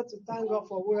 I wanted to thank God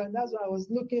for her, and that's why I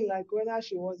was looking like whether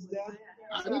she was there.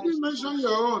 I didn't mention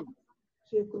your own.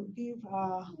 She could give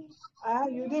her.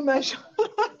 You didn't mention.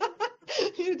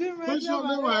 You didn't mention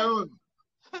my own.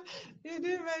 You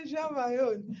didn't mention my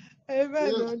own.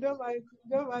 Amen. Yes.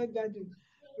 Don't mind Daddy.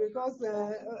 Because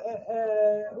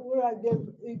Wura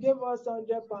gave us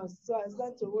 £100. So I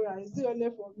said to Wura, is it only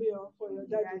for me or for your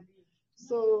daddy?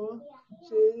 So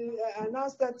she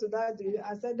announced that to Daddy.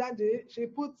 I said, Daddy, she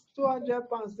put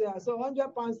 £200 there. So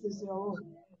 £100 is your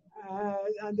own.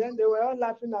 And then they were all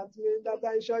laughing at me that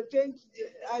I should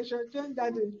change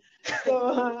Daddy.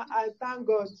 So I thank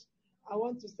God. I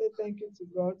want to say thank you to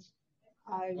God.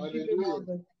 I give him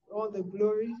all the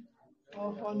glory,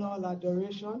 all honor, all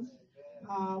adoration.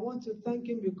 I want to thank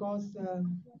him because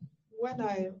when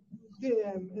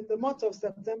in the month of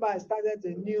September, I started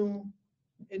a new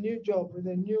job with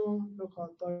a new local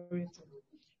authority.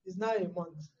 It's now a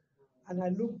month, and I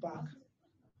look back.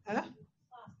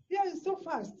 Yeah, it's so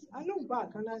fast. I look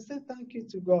back and I say thank you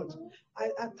to God.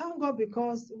 I thank God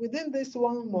because within this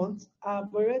 1 month,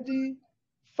 I've already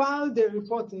filed the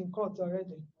report in court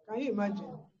already. Can you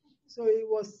imagine? So it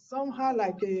was somehow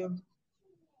like a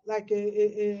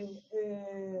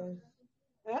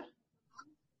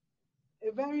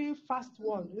a very fast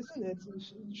one, isn't it?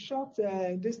 Short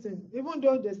distance. Even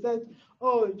though they said,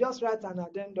 oh, just write an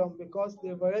addendum because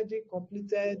they've already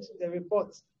completed the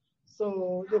report.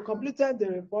 So they completed the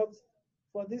report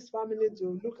for this family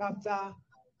to look after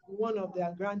one of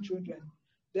their grandchildren.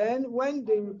 Then when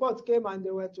the report came and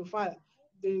they were to file,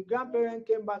 the grandparent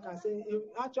came back and said, in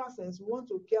actual sense, we want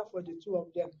to care for the two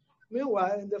of them.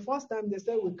 Meanwhile, in the first time they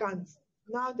said we can't.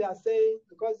 Now they are saying,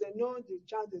 because they know the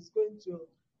child is going to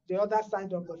the other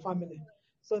side of the family.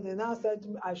 So they now said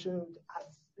I should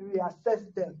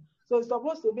reassess them. So it's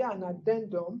supposed to be an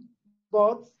addendum,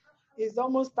 but it's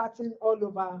almost starting all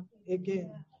over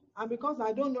again. And because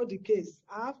I don't know the case,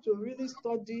 I have to really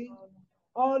study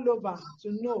all over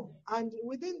to know. And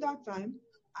within that time,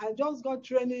 I just got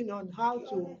training on how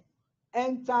to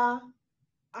enter,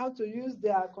 how to use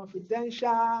their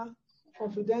confidential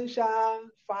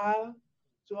file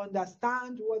to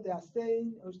understand what they are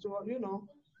saying, or to,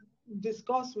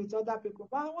 discuss with other people.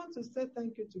 But I want to say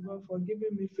thank you to God for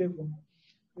giving me favor.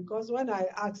 Because when I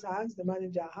asked the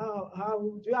manager, how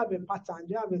do you have a pattern?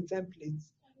 Do you have a template?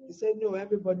 He said, no,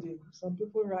 everybody, some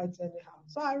people write anyhow.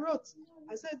 So I wrote.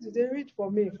 I said, did they read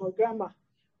for me for grammar?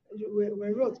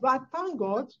 We wrote. But thank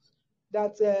God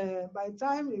that by the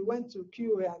time it went to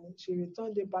QA and she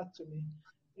returned it back to me,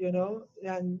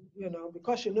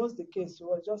 because she knows the case, she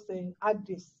was just saying, add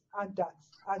this, add that,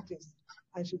 add this.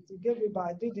 And she gave it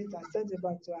back. I did it, I sent it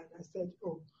back to her, and I said,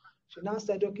 oh. She now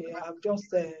said, okay, I've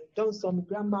just done some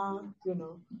grammar,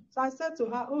 So I said to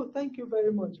her, oh, thank you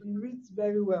very much. He reads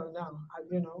very well now,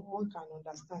 and, one can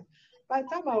understand. By the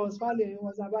time I was filing, it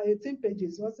was about 18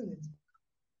 pages, wasn't it?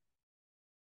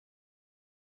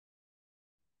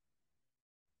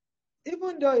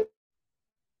 Even though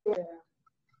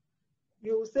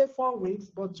you will say 4 weeks,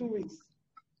 but 2 weeks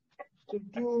to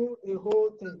do a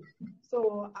whole thing.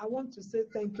 So I want to say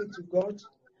thank you to God.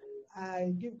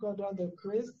 I give God all the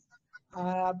praise.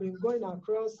 I've been going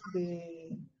across the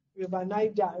River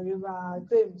Niger, River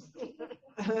Thames,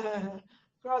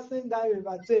 crossing that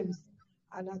River Thames.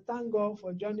 And I thank God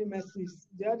for Johnny Mercies.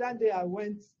 The other day I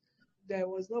went, there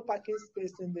was no parking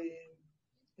space in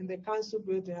the council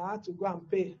building. I had to go and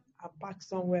pay and park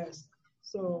somewhere else.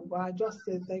 So, but I just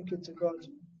say thank you to God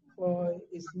for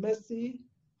His mercy,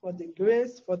 for the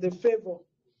grace, for the favor.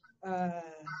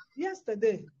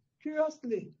 Yesterday,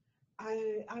 curiously,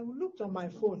 I looked on my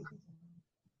phone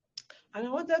and I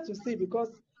wanted to see,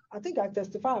 because I think I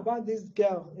testified about this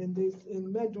girl in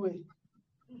Medway,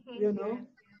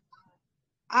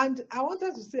 And I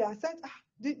wanted to say, I said,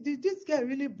 did this girl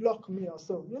really block me or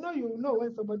so? You know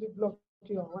when somebody blocks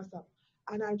you on WhatsApp.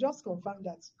 And I just confirmed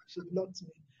that she blocked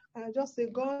me. And I just say,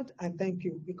 God, I thank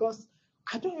you, because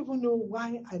I don't even know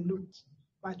why I looked,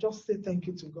 but I just say thank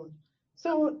you to God.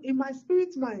 So in my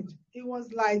spirit mind, it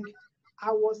was like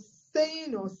I was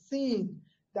saying or seeing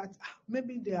that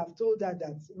maybe they have told her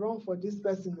that run for this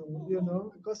person,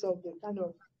 because of the kind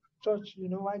of church,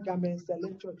 white garments,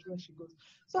 select church where she goes.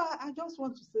 So I just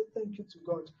want to say thank you to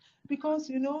God, because,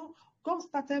 God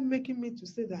started making me to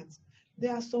say that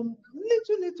there are some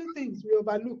little things we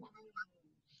overlook.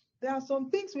 There are some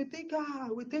things we think,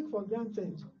 we take for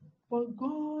granted. But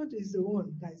God is the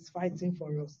one that is fighting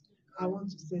for us. I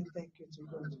want to say thank you to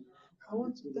God. I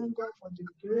want to thank God for the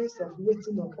grace of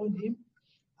waiting upon Him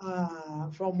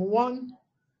from one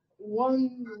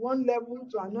level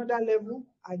to another level.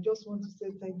 I just want to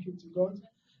say thank you to God.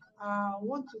 I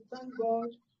want to thank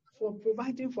God for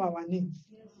providing for our needs.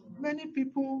 Many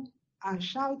people are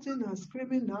shouting and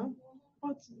screaming now,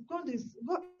 but God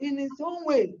in His own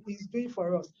way is doing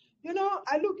for us.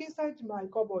 I look inside my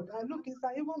cupboard, I look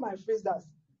inside even my freezers,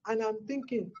 and I'm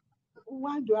thinking,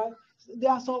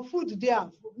 there are some food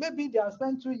there. Maybe they have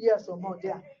spent 2 years or more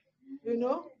there.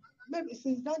 Maybe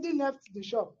since Daddy left the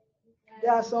shop,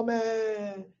 there are some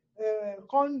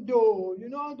condo,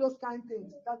 those kind of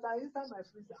things that are inside my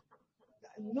freezer.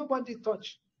 Nobody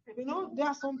touch. There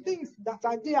are some things that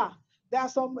are there. There are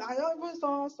some. I even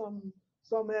saw some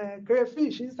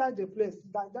crayfish inside the place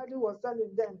that Daddy was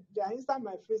selling them. They are inside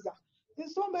my freezer.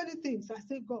 There's so many things. I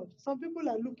say, God, some people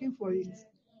are looking for it,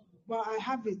 but I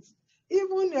have it.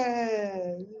 Even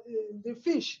the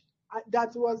fish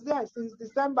that was there since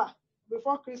December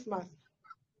before Christmas,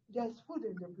 there's food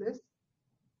in the place.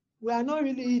 We are not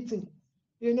really eating,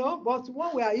 but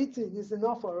what we are eating is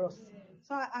enough for us.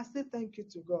 So I say thank you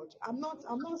to God. I'm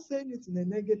not saying it in a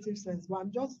negative sense, but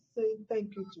I'm just saying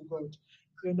thank you to God.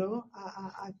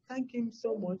 I thank Him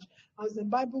so much. I was in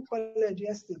Bible college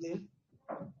yesterday,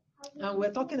 and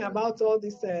we're talking about all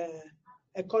this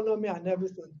economy and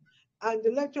everything. And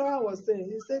the lecturer was saying,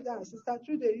 he said that, Sister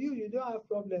Trude, you don't have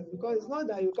problems, because it's not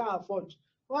that you can't afford.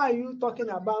 Why are you talking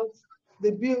about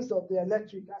the bills of the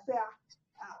electric.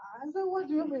 I said, what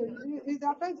do you mean? It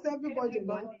affects everybody,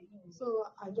 no? So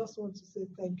I just want to say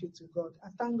thank you to God. I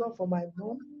thank God for my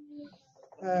mom.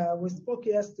 We spoke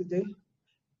yesterday.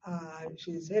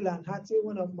 She's hale and hearty.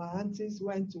 One of my aunties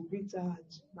went to greet her,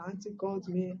 and my auntie called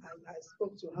me, and I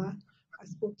spoke to her. I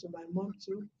spoke to my mom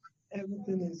too.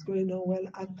 Everything is going on well.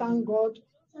 I thank God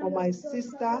for my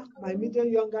sister, my middle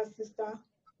younger sister,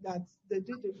 that they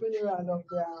did the funeral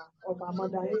of her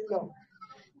mother-in-law.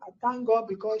 I thank God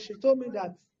because she told me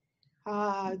that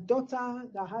her daughter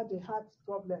that had a heart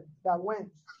problem that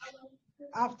went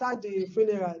after the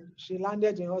funeral, she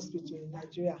landed in hospital in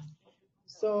Nigeria.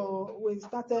 So we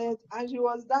started, and she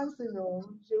was dancing.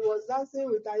 She was dancing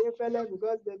with Ayefele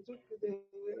because they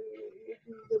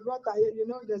brought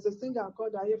there's a singer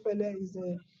called Ayefele. He's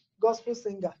a gospel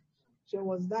singer. She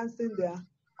was dancing there,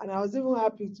 and I was even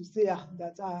happy to see her.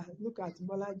 That look at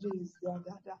Bolaji is there.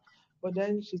 But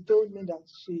then she told me that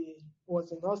she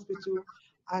was in hospital,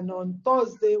 and on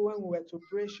Thursday when we were to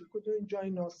pray, she couldn't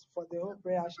join us for the whole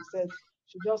prayer. She said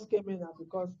she just came in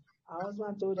because her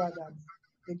husband told her that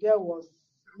the girl was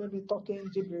maybe talking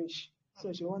gibberish,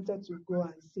 so she wanted to go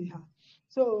and see her.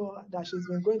 So that she's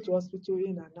been going to hospital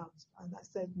in and out. And I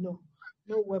said, no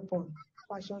weapon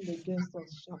fashioned against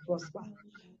us shall prosper.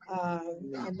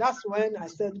 And that's when I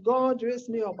said, God raised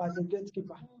me up as a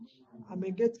gatekeeper. I'm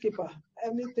a gatekeeper.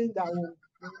 Anything that will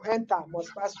enter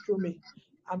must pass through me.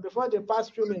 And before they pass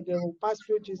through me, they will pass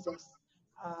through Jesus.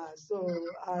 So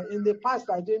in the past,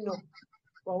 I didn't know.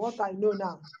 But what I know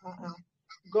now,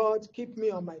 God, keep me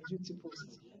on my duty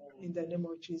post in the name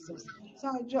of Jesus. So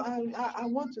I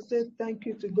want to say thank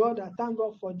you to God. I thank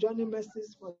God for Johnny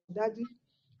Mercies, for Daddy.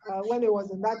 When he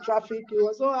was in that traffic, he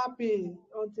was so happy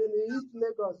until he hit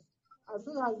Lagos. As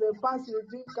soon as they passed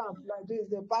Eugene camp like this,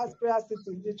 they passed Prayer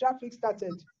City, the traffic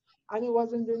started. And it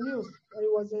was in the news,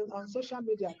 it was on social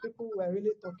media, people were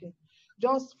really talking.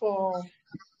 Just for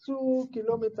 2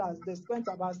 kilometers, they spent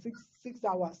about six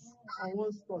hours on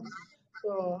one spot.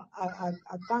 So I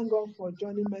thank God for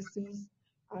Johnny Mercies.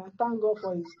 I thank God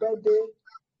for his birthday,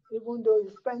 even though he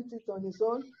spent it on his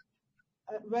own,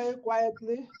 very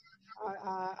quietly.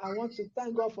 I want to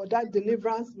thank God for that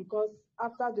deliverance, because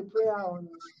after the prayer on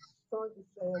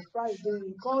Friday,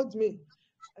 he called me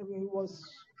and he was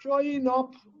throwing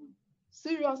up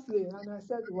seriously. And I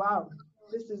said, wow,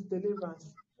 this is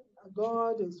deliverance.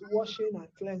 God is washing and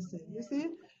cleansing. You see,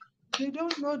 they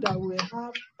don't know that we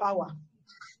have power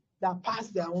that pass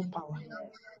their own power.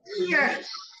 Yes.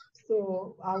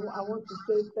 So I want to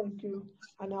say thank you.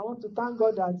 And I want to thank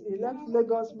God that he left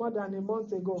Lagos more than a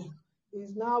month ago.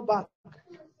 He's now back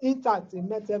intact. He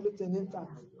met everything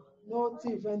intact. No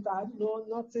thief entered,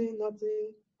 nothing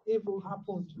evil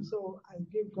happened. So I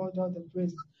give God all the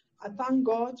praise. I thank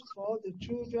God for all the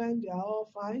children. They are all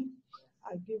fine.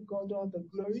 I give God all the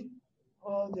glory,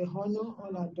 all the honor,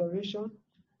 all adoration.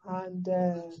 And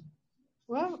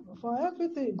for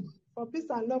everything, for Peace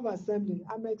and Love Assembly,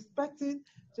 I'm expecting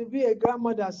to be a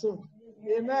grandmother soon.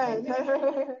 Amen.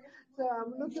 So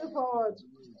I'm looking forward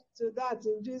to that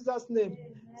in Jesus' name.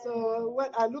 So when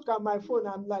I look at my phone,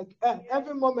 I'm like,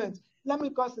 every moment, let me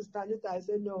call Sister Anita. I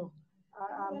say, no,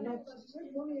 I'm not.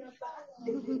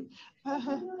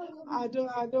 I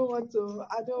don't want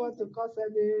to cause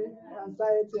any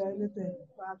anxiety or anything.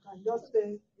 But I can just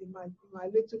stay in my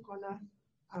little corner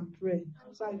and pray.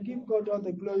 So I give God all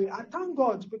the glory. I thank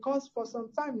God because for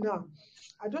some time now,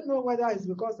 I don't know whether it's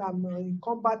because I'm in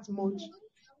combat mode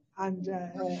and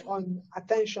on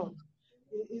attention.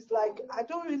 It's like I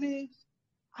don't really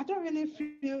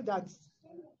feel that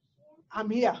I'm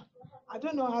here. I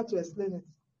don't know how to explain it.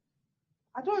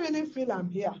 I don't really feel I'm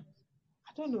here.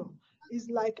 I don't know. It's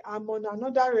like I'm on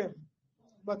another realm,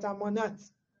 but I'm on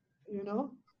earth.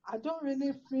 I don't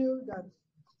really feel that.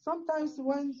 Sometimes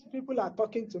when people are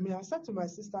talking to me, I said to my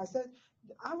sister, I said,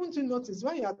 haven't you noticed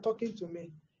when you are talking to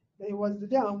me? It was the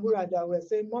day Ambura that were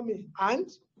saying, Mommy, and?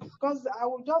 Because I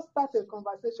will just start a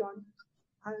conversation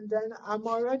and then I'm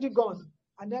already gone.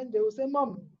 And then they will say,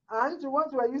 Mom, and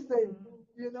what were you saying?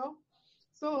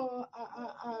 So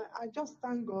I just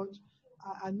thank God.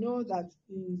 I know that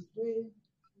He is doing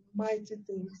mighty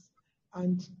things.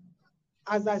 And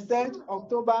as I said,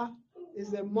 October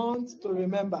is a month to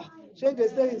remember. Should they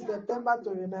say it's September to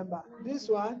remember? This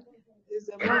one is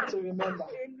a month to remember.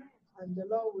 And the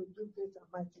Lord will do great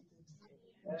and mighty things.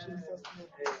 In Jesus' name.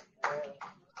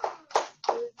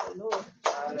 Praise the Lord.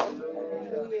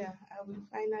 Hallelujah. I will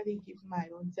finally give my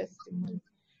own testimony.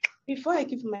 Before I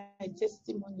give my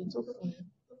testimony,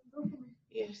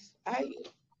 yes,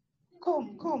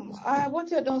 come. I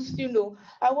wanted us,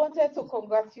 I wanted to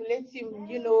congratulate him,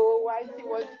 while he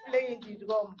was playing the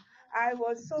drum. I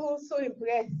was so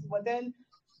impressed. But then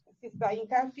Sister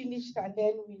Inka finished, and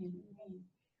then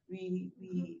we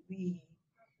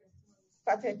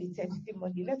started the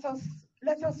testimony.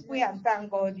 Let us pray and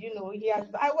thank God. You know,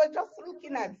 I was just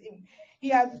looking at him. He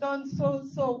has done so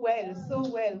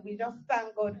well. We just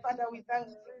thank God. Father, we thank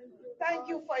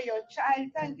you for your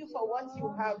child. Thank you for what you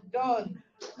have done.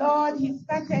 Lord, he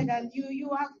started and you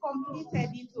have completed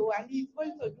it, and he's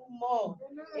going to do more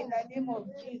in the name of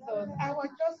Jesus. I was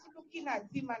just looking at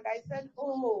him and I said,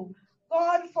 oh,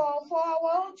 God, for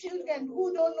our own children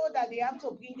who don't know that they have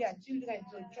to bring their children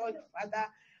to church, Father,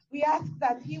 we ask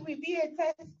that he will be a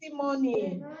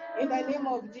testimony in the name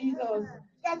of Jesus,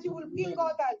 that you will bring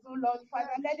others, oh Lord,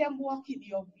 Father, let them walk in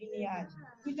your vineyard.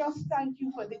 We just thank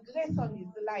you for the grace on his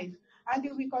life, and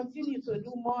you will continue to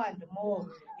do more and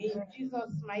more. In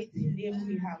Jesus' mighty name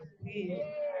we have prayed.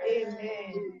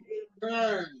 Amen.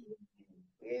 Amen.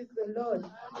 Praise the Lord.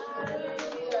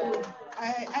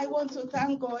 I want to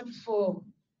thank God for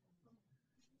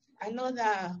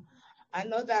another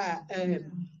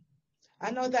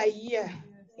year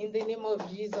in the name of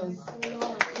Jesus.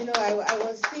 You know, I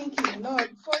was thinking, Lord,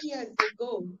 4 years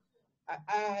ago,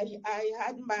 I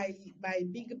had my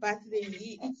big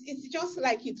birthday. It's just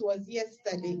like it was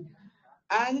yesterday.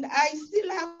 And I still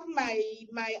have my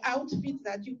outfit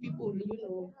that you people,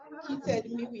 kitted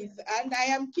me with. And I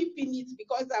am keeping it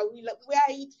because I will wear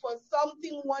it for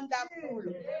something wonderful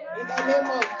in the name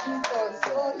of Jesus.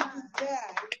 So it is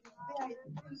there.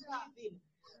 It's amazing.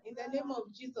 In the name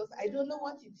of Jesus, I don't know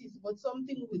what it is, but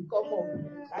something will come up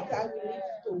that I will need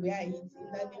to wear it in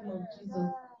the name of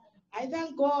Jesus. I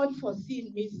thank God for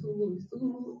seeing me through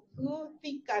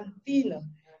thick and thin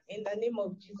in the name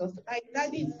of Jesus. Like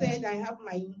Daddy said, I have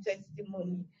my own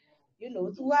testimony. You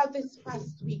know, throughout this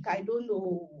past week, I don't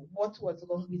know what was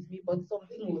wrong with me, but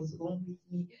something was wrong with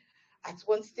me. At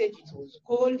one stage, it was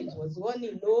cold, it was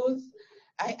running nose.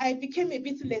 I became a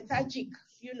bit lethargic,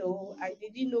 I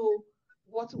didn't know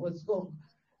what was wrong.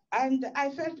 And I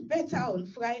felt better on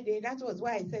Friday. That was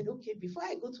why I said, okay, before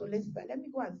I go to Leicester, let me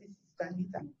go and see Sister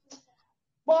Anita.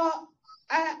 But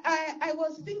I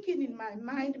was thinking in my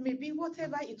mind, maybe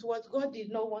whatever it was, God did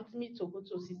not want me to go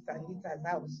to Sister Anita's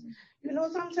house. You know,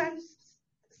 sometimes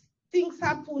things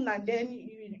happen and then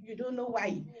you don't know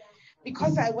why.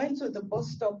 Because I went to the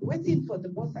bus stop, waiting for the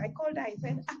bus. I called her, I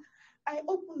said, I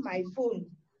opened my phone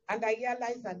and I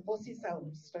realized that buses are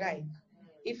on strike.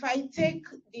 If I take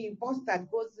the bus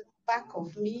that goes back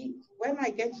of me, when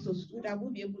I get to school, I will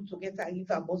be able to get a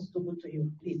river bus to go to your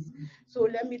place. So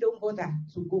let me don't bother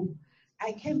to go.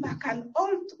 I came back, and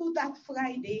all through that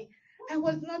Friday, I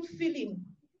was not feeling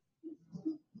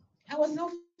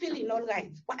all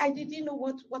right. But I didn't know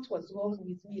what was wrong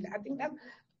with me. I think that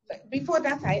before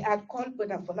that, I had called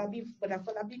Brother Folabi,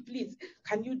 please,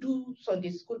 can you do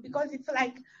Sunday school? Because it's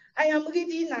like I am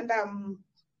reading and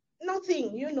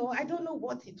nothing, I don't know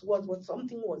what it was, but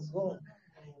something was wrong.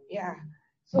 Yeah.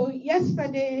 So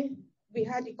yesterday, we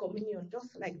had the communion,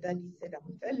 just like Daddy said,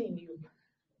 I'm telling you.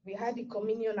 We had the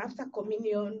communion. After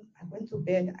communion, I went to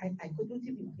bed. I couldn't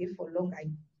even pray for long.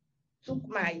 I took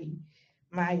my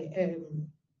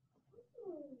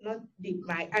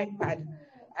iPad.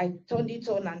 I turned it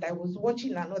on and I was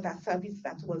watching another service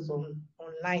that was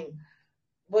online.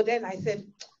 But then I said,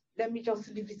 let me just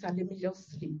leave it and let me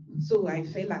just sleep. So I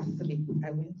fell asleep.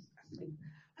 I went asleep.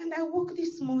 And I woke up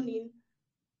this morning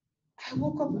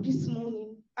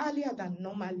earlier than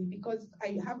normally because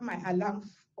I have my alarm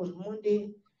on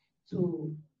Monday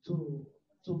to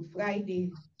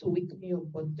Friday to wake me up.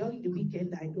 But during the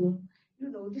weekend, I don't,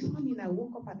 this morning I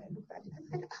woke up and I looked at it. I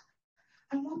said,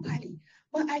 I'm up early.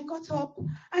 But I got up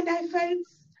and I felt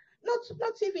not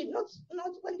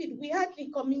when did we had the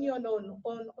communion on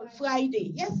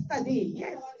Friday. Yesterday,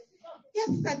 yes.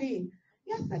 Yesterday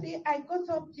I got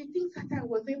up, the things that I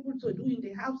was able to do in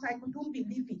the house, I couldn't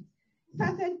believe it.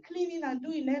 Started cleaning and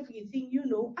doing everything,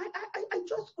 I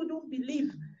just couldn't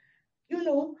believe,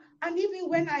 and even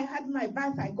when I had my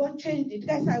bath, I got changed. The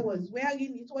dress I was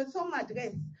wearing, it was summer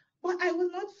dress, but I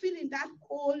was not feeling that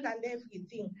cold and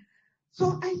everything.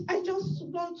 So I just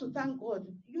want to thank God.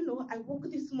 I woke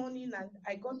this morning and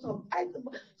I got up.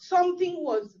 Something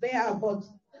was there, but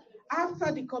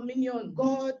after the communion,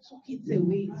 God took it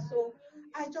away. So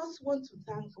I just want to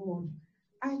thank God.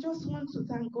 I just want to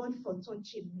thank God for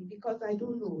touching me because I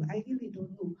don't know. I really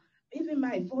don't know. Even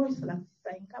my voice, like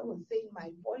Sanka was saying, my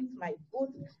voice, my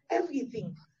voice,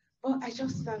 everything. But I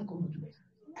just thank God.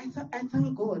 I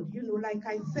thank God. Like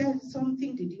I said,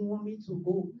 something they didn't want me to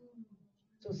go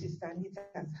to Sister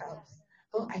Anita's house.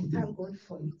 But I thank God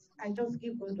for it. I just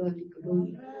give God all the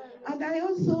glory. And I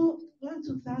also want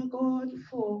to thank God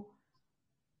for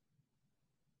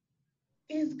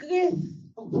His grace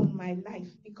upon my life,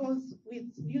 because with,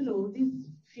 this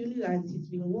funeral, it's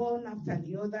been one after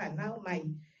the other, and now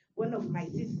one of my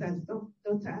sister's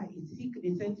daughter is sick.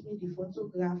 They sent me the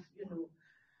photograph,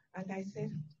 and I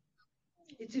said,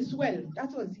 it is well.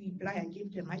 That was the reply I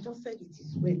gave them. I just said it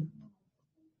is well.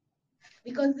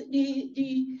 Because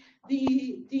the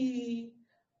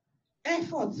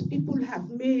efforts people have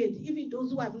made, even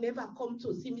those who have never come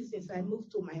to see me since I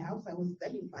moved to my house, I was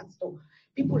telling Pastor,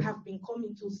 people have been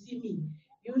coming to see me,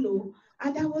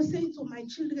 And I was saying to my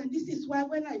children, this is why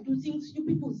when I do things, you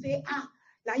people say,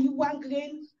 now you want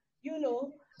grain,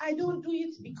 I don't do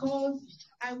it because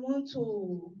I want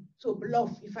to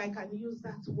bluff, if I can use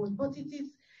that word, but it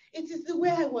is the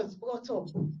way I was brought up.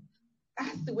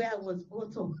 That's the way I was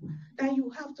brought up, that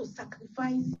you have to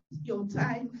sacrifice your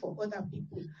time for other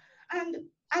people. And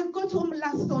I got home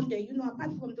last Sunday,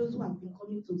 apart from those who have been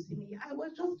coming to see me, I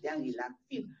was just there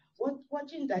relaxing,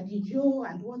 watching Daddy Joe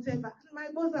and whatever. And my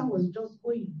brother was just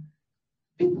going.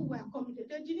 People were coming.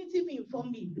 They didn't even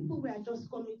inform me. People were just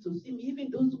coming to see me,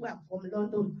 even those who are from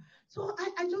London. So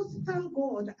I just thank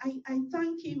God. I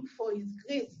thank him for his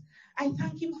grace. I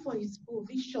thank him for his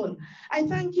provision. I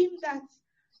thank him that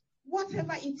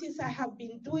whatever it is I have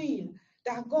been doing,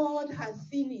 that God has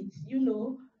seen it,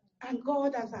 and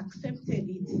God has accepted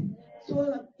it.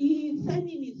 So he is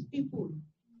sending his people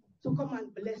to come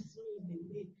and bless me in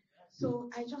a way. So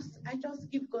I just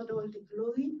give God all the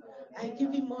glory. I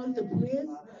give him all the praise.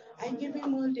 I give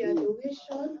him all the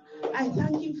adoration. I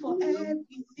thank him for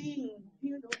everything,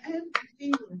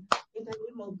 everything in the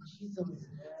name of Jesus.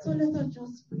 So let us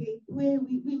just pray.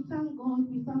 We thank God.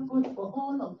 We thank God for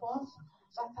all of us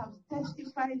that have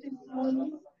testified this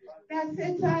morning. That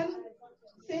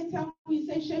Satan will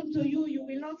say shame to you. You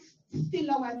will not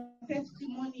steal our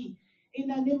testimony in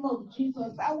the name of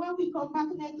Jesus. And when we come back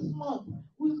next month,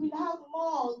 we will have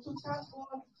more to thank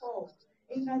God for.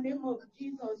 In the name of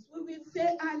Jesus, we will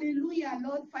say, hallelujah,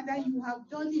 Lord Father, you have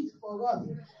done it for us.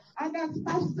 And as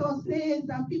Pastor says,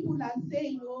 and people are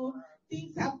saying,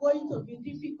 things are going to be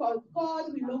difficult,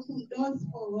 God will open doors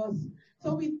for us.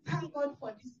 So we thank God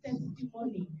for this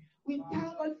testimony. We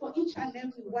thank God for each and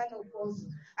every one of us.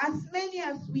 As many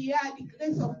as we are, the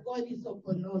grace of God is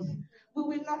upon us. We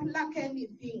will not lack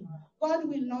anything. God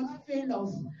will not fail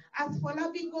us. As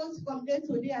Folabi goes from day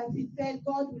to day, as he said,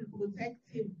 God will protect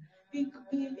him. The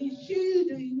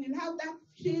shield, he will have that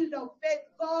shield of faith.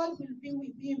 God will be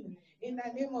with him in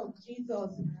the name of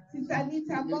Jesus. Sister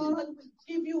Anita, God will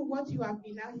give you what you have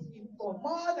been asking for,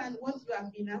 more than what you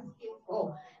have been asking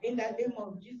for, in the name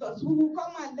of Jesus. We will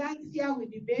come and dance here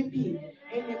with the baby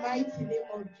in the mighty name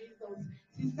of Jesus.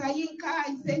 Sister Yinka,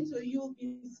 I say to you,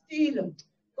 be still.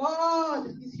 God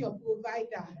is your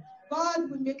provider.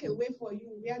 God will make a way for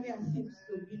you where there seems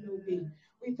to be no way.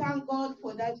 We thank God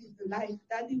for that is the life.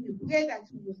 Daddy, we pray that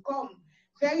you will come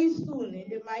very soon in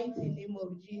the mighty name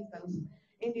of Jesus.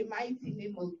 In the mighty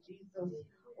name of Jesus.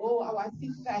 Oh, our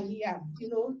sister here,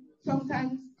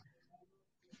 sometimes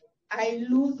I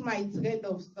lose my thread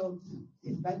of thought,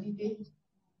 Sister Dide.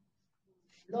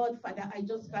 Lord, Father, I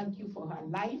just thank you for her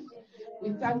life.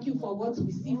 We thank you for what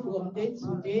we see from day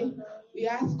to day. We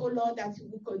ask, oh Lord, that you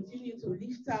will continue to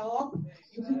lift her up.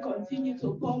 You will continue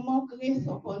to pour more grace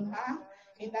upon her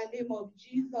in the name of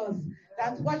Jesus.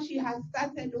 That what she has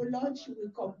started, oh Lord, she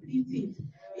will complete it.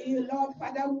 Lord,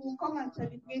 Father, we will come and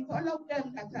celebrate all of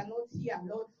them that are not here,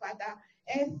 Lord, Father.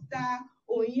 Esther,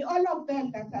 Oyi, all of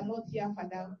them that are not here,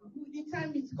 Father. The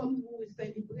time is coming, we will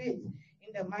celebrate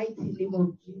in the mighty name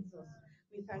of Jesus.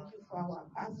 We thank you for our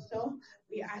pastor.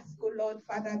 We ask, oh Lord,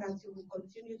 Father, that you will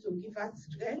continue to give us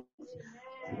strength.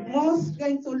 More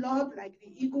strength, oh Lord, like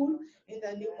the eagle, in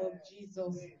the name of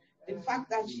Jesus. The fact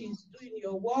that she's doing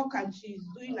your work and she's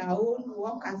doing her own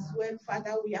work as well,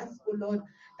 Father, we ask, oh Lord,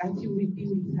 that you will be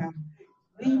with her.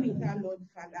 Be with her, Lord,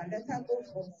 Father. Let her go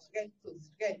from strength to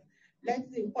strength.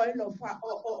 Let the oil of her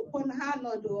upon her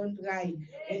not run dry,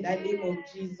 in the name of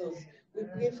Jesus. We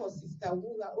pray for Sister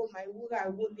Wura. Oh, my Wura, I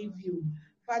won't leave you.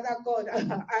 Father God,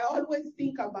 I always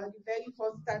think about the very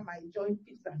first time I joined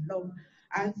Peace and Love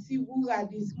and see Wura,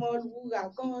 the small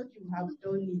Wura. God, you have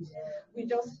done it. We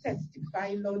just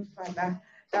testify, Lord Father,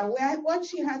 that what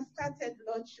she has started,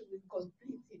 Lord, she will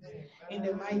complete it in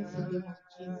the mighty name of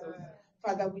Jesus.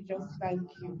 Father, we just thank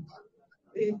you.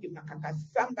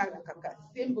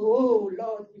 Oh,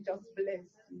 Lord, we just bless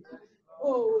you.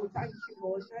 Oh, thank you,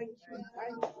 Lord. Thank you.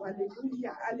 Thank you.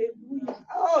 Hallelujah. Hallelujah.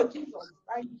 Oh, Jesus.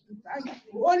 Thank you. Thank you.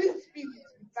 Holy Spirit,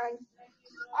 we thank you.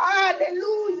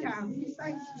 Hallelujah. We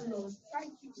thank you, Lord.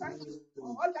 Thank you. Thank you for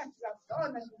all that you have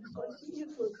done and you will continue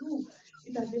to do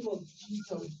in the name of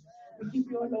Jesus. We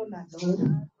give you all honor, Lord.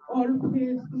 All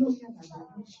praise, glory, and adoration.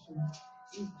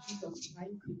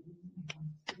 mighty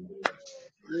name.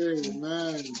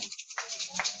 Amen.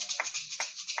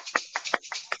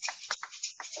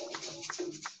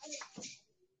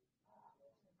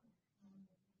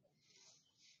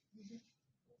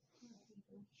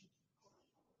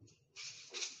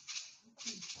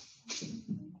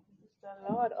 The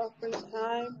Lord, offering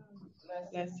time,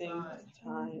 blessing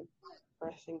time,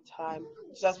 blessing time.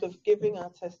 Just as we've given our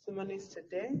testimonies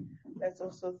today, let's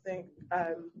also think,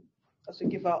 as we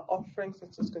give our offerings,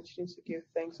 let's just continue to give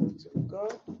thanks unto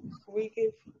God. We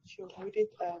read it,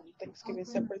 Thanksgiving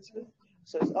separately.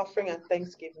 So it's offering and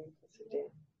thanksgiving for today.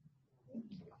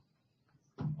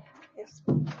 Yes.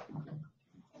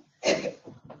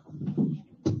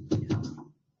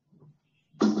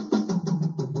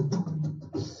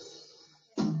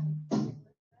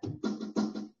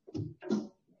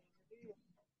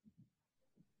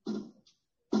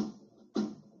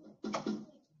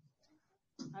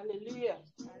 Hallelujah.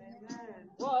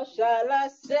 What shall I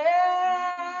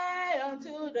say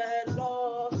unto the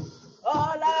Lord?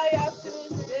 All I have to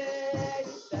say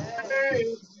is thank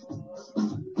you,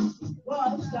 Lord.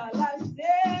 What shall I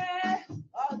say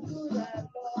unto the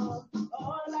Lord?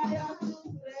 All I have to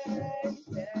say is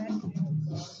thank you,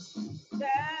 Lord.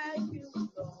 Thank you,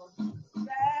 Lord.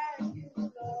 Thank you,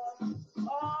 Lord.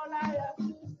 All I have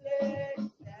to say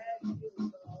is thank you,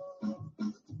 Lord.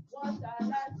 What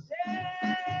shall I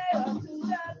say unto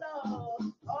the Lord?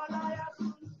 All I have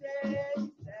to say is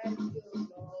thank you,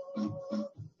 Lord.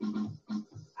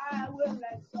 I will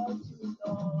exalt you,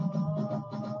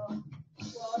 Lord.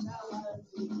 For thou hast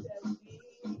lifted me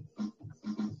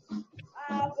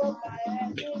above my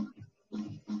enemy,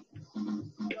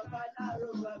 your banner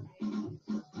over me.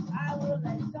 I will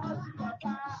exalt you,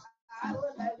 Papa. I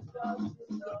will exalt you,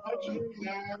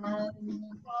 Lord.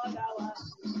 For thou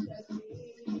hast lifted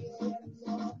me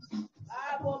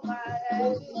above my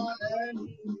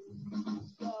enemy,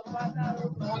 your banner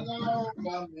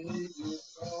over me.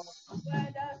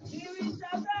 When the Spirit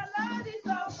of the Lord is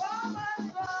upon my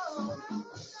soul,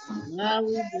 Now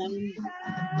we take me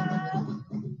down.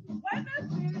 When the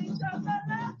Spirit of the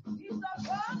Lord is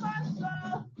upon my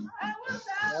soul, I will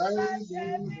dance like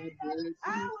David.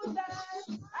 I will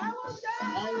dance. I will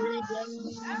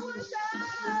dance. I will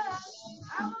dance.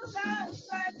 I will dance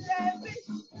like David.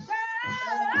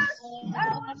 Dance. I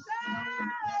will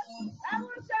dance. I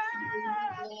will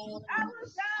dance. I will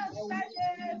dance like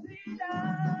David.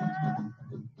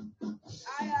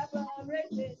 I have a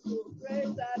reason to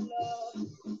praise the Lord.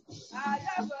 I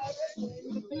have a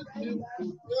reason to praise the Lord.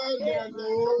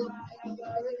 I have a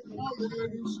reason to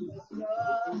praise the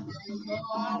Lord.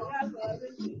 I have a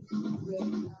reason to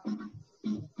praise the Lord.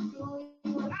 Do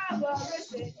you have a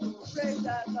reason to praise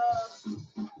the Lord?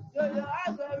 Do you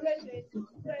have a reason to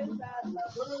praise the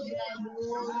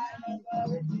Lord? I have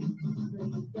a reason to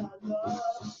praise the Lord.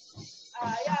 I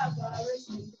have a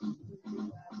reason to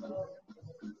praise the Lord.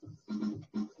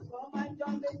 Come and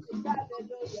join me to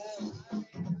hallelujah.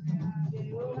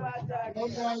 Jehovah Jireh,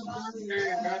 come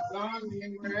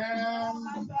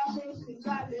and join me to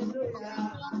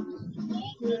hallelujah.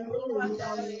 Jehovah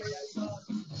Jireh,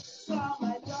 come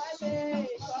and join me.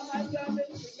 Come and join me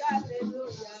to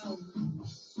hallelujah.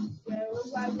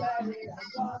 Jehovah Jireh,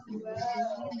 come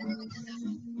well.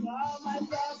 Come and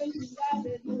join me to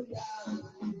hallelujah.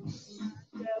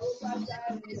 Jehovah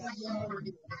Jireh,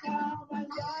 come and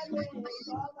join me.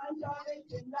 Come and join me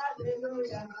to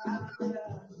hallelujah.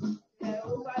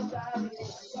 Jehovah Jireh,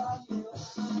 come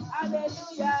well.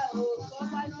 Hallelujah. Oh,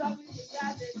 come and join me to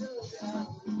hallelujah.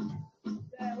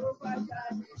 Jehovah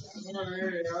Jireh,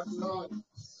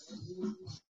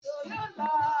 so your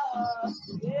love,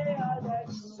 yeah,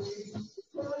 that's me.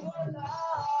 So your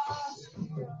love,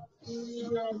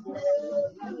 your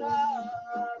love,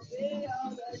 yeah,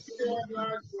 that's me.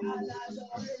 And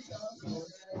adoration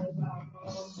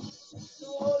forevermore. So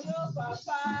your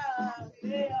papa,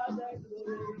 yeah, that's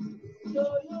me. So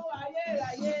you are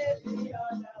yeah,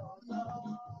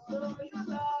 so your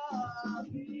love,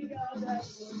 yeah,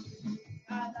 that's me.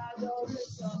 And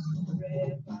adoration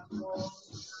forevermore.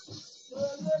 So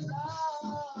you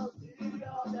love me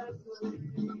all the glory.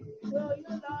 So you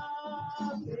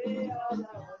love me all the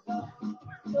honor.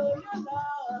 So you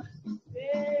love me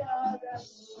all the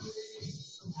glory.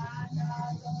 And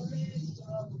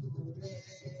adoration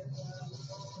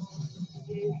forevermore.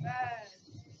 Amen.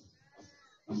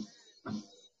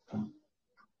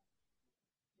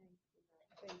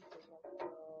 Thank you,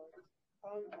 Lord.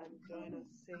 Come and join us,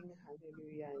 sing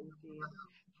hallelujah indeed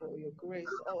for your grace.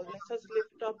 Oh, let us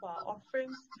lift up our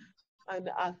offerings and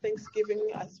our Thanksgiving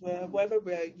as well, whatever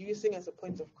we are using as a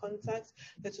point of contact,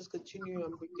 let us continue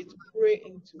and begin to pray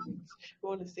into it. We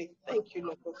want to say thank you,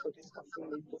 Lord God, for this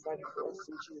offering you provided for us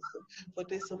in Jesus' name. For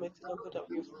this summit, Lord God, that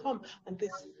we have come, and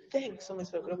this thanks, Lord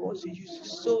God, we want to use to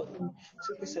sow into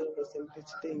Christ Assembly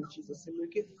today in Jesus' name. We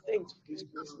give thanks for this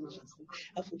grace in Jesus' name.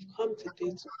 As we've come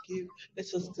today to give, let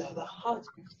us let the heart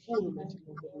be full, mighty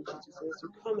Lord God, in Jesus' name. As we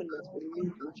come and as we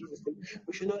leave in Jesus' name,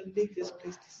 we should not leave this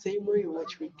place the same way in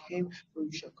which we came, but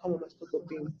we shall come and as God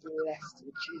being blessed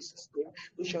in Jesus' name.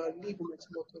 We shall leave mighty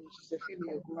Lord God, in Jesus' name,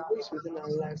 feeling your grace within our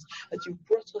lives. As you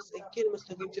brought us again,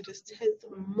 Master, into this 10th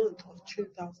month of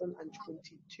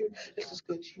 2022, let us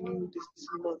continue this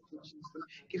month in Jesus' name,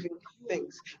 giving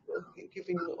thanks,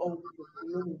 giving all your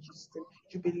glory in Jesus' name,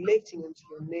 jubilating unto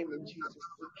your name in Jesus'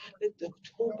 name. Let the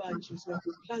October in Jesus' name,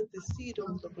 we plant the seed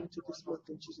of love into this month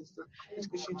in Jesus' name. Let's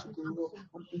continue to grow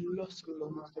and blossom,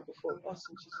 Lord, Master, before us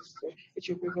in Jesus' name. It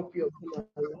should bring up your upon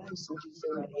our lives in Jesus'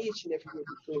 name, each and every way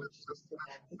we go in Jesus' name.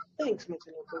 And thanks,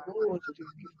 mighty Lord God. What we want to do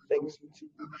is give thanks unto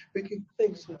you. We give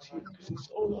thanks unto you because it's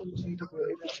all unto you that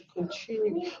we're able to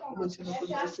continue, mighty Lord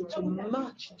God, to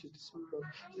march into this month,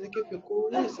 to give your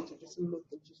grace into this month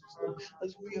in Jesus' name.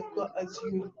 As we have got, as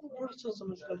you brought us so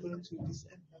much love into this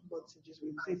month in Jesus'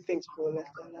 name, we say thanks for allowing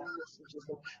us in Jesus'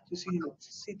 name to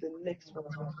see the next one,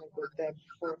 mighty Lord God, there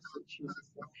before us in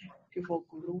Jesus' name. Give all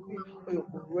glory, all your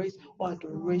grace, all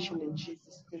adoration in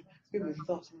Jesus' name. Be with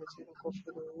us, mighty Lord God,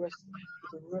 for the rest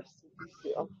of this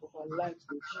day of our lives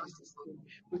in Jesus' name.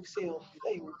 We say our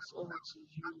thanks unto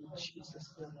you in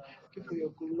Jesus' name. Give for your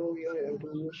glory, all your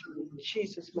adoration in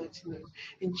Jesus' mighty name.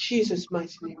 In Jesus'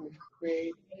 mighty name we've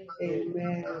prayed.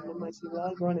 Amen. Almighty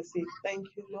Lord, we want to say thank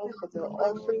you, Lord, for the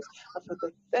offerings and for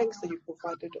the thanks that you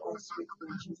provided us with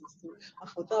in Jesus' name. And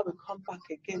for that we come back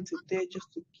again today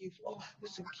just to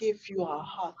give you our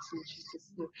hearts in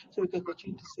Jesus' name. So we can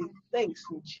continue to say thanks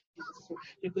in Jesus' name.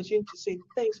 You continue to say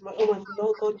thanks, my Almighty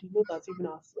Lord God. You know that even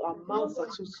our mouths are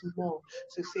too small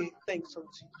to say thanks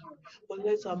unto you. But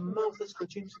let our mouths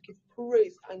continue to give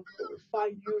praise and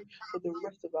glorify you for the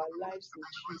rest of our lives in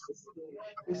Jesus' name.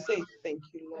 We say thank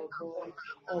you, Lord God.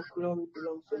 All glory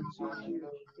belongs unto you.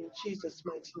 In Jesus'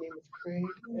 mighty name we pray.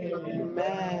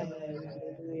 Amen.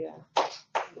 Hallelujah.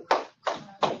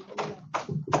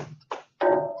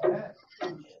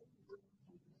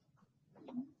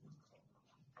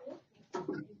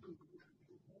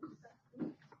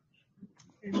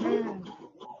 Amen.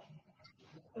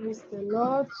 Praise the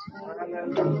Lord.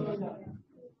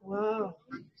 Wow.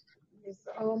 It's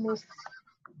almost,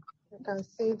 I can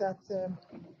say that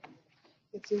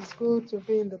it is good to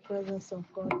be in the presence of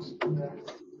God.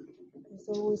 It's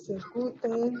always a good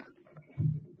thing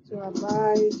to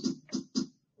abide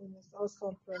in His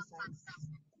awesome presence.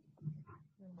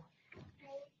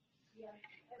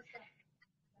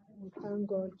 We thank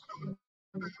God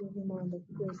and give Him all the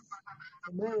praise.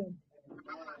 Amen.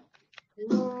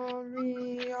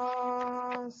 Glorious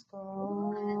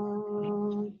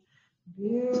God,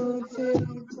 beautiful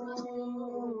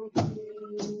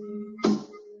King,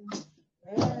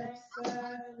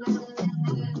 excellent,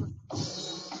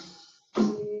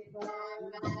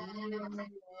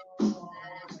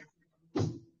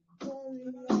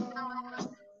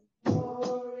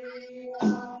 glorious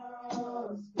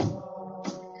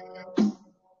God,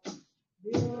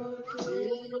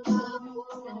 beautiful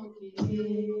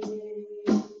King,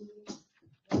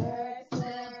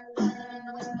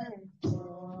 excellent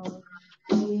God,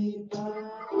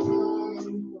 divine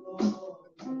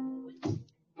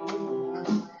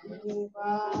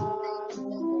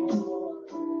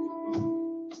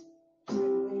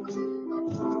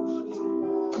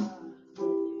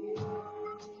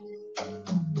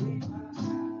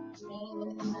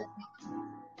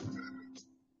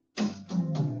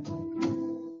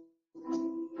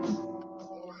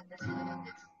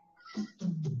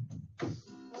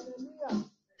Hallelujah.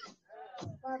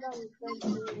 Father, we thank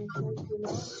you, Lord.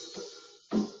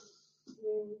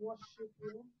 We worship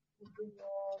you. We give you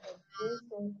all the praise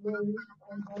and glory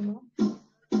and honor,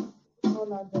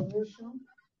 all adoration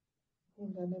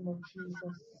in the name of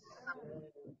Jesus.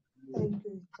 Thank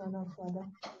you, eternal Father.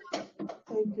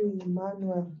 Thank you,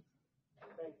 Emmanuel.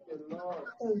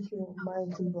 Thank you,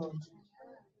 mighty God.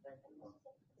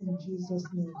 In Jesus'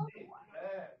 name.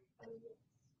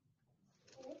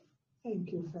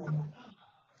 Thank you, Father.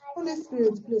 Holy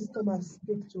Spirit, please come and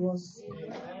speak to us.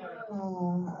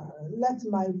 Let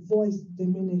my voice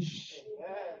diminish.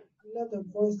 Let the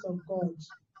voice of God,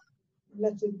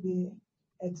 let it be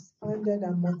expanded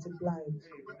and multiplied.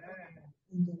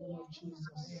 In the name of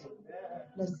Jesus.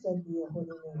 Blessed be your holy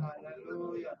name.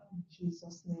 In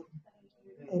Jesus' name.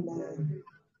 Amen.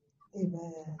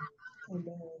 Amen.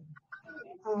 Amen.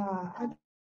 I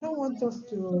don't want us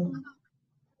to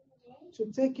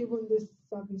take even this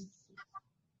service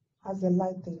as a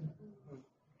light thing.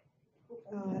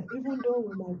 Even though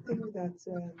we might think that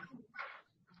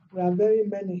we are very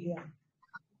many here,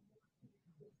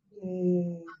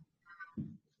 the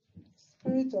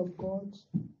Spirit of God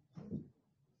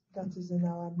that is in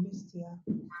our midst here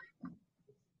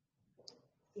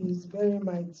is very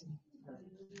mighty.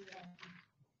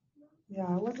 Yeah,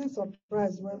 I wasn't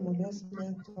surprised when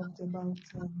Monesman talked about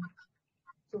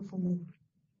Tofumi,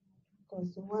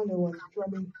 because while he was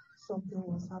drumming, something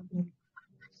was happening.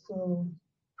 So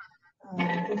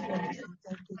I just want to say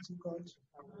thank you to God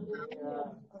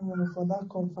for that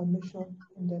confirmation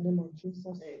in the name of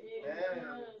Jesus.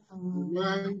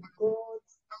 God,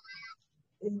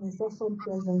 in His awesome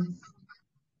presence,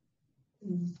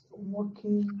 is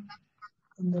working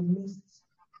in the midst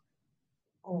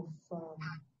of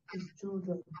His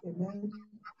children. Amen.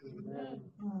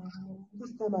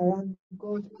 This time around,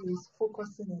 God is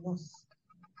focusing on us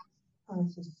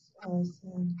as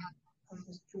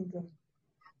His children.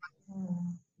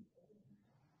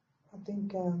 I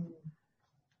think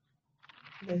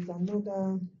there's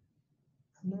another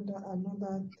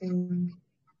thing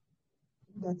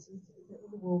that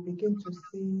we'll begin to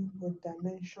see the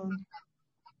dimension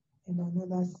in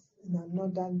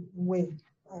another way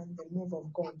and the move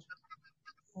of God.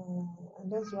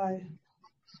 And that's why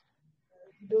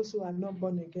those who are not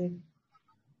born again,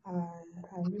 I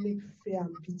really fear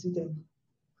and pity them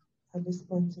at this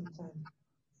point in time.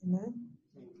 Amen.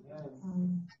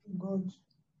 God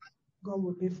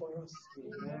will be for us.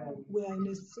 Amen. We are in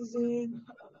a season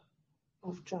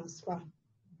of transfer.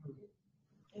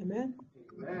 Amen.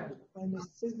 Amen. We're in a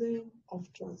season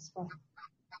of transfer.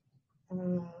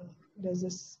 There's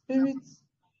a spirit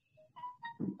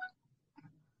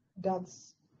that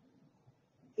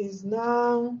has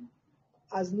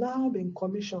now been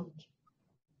commissioned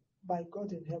by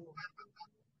God in heaven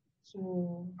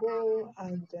to go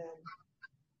and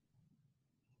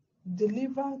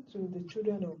deliver to the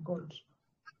children of God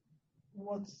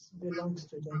what belongs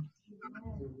to them.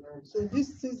 So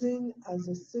this season, as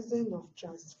a season of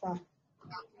transfer,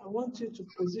 I want you to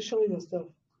position yourself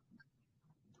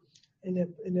in a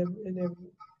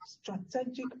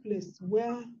strategic place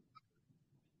where,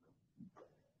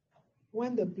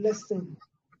 when the blessing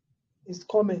is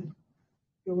coming,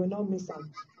 you will not miss out.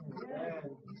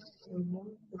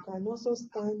 You can also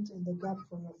stand in the gap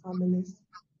for your families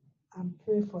and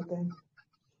pray for them.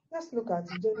 Let's look at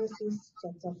Genesis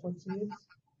chapter 48.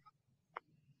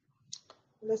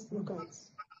 Let's look at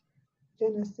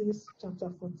Genesis chapter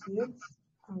 48.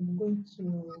 I'm going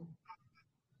to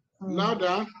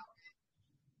louder.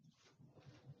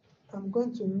 I'm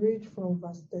going to read from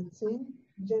verse 13,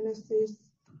 Genesis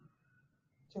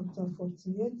chapter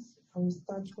 48. I will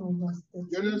start from verse 13.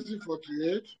 Genesis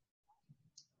 48.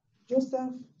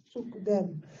 Joseph took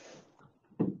them,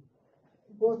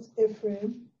 both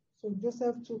Ephraim. So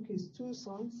Joseph took his two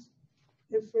sons,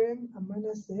 Ephraim and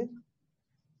Manasseh.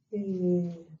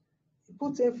 He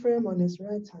put Ephraim on his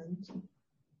right hand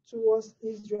towards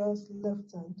Israel's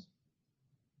left hand,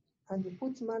 and he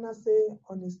put Manasseh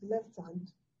on his left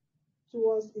hand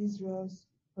towards Israel's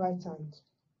right hand,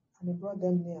 and he brought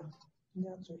them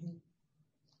near to him.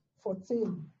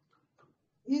 14.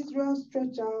 Israel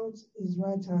stretched out his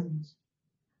right hand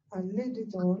and laid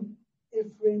it on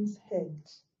Ephraim's head,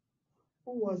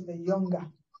 who was the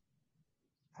younger,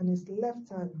 and his left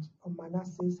hand on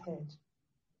Manasseh's head,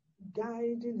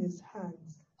 guiding his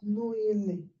hands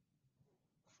knowingly,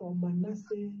 for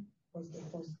Manasseh was the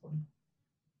firstborn.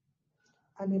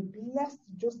 And he blessed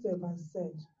Joseph and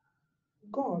said,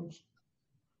 God,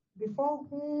 before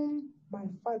whom my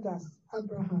fathers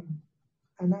Abraham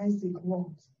and Isaac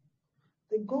walked,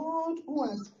 the God who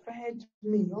has fed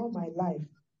me all my life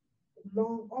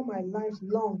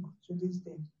long to this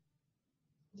day,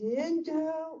 the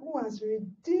angel who has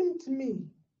redeemed me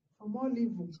from all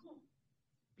evil,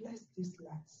 bless these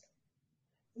lads.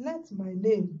 Let my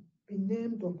name be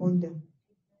named upon them,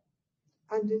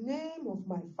 and the name of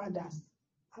my fathers,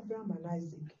 Abraham and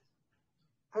Isaac,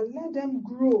 and let them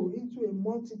grow into a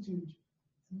multitude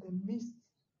in the midst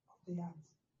of the earth.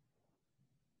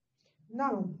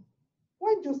 Now,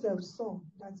 when Joseph saw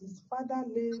that his father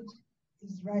laid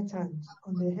his right hand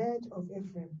on the head of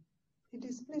Ephraim, it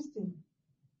displeased him.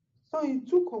 So he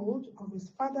took hold of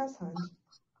his father's hand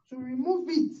to remove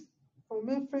it from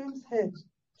Ephraim's head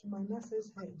to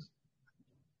Manasseh's head.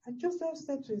 And Joseph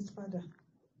said to his father,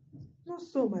 not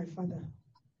so, my father,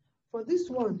 for this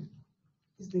one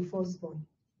is the firstborn.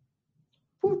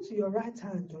 Put your right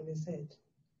hand on his head.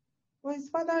 But his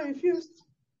father refused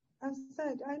and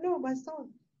said, I know, my son,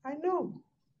 I know.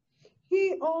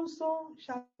 He also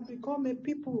shall become a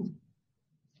people,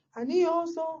 and he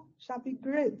also shall be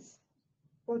great.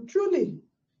 But truly,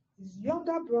 his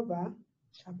younger brother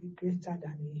shall be greater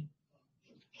than he,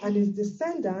 and his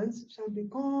descendants shall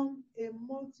become a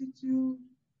multitude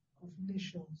of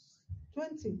nations.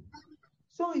 20.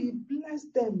 So he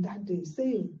blessed them that day,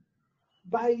 saying,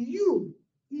 by you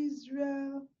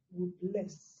Israel will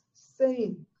bless,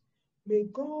 saying, may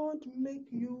God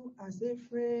make you as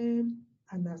Ephraim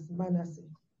and as Manasseh.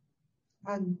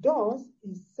 And thus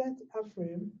he set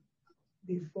Ephraim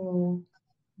before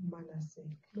Manasseh.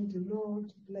 May the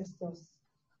Lord bless us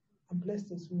and bless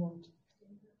his word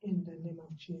in the name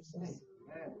of Jesus.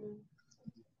 Amen.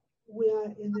 We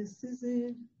are in a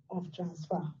season of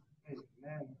transfer.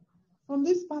 Amen. From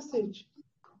this passage,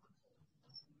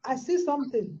 I see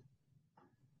something.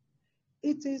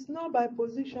 It is not by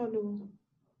position. No.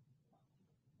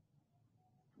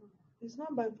 It's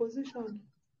not by position.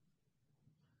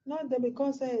 Not that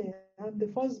because I'm the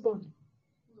firstborn,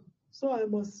 so I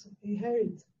must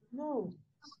inherit. No.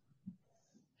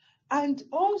 And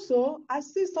also, I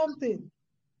see something.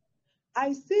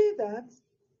 I see that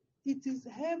it is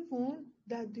heaven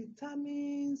that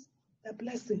determines the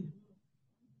blessing.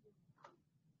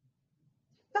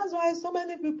 That's why so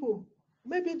many people,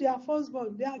 maybe they are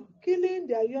firstborn, they are killing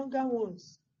their younger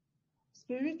ones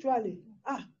spiritually.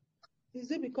 Is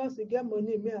it because they get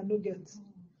money, me I no get?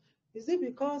 Is it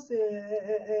because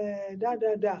I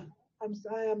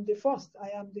am the first, I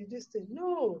am the distant?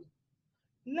 No.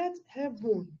 Let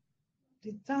heaven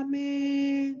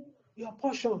determine your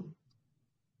portion.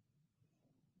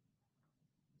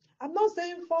 I'm not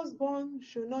saying firstborn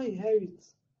should not inherit,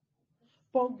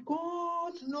 but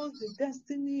God knows the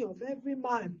destiny of every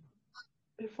man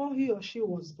before he or she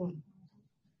was born.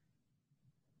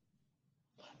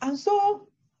 And so,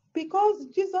 because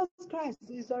Jesus Christ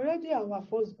is already our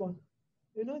firstborn,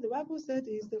 you know, the Bible said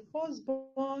he is the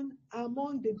firstborn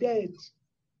among the dead.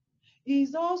 He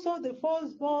is also the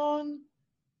firstborn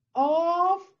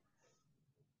of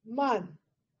man,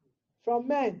 from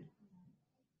men.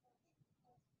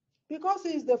 Because he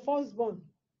is the firstborn,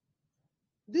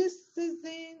 this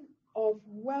season of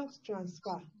wealth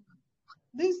transfer,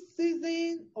 this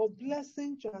season of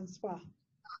blessing transfer,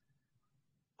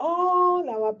 all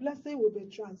our blessing will be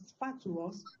transferred to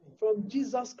us from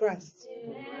Jesus Christ.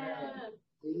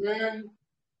 Amen.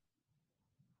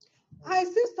 I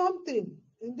see something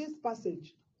in this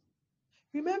passage.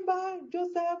 Remember,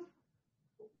 Joseph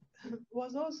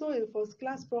was also a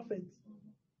first-class prophet.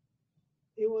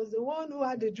 He was the one who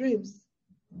had the dreams.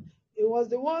 He was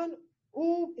the one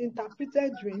who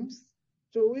interpreted dreams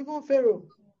to even Pharaoh.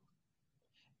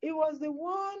 He was the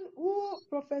one who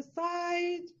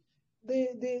prophesied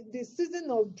the season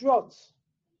of drought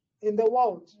in the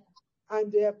world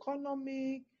and the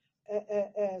economic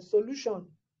solution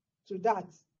to that.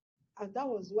 And that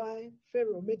was why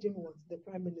Pharaoh made him the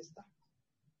prime minister.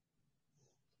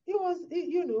 He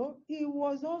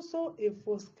was also a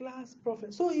first-class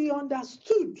prophet. So he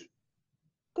understood.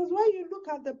 Because when you look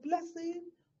at the blessing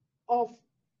of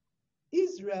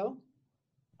Israel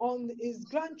on his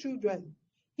grandchildren,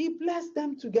 he blessed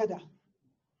them together.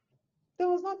 There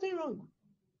was nothing wrong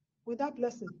with that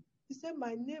blessing. He said,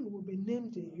 my name will be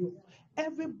named in you.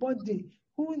 Everybody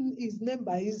who is named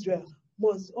by Israel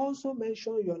must also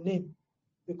mention your name,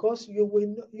 because you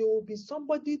will be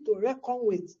somebody to reckon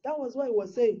with. That was what he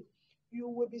was saying. You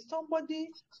will be somebody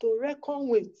to reckon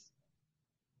with.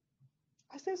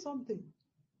 I said something.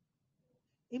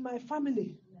 In my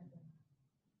family,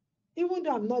 even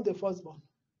though I'm not the firstborn,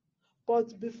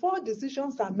 but before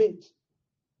decisions are made,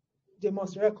 they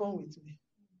must reckon with me.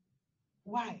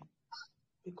 Why?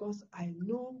 Because I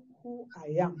know who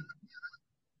I am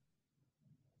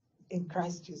in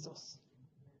Christ Jesus.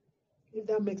 If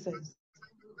that makes sense.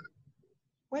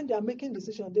 When they are making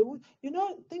decisions, they would,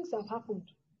 things have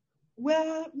happened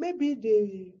where maybe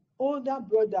the older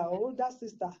brother or older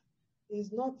sister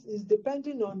is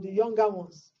depending on the younger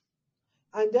ones.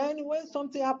 And then when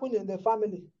something happened in the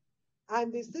family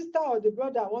and the sister or the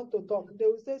brother want to talk, they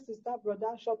will say, sister,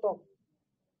 brother, shut up.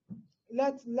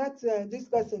 Let this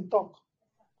person talk.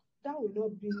 That will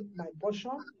not be my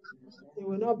portion. It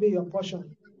will not be your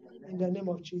portion in the name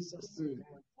of Jesus.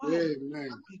 Why? Amen.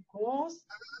 Because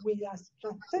we are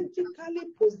strategically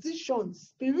positioned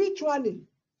spiritually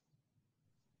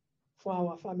for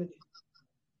our family.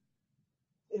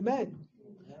 Amen.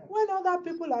 When other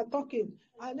people are talking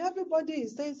and everybody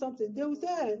is saying something, they will say,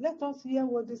 hey, let us hear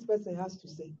what this person has to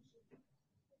say.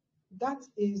 That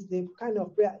is the kind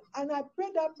of prayer. And I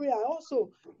pray that prayer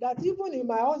also, that even in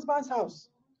my husband's house,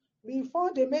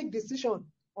 before they make decision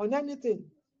on anything,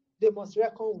 they must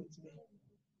reckon with me.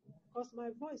 Because my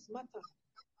voice matters.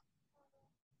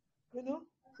 You know,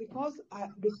 because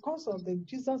of the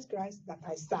Jesus Christ that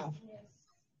I serve,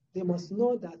 they must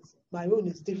know that my own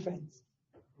is different.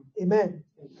 Amen.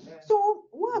 So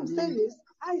what I'm saying is,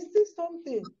 I see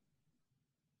something.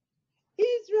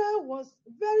 Israel was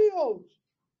very old,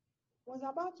 was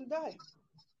about to die.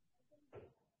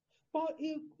 But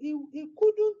he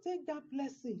couldn't take that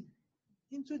blessing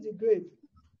into the grave.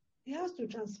 He has to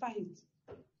transfer it.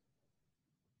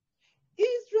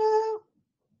 Israel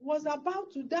was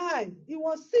about to die. He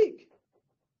was sick.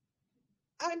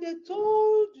 And they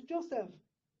told Joseph,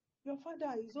 your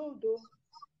father is old though,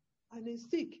 and he's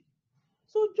sick.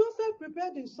 So Joseph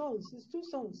prepared his two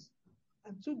sons,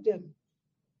 and took them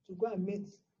to go and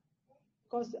meet.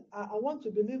 Because I want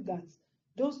to believe that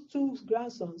those two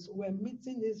grandsons were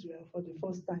meeting Israel for the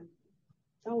first time.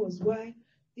 That was why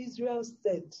Israel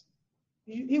said,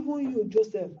 even you,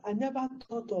 Joseph, I never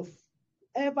thought of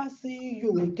ever seeing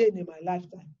you again in my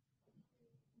lifetime.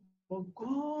 But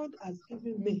God has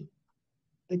given me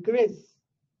the grace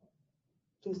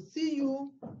to see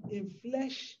you in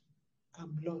flesh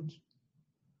and blood.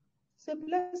 It's a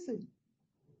blessing.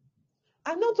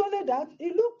 And not only that, he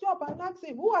looked up and asked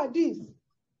him, who are these?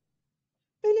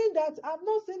 Feeling that I've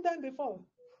not seen them before.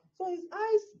 So his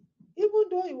eyes, even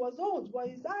though he was old, but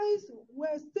his eyes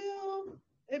were still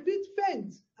a bit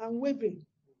faint and waving.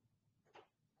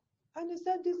 And he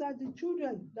said, these are the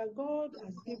children that God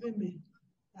has given me,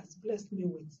 has blessed me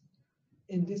with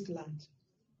in this land.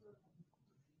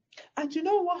 And you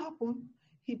know what happened?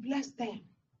 He blessed them.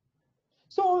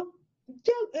 So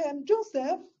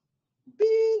Joseph,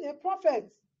 being a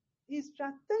prophet, he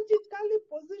strategically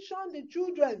positioned the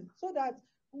children so that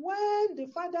when the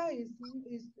father is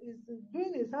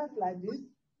doing his hands like this,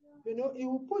 you know, he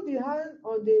will put the hand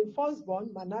on the firstborn,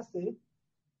 Manasseh,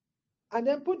 and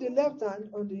then put the left hand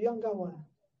on the younger one.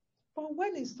 But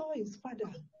when he saw his father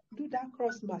do that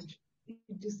cross match, it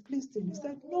displeased him. He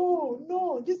said,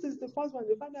 no, this is the first one.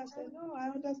 The father said, no, I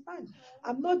understand.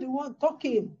 I'm not the one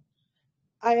talking.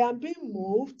 I am being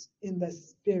moved in the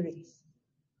spirit.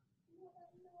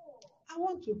 I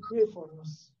want to pray for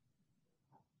us.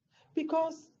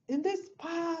 Because in these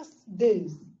past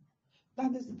days,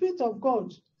 that the Spirit of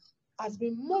God has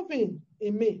been moving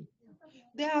in me,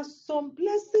 there are some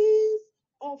blessings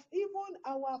of even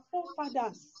our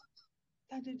forefathers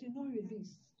that they did not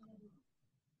release.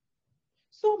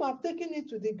 Some have taken it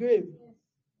to the grave.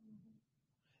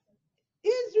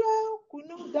 Israel could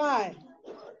not die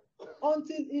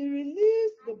until he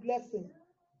released the blessing.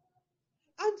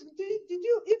 And did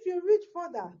you, if you read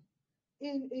further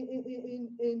in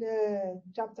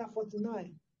chapter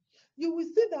 49, you will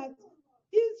see that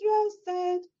Israel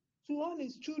said to all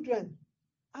his children,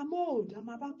 I'm old, I'm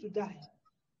about to die.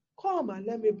 Come and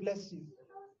let me bless you.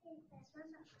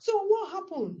 So what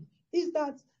happened is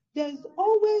that there's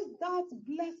always that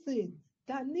blessing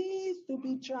that needs to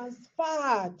be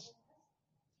transferred.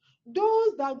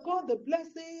 Those that got the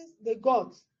blessings, they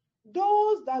got.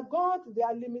 Those that got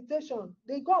their limitation,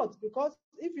 they got. Because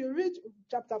if you read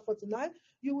chapter 49,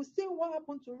 you will see what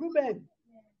happened to Reuben.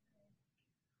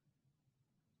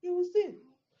 You will see.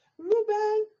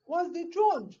 Reuben was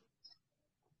dethroned.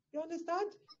 You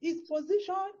understand? His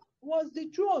position was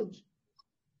dethroned.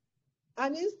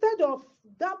 And instead of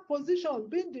that position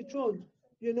being dethroned,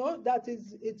 you know, that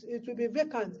is, it will be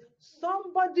vacant,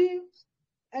 somebody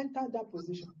entered that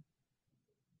position.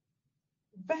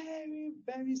 Very,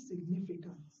 very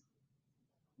significant.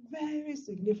 Very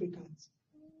significant.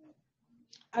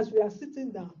 As we are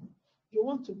sitting down, you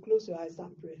want to close your eyes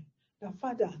and pray that,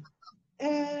 Father,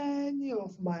 any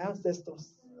of my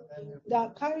ancestors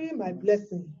that carry my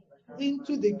blessing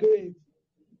into the grave,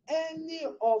 any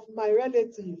of my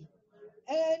relative,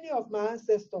 any of my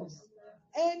ancestors,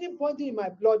 anybody in my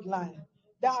bloodline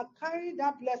that carry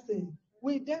that blessing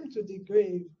with them to the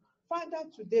grave, Father,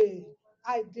 today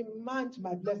I demand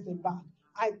my blessing back.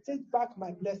 I take back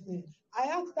my blessing. I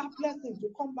ask that blessing to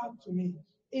come back to me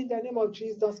in the name of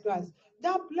Jesus Christ.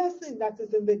 That blessing that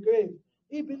is in the grave,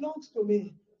 it belongs to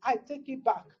me. I take it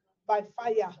back by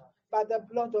fire, by the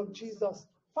blood of Jesus.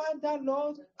 Father,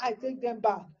 Lord, I take them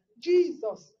back.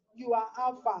 Jesus, you are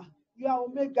Alpha, you are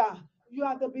Omega, you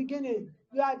are the beginning,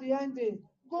 you are the ending.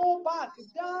 Go back,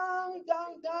 down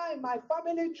in my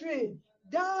family tree,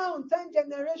 down 10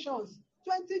 generations,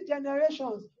 20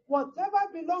 generations, whatever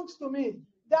belongs to me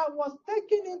that was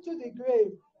taken into the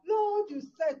grave. Lord, you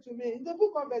said to me in the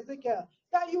book of Ezekiel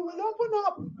that you will open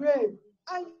up the grave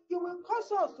and you will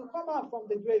cause us to come out from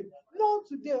the grave. Lord,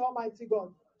 today, Almighty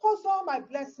God, cause all my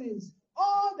blessings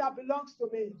all that belongs to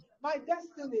me, my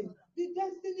destiny, the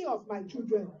destiny of my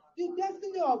children, the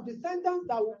destiny of descendants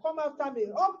that will come after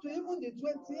me, up to even the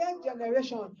 28th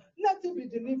generation, let it be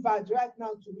delivered right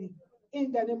now to me.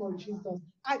 In the name of Jesus,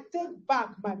 I take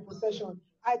back my possession.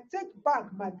 I take back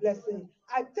my blessing.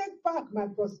 I take back my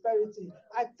prosperity.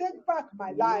 I take back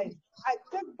my life. I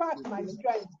take back my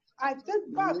strength. I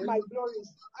take back my glories.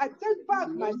 I take back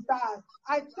my stars.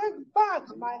 I take back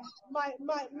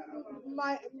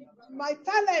my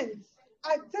talents.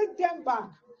 I take them back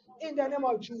in the name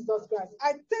of Jesus Christ.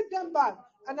 I take them back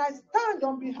and I stand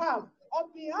on behalf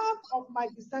of my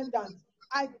descendants.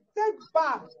 I take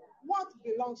back what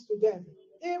belongs to them,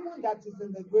 even that is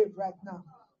in the grave right now,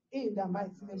 in the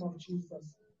mighty name of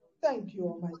Jesus. Thank you,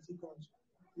 Almighty God.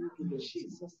 In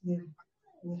Jesus' name,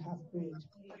 we have prayed.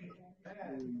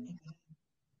 Amen.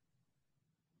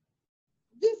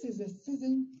 This is a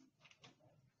season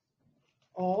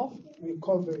of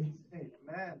recovery.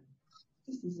 Amen.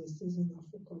 This is a season of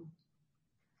recovery.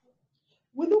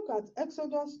 We look at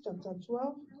Exodus chapter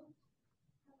 12.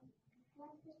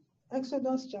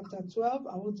 Exodus chapter 12,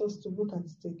 I want us to look at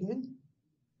it again.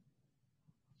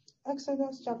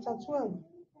 Exodus chapter 12.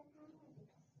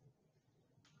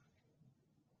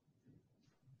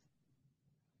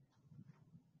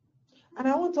 And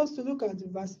I want us to look at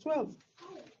verse 12.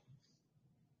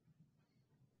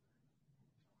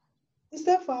 He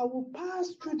said, for I will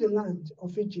pass through the land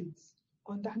of Egypt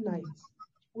on that night.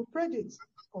 We prayed it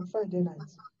on Friday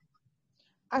night.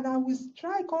 And I will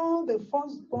strike all the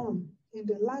firstborn in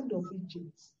the land of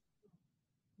Egypt,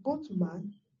 both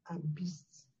man and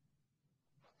beast,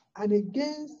 and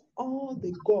against all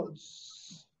the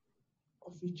gods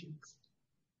of Egypt.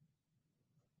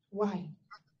 Why?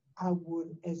 I will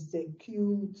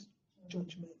execute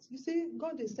judgment. You see,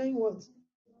 God is saying what?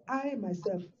 I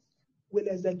myself will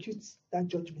execute that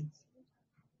judgment.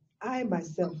 I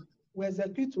myself will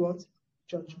execute what?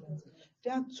 Judgment.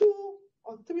 There are 2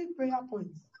 or 3 prayer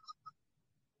points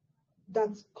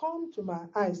that come to my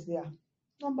eyes there.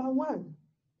 Number 1,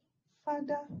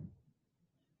 Father,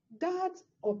 that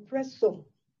oppressor,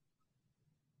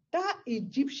 that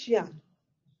Egyptian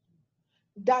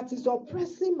that is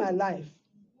oppressing my life,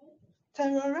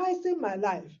 terrorizing my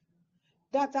life,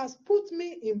 that has put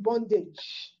me in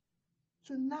bondage,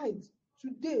 tonight,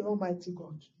 today, Almighty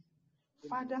God,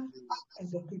 Father,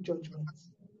 execute judgment.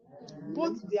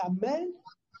 Both their men,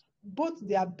 both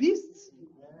their beasts,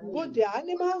 both their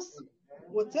animals,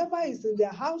 whatever is in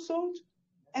their household,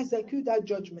 execute that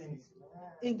judgment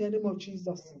in the name of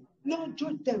Jesus. Lord,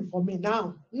 judge them for me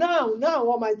now,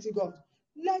 Almighty God.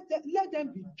 Let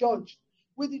them be judged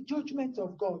with the judgment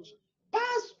of God.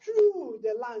 Pass through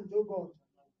the land, oh God.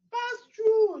 Pass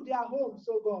through their homes,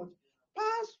 oh God.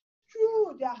 Pass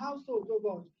through their household, oh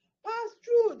God. Pass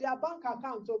through their bank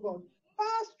account, oh God.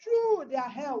 Pass through their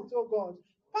health, oh God.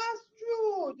 Pass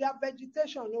through their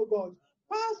vegetation, oh God.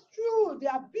 Pass through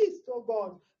their beast, oh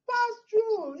God. Pass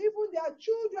through even their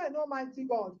children, Almighty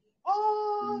God.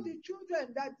 All the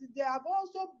children that they have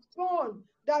also born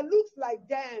that looks like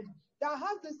them, that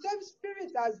has the same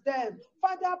spirit as them.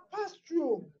 Father, pass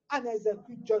through and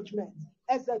execute judgment.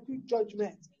 Execute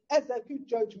judgment. Execute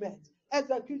judgment.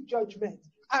 Execute judgment.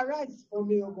 Arise for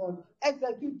me, O God.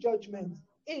 Execute judgment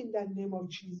in the name of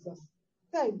Jesus.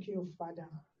 Thank you, Father.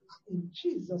 In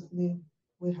Jesus' name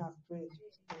we have prayed.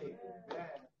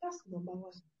 That's number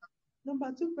 1.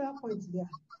 Number 2 prayer points there.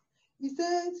 He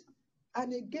said,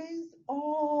 and against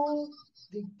all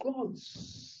the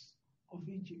gods of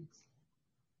Egypt.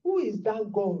 Who is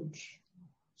that God?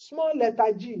 Small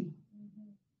letter G.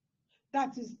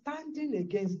 That is standing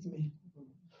against me.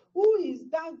 Who is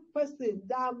that person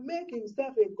that make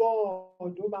himself a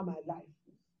God over my life?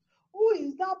 Who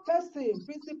is that person,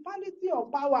 principality or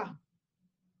power,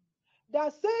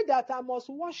 that say that I must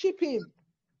worship him?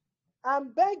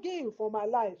 I'm begging for my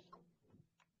life.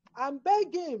 I'm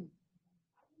begging.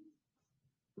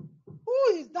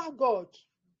 Who is that God?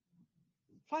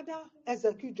 Father,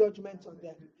 execute judgment on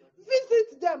them.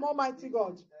 Visit them, Almighty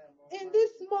God. In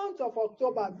this month of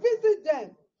October, visit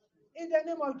them. In the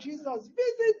name of Jesus,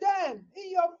 visit them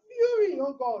in your fury,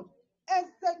 oh God.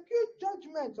 Execute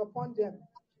judgment upon them.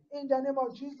 In the name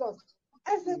of Jesus,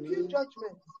 execute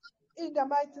judgment. In the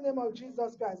mighty name of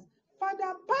Jesus Christ.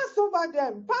 Father, pass over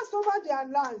them, pass over their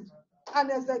land,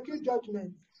 and execute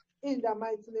judgment. In the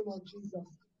mighty name of Jesus.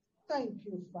 Thank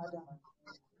you, Father.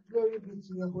 Glory be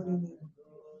to your holy name.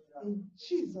 In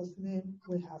Jesus' name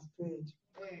we have prayed.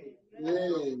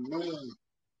 Amen.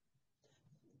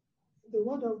 The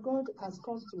word of God has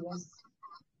come to us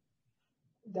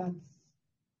that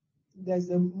there's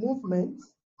a movement.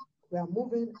 We are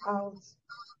moving out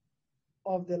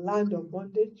of the land of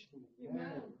bondage.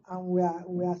 And we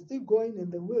are still going in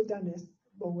the wilderness,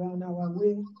 but we're on our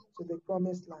way to the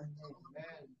promised land.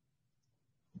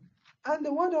 And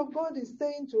the word of God is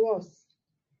saying to us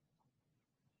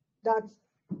that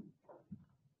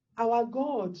our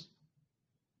God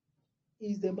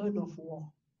is a man of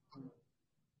war.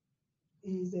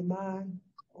 He is a man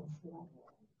of war.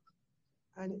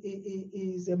 And he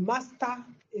is a master.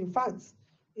 In fact,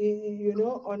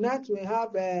 on earth we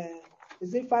have,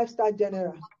 is it 5-star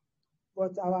general?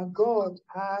 But our God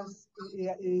is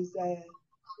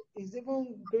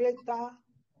even greater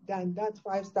than that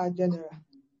 5-star general,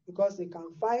 because he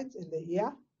can fight in the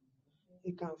air,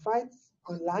 he can fight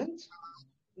on land,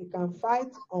 he can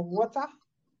fight on water,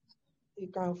 he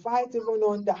can fight even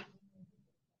under.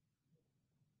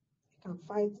 He can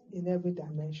fight in every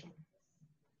dimension.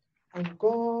 And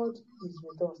God is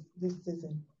with us this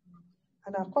season.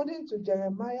 And according to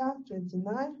Jeremiah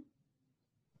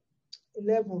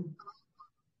 29:11,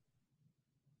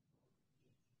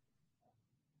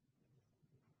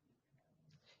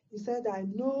 he said, I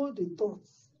know the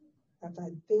thoughts that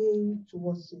I think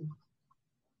towards you.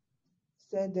 He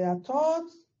said, they are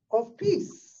thoughts of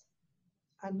peace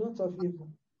and not of evil,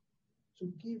 to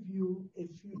give you a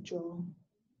future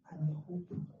and a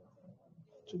hope.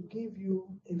 To give you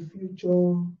a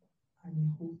future and a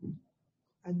hope.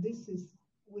 And this is,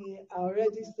 we are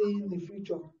already seeing the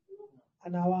future,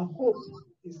 and our hope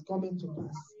is coming to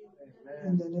pass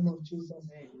in the name of Jesus.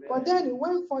 But then he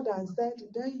went further and said,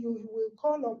 then you will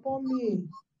call upon me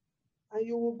and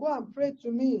you will go and pray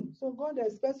to me. So God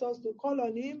expects us to call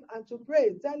on him and to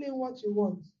pray, tell him what you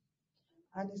want.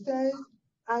 And he says,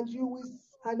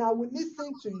 and I will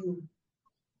listen to you,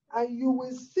 and you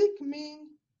will seek me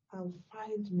and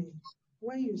find me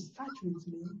when you search with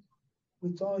me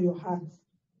with all your heart.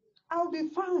 I will be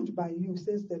found by you,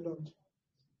 says the Lord,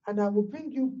 and I will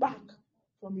bring you back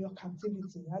from your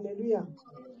captivity. Hallelujah.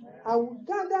 I will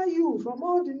gather you from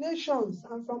all the nations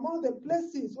and from all the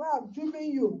places where I've driven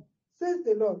you, says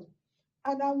the Lord,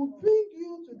 and I will bring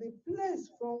you to the place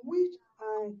from which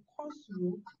I caused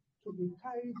you to be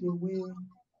carried away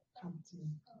captive.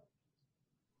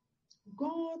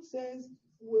 God says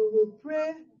we will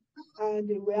pray and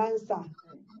he will answer.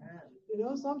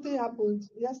 Something happened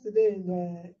yesterday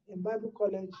in Bible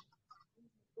college.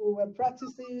 We were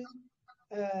practicing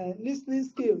listening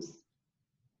skills.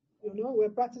 We're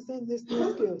practicing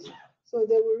listening skills. So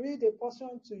they will read a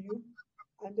portion to you,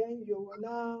 and then you will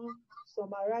now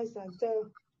summarize and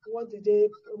tell what did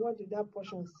that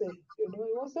portion say.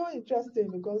 It was so interesting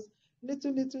because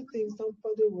little things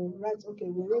somebody will write. Okay,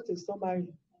 we wrote a summary.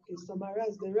 Okay,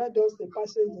 summarize. They read us the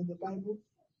passage in the Bible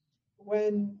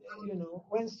when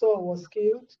Saul was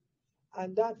killed,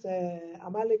 and that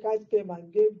Amalekite came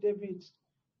and gave David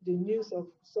the news of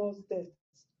Saul's death.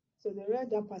 So they read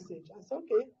that passage. I said,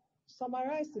 okay,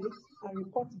 summarize it and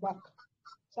report back.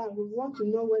 So we want to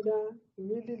know whether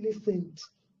you really listened.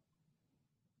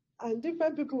 And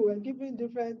different people were giving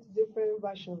different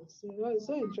versions. It's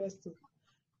so interesting.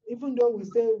 Even though we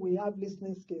say we have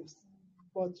listening skills,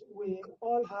 but we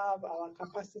all have our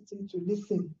capacity to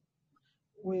listen.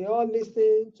 We all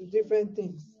listen to different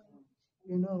things,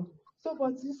 So,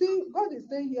 but you see, God is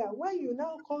saying here, when you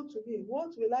now call to me,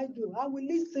 what will I do? I will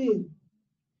listen.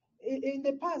 In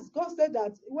the past, God said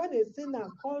that when a sinner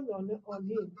calls on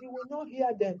him, he will not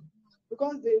hear them,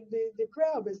 because the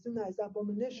prayer of a sinner is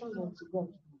abomination unto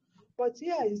God. But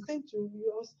here he's saying to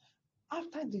us,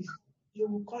 after this, you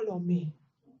will call on me,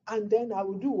 and then I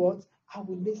will do what? I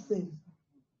will listen.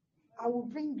 I will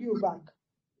bring you back.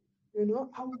 I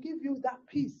will give you that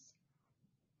peace.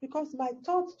 Because my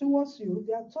thoughts towards you,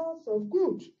 they are thoughts of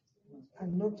good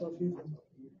and not of evil.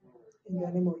 In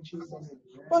the name of Jesus.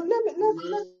 But let's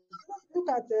look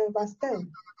at verse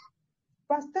 10.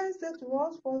 Verse 10 said to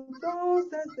us, for thus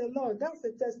says the Lord. That's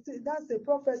a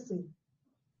prophecy.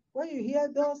 When you hear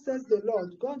thus says the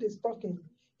Lord, God is talking.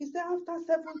 He said, after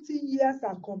 70 years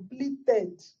are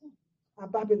completed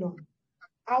at Babylon,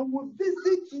 I will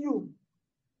visit you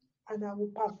and I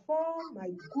will perform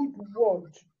my good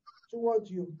word toward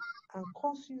you and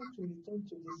cause you to return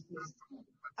to this place.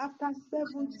 After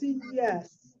 70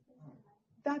 years,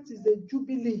 that is a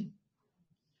jubilee.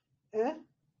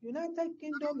 United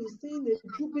Kingdom is seeing a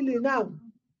jubilee now.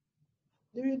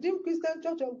 The Redeemed Christian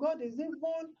Church of God is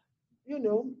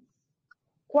even,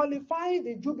 qualifying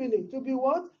the jubilee to be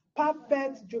what?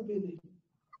 Perfect jubilee.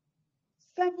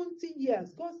 70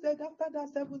 years. God said after that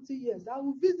 70 years, I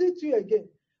will visit you again.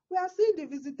 We are seeing the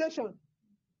visitation.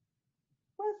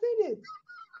 We are seeing it.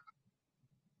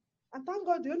 And thank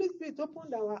God the Holy Spirit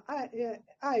opened our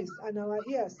eyes and our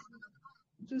ears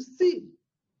to see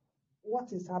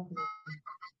what is happening.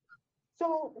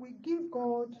 So we give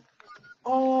God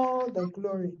all the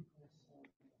glory.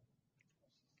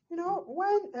 You know,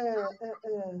 when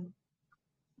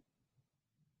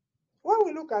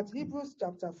we look at Hebrews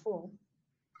chapter 4,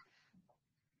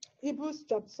 Hebrews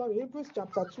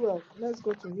chapter 12. Let's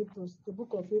go to Hebrews, the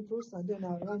book of Hebrews, and then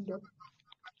I'll round up.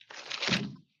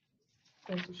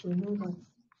 Because you should know that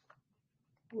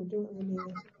we don't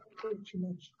really preach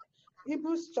much.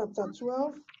 Hebrews chapter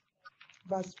 12,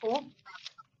 verse 4.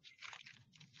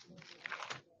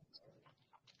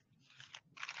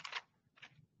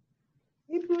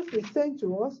 Hebrews is saying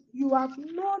to us, you have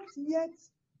not yet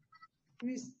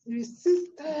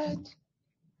resisted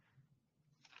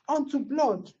unto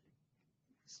blood,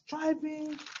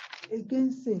 striving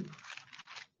against sin.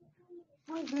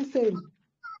 What is he saying?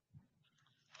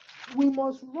 We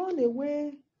must run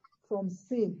away from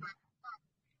sin.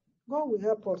 God will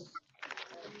help us.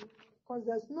 Because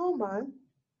there's no man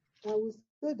that will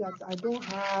say that I don't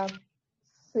have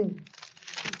sin.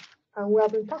 And we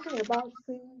have been talking about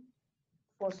sin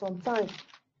for some time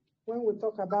when we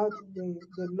talk about the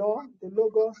law, the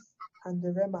logos, and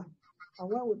the rema. And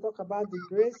when we talk about the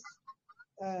grace,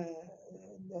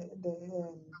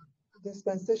 the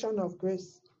dispensation of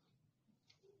grace.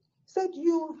 Said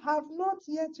you have not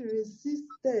yet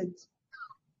resisted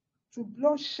to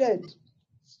bloodshed,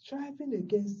 striving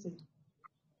against sin.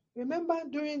 Remember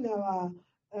during our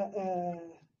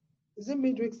Zoom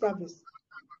midweek service,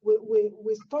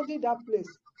 we studied that place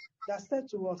that said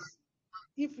to us,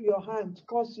 if your hand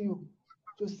causes you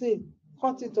to sin,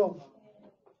 cut it off.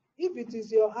 If it is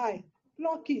your eye,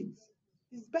 pluck it.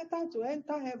 It's better to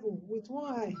enter heaven with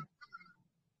one eye.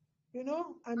 You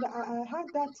know, and I had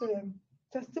that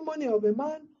testimony of a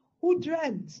man who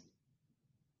dreamt.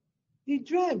 He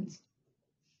dreamt.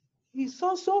 He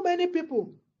saw so many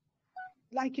people,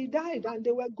 like he died, and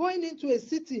they were going into a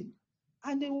city,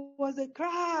 and there was a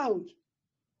crowd.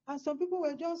 And some people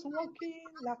were just walking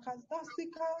like a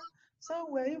stastica.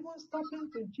 Some were even stopping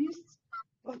to gist.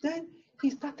 But then he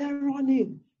started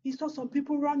running. He saw some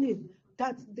people running.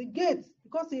 That the gate,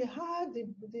 because he heard the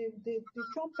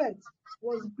trumpet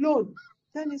was blown.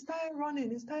 Then he started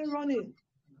running.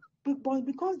 But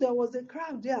because there was a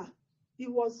crowd there, he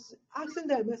was asking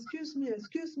them, excuse me.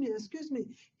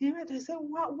 He read, they said,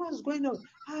 what's going on?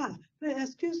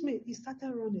 Excuse me. He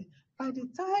started running. By the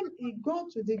time he got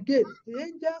to the gate, the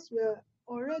angels were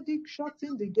already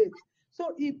shutting the gate.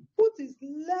 So he put his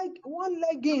leg, one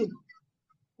leg in,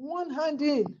 one hand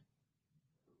in,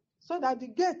 so that the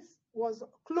gate was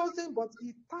closing, but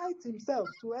he tied himself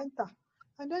to enter.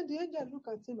 And then the angel looked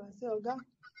at him and said, Oga,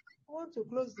 I want to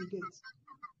close the gate.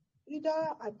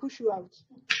 Either I push you out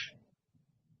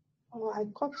or I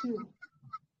cut you.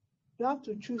 You have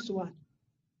to choose one.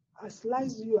 I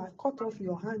slice you, I cut off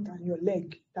your hand and your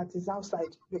leg that is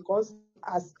outside, because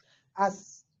as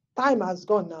time has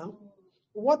gone now,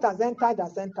 what has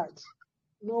entered.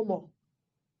 No more.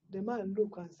 The man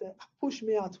looked and said, push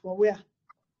me out for where?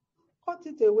 Cut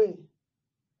it away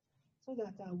so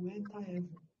that I will enter heaven.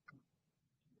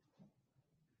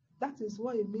 That is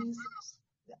what it means.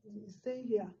 He's saying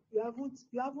here, you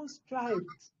haven't strived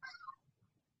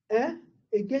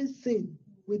against sin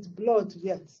with blood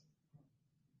yet.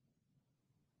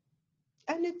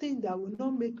 Anything that will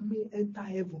not make me enter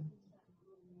heaven,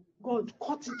 God,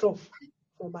 cut it off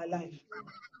from my life.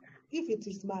 If it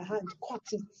is my hand, cut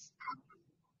it.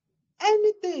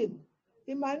 Anything.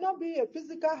 It might not be a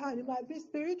physical hand, it might be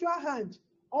spiritual hand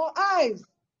or eyes.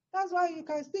 That's why you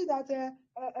can see that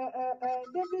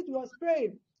David was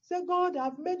praying. Say, God,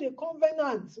 I've made a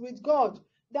covenant with God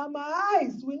that my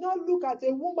eyes will not look at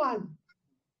a woman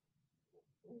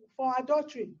for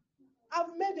adultery.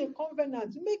 I've made a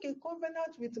covenant. Make a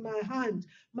covenant with my hand.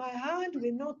 My hand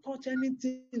will not touch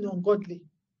anything ungodly.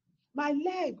 My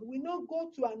leg will not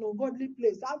go to an ungodly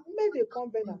place. I've made a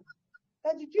covenant.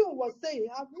 That the Jew was saying,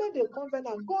 I've made a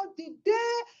covenant. God, the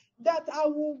day that I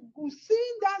will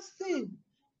sin that sin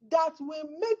that will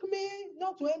make me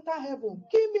not to enter heaven,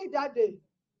 kill me that day.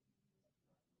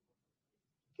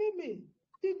 Kill me.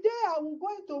 The day I will go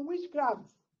into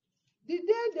witchcraft, the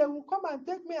day they will come and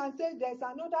take me and say there's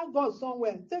another God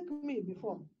somewhere, take me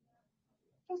before.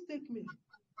 Just take me.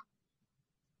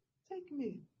 Take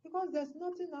me. Because there's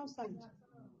nothing outside.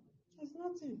 There's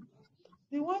nothing.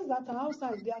 The ones that are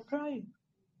outside, they are crying.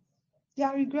 They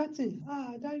are regretting.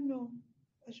 I don't know.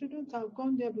 I shouldn't have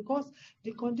gone there because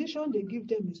the condition they give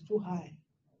them is too high.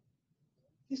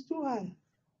 It's too high.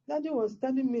 Daddy was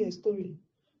telling me a story.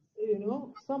 You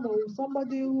know,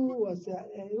 somebody who is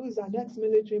an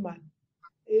ex-military man.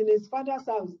 In his father's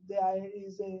house, there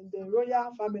is the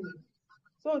royal family.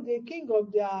 So the king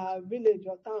of their village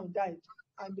or town died,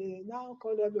 and they now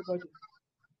called everybody,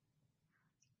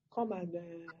 come and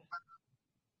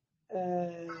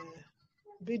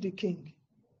be the king.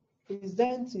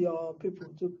 Present your people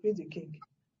to be the king.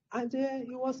 And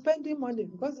he was spending money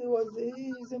because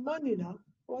he's a money now.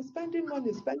 He was spending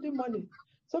money.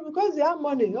 So because he had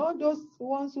money, all those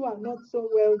ones who are not so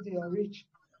wealthy or rich,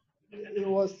 he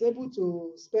was able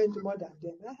to spend more than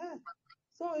them.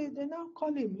 So they now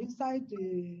call him inside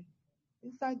the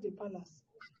palace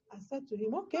and said to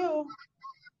him, okay, oh,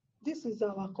 this is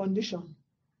our condition.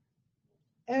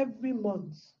 Every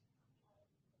month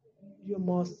you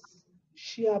must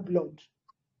share blood.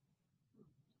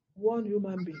 One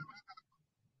human being.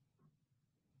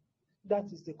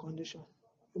 That is the condition.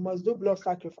 You must do blood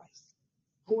sacrifice.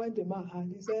 When the man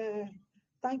had, he said,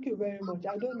 thank you very much.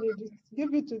 I don't need it.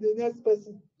 Give it to the next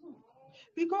person.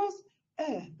 Because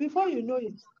before you know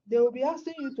it, they will be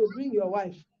asking you to bring your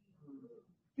wife,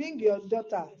 bring your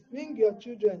daughter, bring your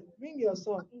children, bring your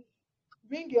son,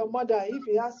 bring your mother if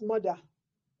he has mother,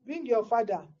 bring your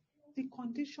father. The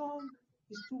condition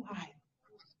is too high.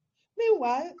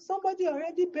 Meanwhile, somebody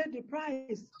already paid the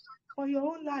price for your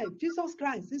own life, Jesus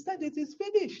Christ. He said it is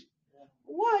finished.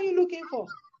 What are you looking for?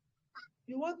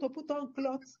 You want to put on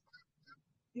clothes?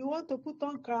 You want to put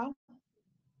on crown?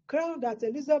 Crown that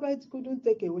Elizabeth couldn't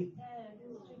take away.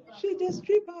 She the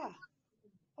stripper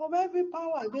of every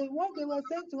power. What they were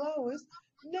saying to her was,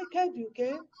 naked you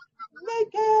came,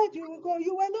 naked you will go.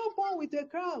 You were not born with a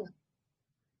crown.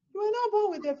 You were not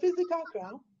born with a physical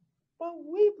crown, but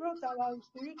we brought our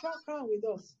spiritual crown with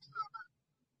us.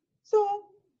 So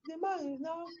the man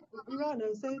now ran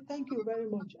and said, thank you very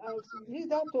much. I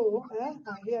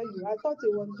hear you. I thought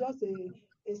it was just a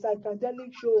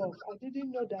psychedelic show off. I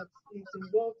didn't know that it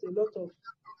involved a lot of,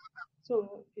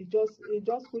 so it just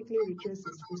quickly retraced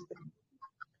his footsteps.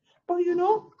 But you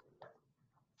know,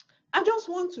 I just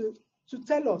want to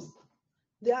tell us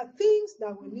there are things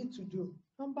that we need to do.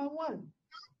 Number one,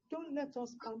 don't let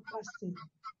us pamper sin.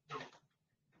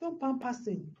 Don't pamper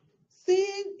sin.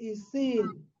 Sin is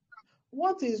sin.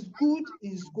 What is good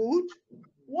is good.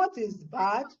 What is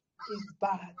bad is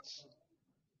bad.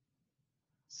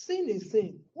 Sin is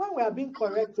sin. When we are being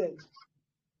corrected,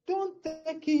 don't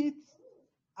take it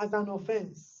as an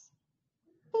offense.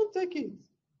 Don't take it.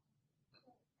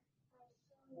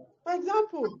 For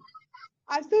example,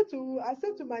 I say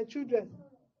to my children,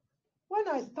 when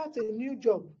I start a new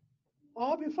job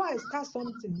or before I start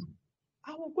something,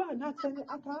 I will go and ask them.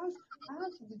 I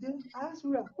ask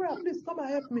Rura, please come and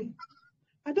help me.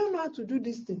 I don't know how to do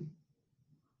this thing.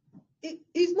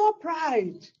 It's not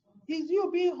pride. It's you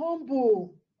being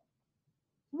humble.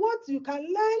 What you can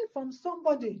learn from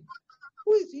somebody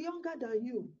who is younger than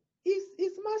you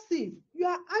is massive. You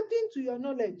are adding to your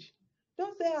knowledge.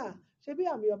 Don't say, Shebi,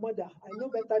 I'm your mother. I know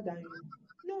better than you.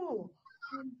 No,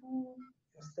 humble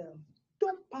yourself.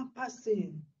 Don't pamper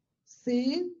sin.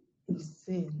 Sin is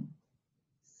sin.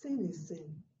 Sin is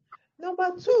sin.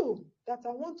 Number two that I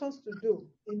want us to do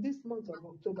in this month of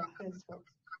October henceforth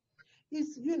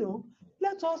is,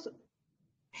 let us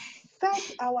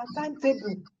set our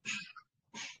timetable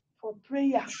for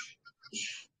prayer,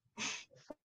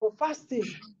 for fasting,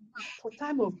 for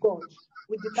time of God,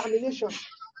 with determination.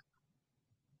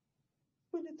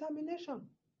 With determination.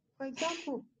 For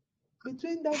example,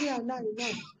 between Daddy and I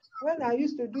now, when I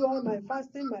used to do all my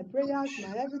fasting, my prayers,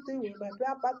 my everything with my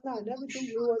prayer partner and everything,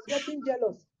 he was getting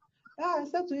jealous. I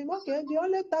said to him, okay, the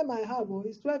only time I have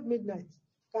is 12 midnight.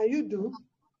 Can you do?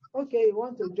 Okay, you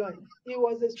want to join. It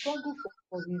was a struggle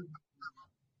for him.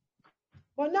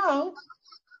 But now,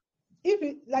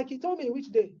 like he told me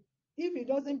which day, if he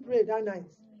doesn't pray that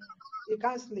night, he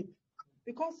can't sleep.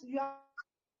 Because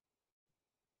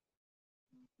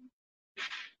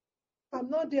I'm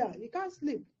not there, he can't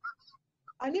sleep.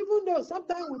 And even though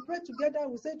sometimes we pray together,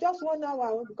 we say just 1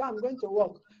 hour because I'm going to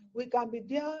work. We can be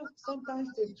there sometimes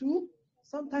till 2,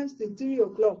 sometimes till 3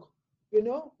 o'clock.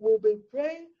 We'll be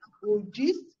praying, we'll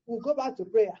gist, we'll go back to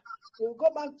prayer. We'll go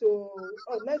back to,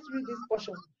 let's read this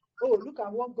portion. Oh, look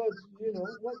at what God,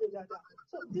 what is that?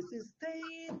 So this is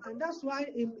staying, and that's why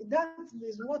that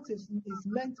is what is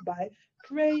meant by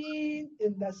praying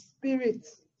in the Spirit.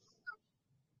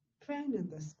 Praying in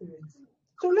the Spirit.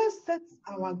 So let's set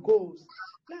our goals.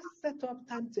 Let's set up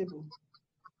timetable.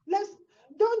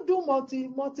 Don't do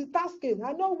multitasking.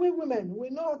 I know we women, we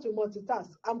know how to multitask.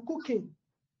 I'm cooking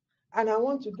and I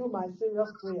want to do my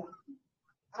serious prayer.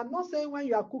 I'm not saying when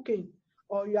you are cooking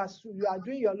or you are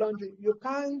doing your laundry, you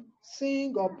can't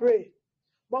sing or pray.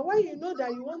 But when you know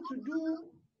that you want to do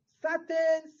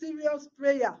certain serious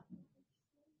prayer,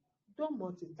 don't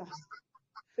multitask.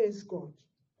 Face God.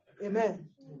 Amen.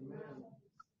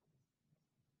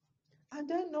 And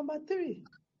then number 3,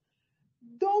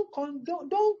 don't color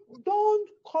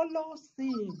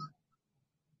sin.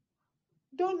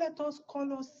 Don't let us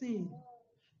color sin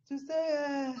to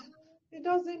say it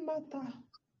doesn't matter.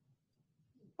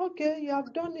 Okay, you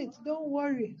have done it. Don't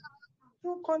worry.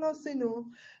 Don't color sin. No.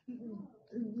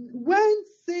 When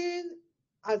sin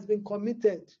has been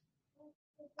committed,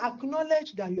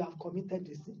 acknowledge that you have committed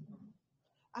the sin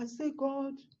and say,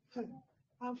 God,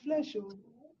 I'm flesh.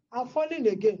 I'm falling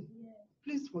again.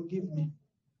 Please forgive me.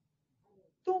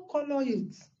 Don't color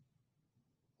it.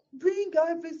 Bring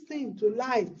everything to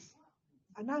light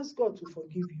and ask God to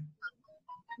forgive you.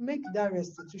 Make that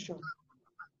restitution,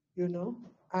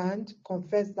 and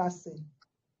confess that sin.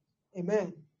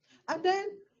 Amen. And then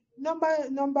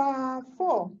number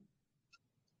 4,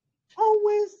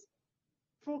 always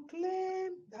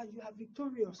proclaim that you are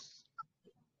victorious.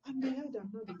 I'm the head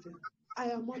and not the tail. I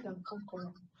am more than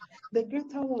conqueror. The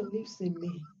greater one lives in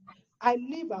me. I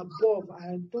live above,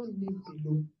 I don't live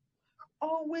below.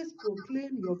 Always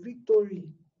proclaim your victory.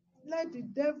 Let the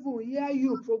devil hear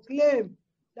you proclaim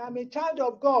that I'm a child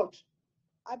of God.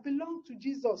 I belong to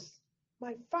Jesus.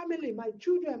 My family, my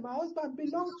children, my husband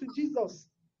belong to Jesus.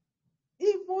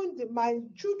 Even my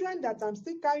children that I'm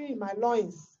still carrying in my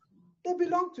loins, they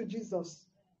belong to Jesus.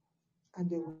 And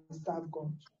they will serve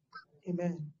God.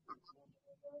 Amen.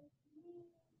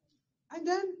 And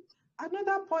then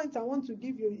another point I want to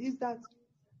give you is that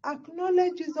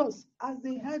acknowledge Jesus as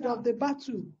the head of the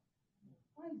battle.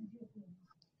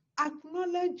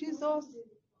 Acknowledge Jesus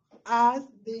as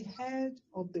the head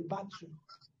of the battle.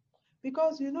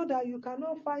 Because you know that you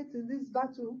cannot fight in this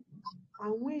battle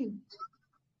and win.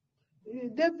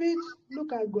 David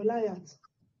looked at Goliath.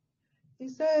 He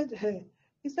said,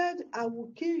 I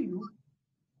will kill you,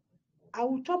 I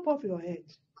will chop off your head,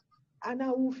 and I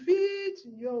will feed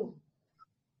you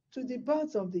to the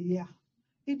birds of the air.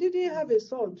 He didn't have a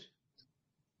sword,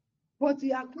 but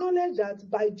he acknowledged that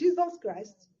by Jesus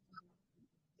Christ,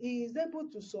 he is able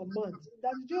to surmount.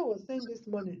 That Joe was saying this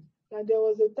morning, that there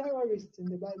was a terrorist in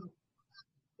the Bible.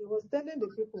 He was telling the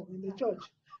people in the church,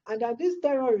 and that this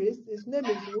terrorist, his name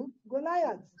is who?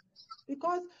 Goliath.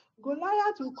 Because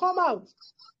Goliath will come out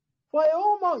for a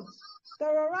whole month,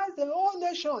 terrorize the whole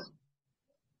nation,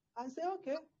 and say,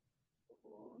 okay,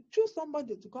 choose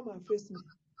somebody to come and face me.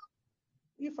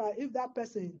 If that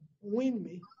person win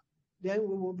me, then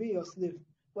we will be your slave.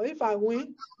 But if I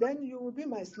win, then you will be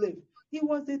my slave. He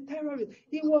was a terrorist.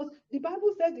 The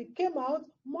Bible said he came out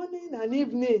morning and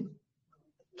evening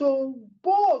to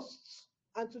boast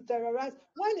and to terrorize.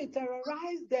 When he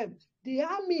terrorized them, the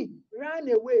army ran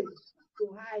away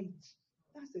to hide.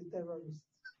 That's a terrorist.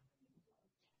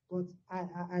 But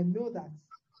I know that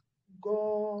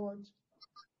God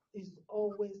is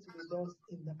always with us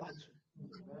in the battle.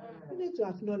 We need to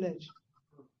acknowledge,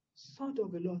 Son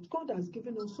of the Lord, God has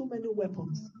given us so many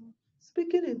weapons.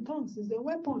 Speaking in tongues is a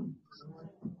weapon.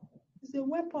 It's a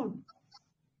weapon.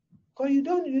 Because you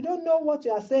don't know what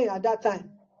you are saying at that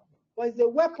time. But it's a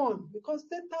weapon because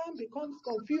Satan becomes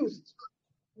confused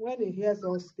when he hears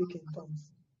us speak in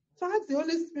tongues. So ask the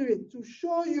Holy Spirit to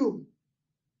show you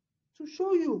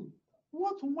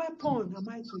what weapon am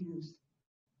I to use.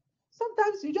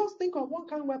 Sometimes you just think of one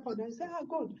kind of weapon and you say,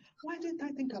 God, why didn't I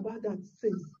think about that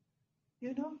since?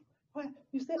 You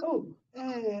say,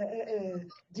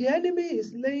 the enemy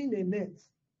is laying a net.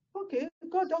 Okay,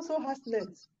 God also has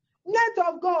nets. Net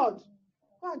of God.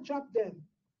 Go and trap them.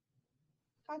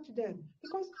 Catch them.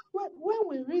 Because when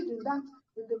we read in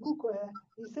the book where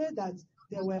he said that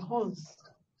there were horns,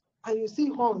 and you see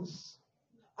horns,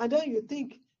 and then you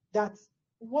think that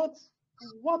what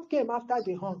came after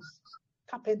the horns?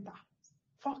 Carpenter.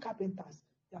 4 carpenters.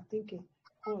 You're thinking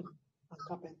horn and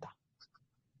carpenter.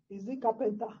 Is it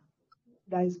carpenter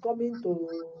that is coming to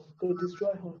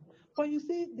destroy horn? But you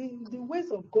see, the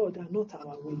ways of God are not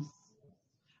our ways.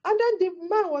 And then the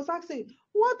man was asking,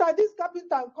 what are these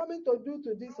carpenters coming to do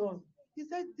to this horn? He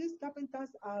said, these carpenters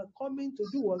are coming to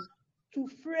do what? To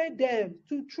fray them,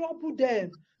 to trouble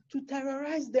them, to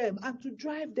terrorize them, and to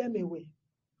drive them away.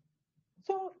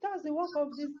 So that's the work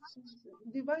of this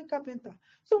divine carpenter.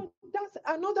 So that's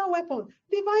another weapon.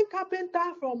 Divine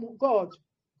carpenter from God.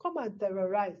 Come and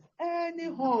terrorize any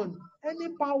horn, any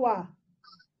power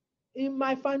in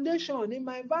my foundation, in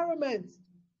my environment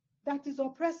that is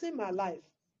oppressing my life.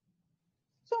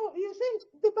 So you see,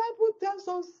 the Bible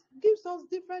gives us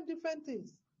different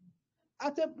things.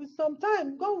 At some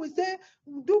time, God will say,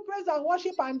 do praise and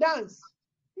worship and dance.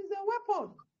 It's a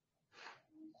weapon.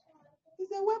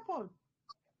 It's a weapon.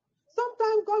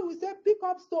 Sometimes God will say, pick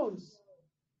up stones.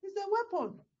 It's a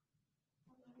weapon.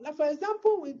 Like for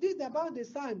example, we did about the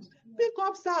sand. Pick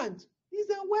up sand. It's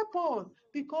a weapon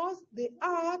because the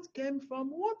earth came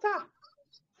from water.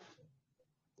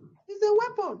 It's a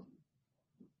weapon.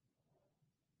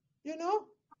 You know,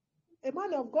 a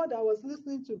man of God I was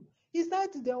listening to, he said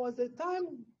there was a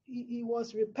time he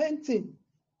was repenting.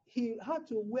 He had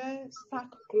to wear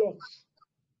sackcloth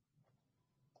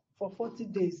for 40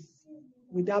 days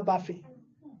without bathing.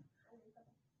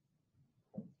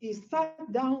 He sat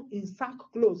down in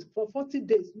sackcloth for 40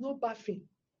 days, no bathing.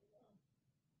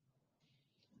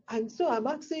 And so I'm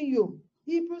asking you,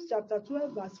 Hebrews chapter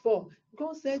 12, verse 4,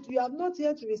 God said, you have not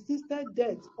yet resisted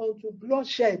death unto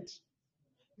bloodshed.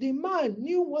 The man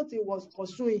knew what he was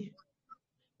pursuing,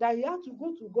 that he had to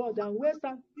go to God and wear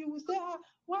sackcloth. You will say,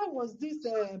 why was this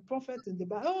prophet in the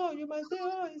Bible? Oh, you might say,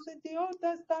 oh, it's in the Old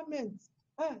Testament.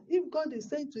 If God is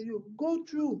saying to you, go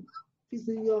through, it's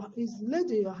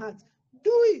laid in your heart,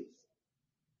 do it.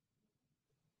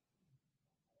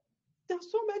 There are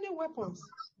so many weapons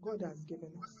God has given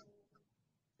us.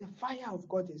 The fire of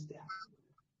God is there,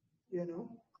 you know,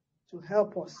 to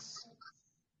help us.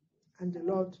 And the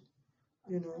Lord,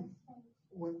 you know,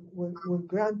 will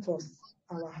grant us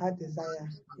our heart desire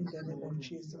in the name of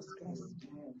Jesus Christ.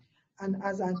 And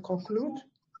as I conclude,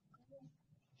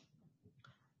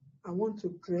 I want to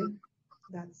pray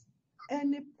that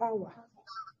any power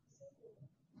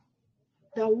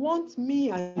that wants me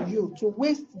and you to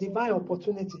waste divine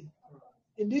opportunity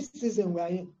in this season we're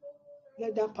in,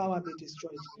 let that power be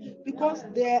destroyed. Because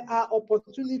there are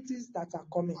opportunities that are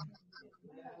coming.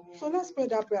 So let's pray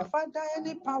that prayer. Father,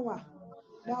 any power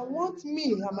that wants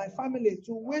me and my family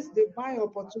to waste divine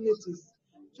opportunities,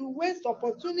 to waste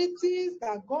opportunities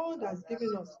that God has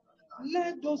given us,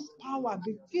 let those power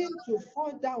begin to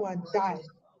fall down and die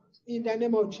in the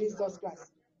name of Jesus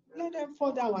Christ. Let them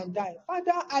fall down and die.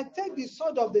 Father, I take the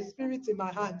sword of the Spirit in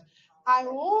my hand. I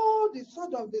hold the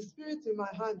sword of the Spirit in my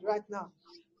hand right now.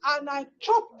 And I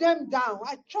chop them down.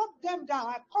 I chop them down.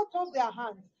 I cut off their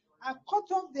hands. I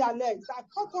cut off their legs. I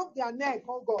cut off their neck,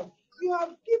 oh God. You have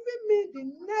given me the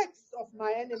necks of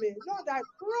my enemy. Lord, I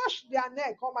crush their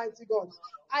neck, Almighty God.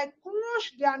 I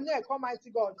crush their neck,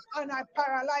 Almighty God. And I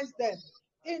paralyze them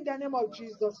in the name of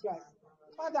Jesus Christ.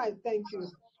 Father, I thank you.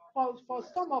 For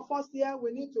some of us here,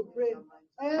 we need to pray.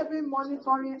 Every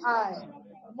monitoring eye,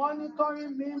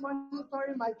 monitoring me,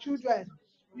 monitoring my children.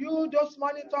 You, those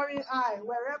monitoring eye,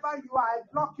 wherever you are, I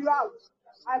block you out.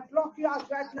 I block you out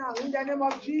right now. In the name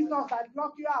of Jesus, I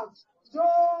block you out.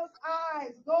 Those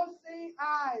eyes, those seeing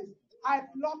eyes, I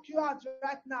block you out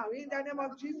right now. In the name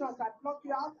of Jesus, I block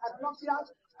you out. I block you out.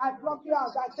 I block you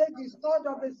out. I take the sword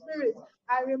of the Spirit.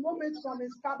 I remove it from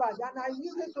his scabbard and I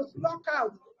use it to block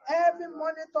out every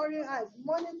monitoring eyes,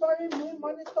 monitoring me,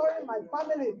 monitoring my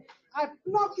family. I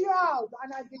block you out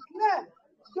and I declare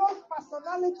those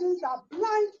personalities are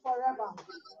blind forever.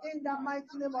 In the mighty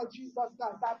name of Jesus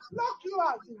Christ, I block you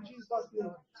out in Jesus'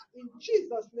 name. In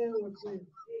Jesus' name we pray.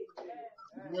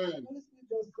 Amen. Holy Spirit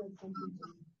just said something to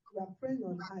me. We are praying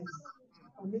on eyes.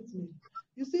 Permit me.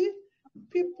 You see,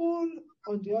 people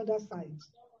on the other side,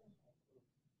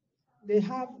 they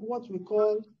have what we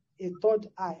call a third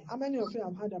eye. How many of you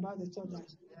have heard about the third eye?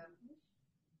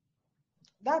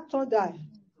 That third eye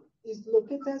is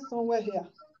located somewhere here.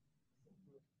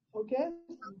 Okay?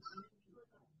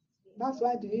 That's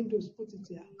why the Hindus put it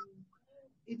here.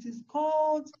 It is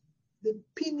called the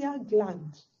pineal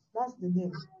gland. That's the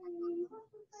name.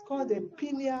 It's called the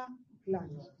pineal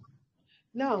gland.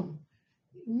 Now,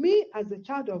 me as a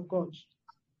child of God,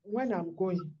 when I'm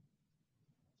going,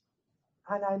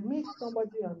 and I meet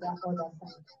somebody on that other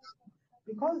side,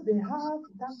 because they have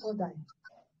that other eye,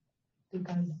 they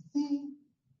can see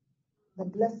the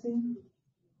blessing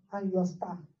and your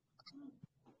star.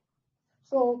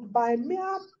 So by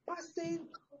mere passing,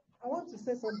 I want to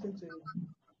say something to you.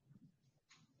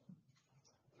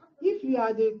 If you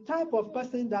are the type of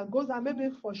person that goes out maybe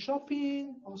for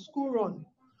shopping or school run,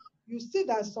 you see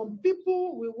that some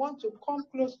people will want to come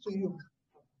close to you.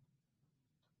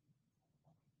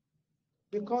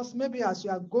 Because maybe as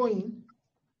you are going,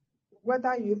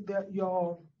 whether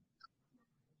your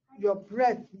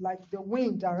breath, like the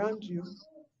wind around you,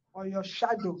 or your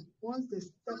shadow, once they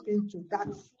step into that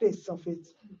space of it,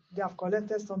 they have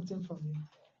collected something from you.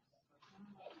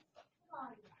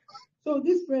 So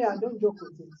this prayer, don't joke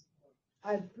with it.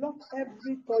 I block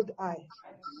every third eye,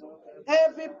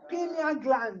 every pineal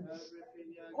gland,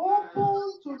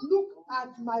 open to look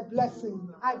at my blessing.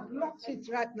 I block it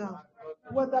right now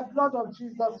with the blood of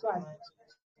Jesus Christ.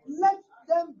 Let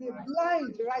them be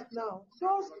blind right now.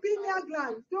 Those pineal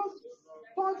glands, those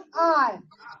third eye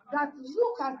that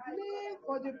look at me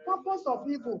for the purpose of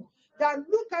evil, that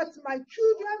look at my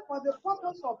children for the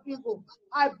purpose of evil.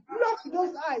 I block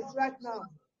those eyes right now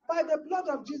by the blood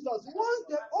of Jesus. Once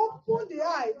they open the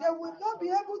eye, they will not be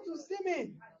able to see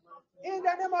me. In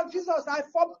the name of Jesus, I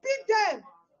forbid them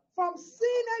from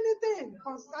seeing anything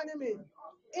concerning me.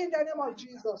 In the name of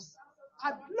Jesus,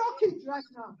 I block it right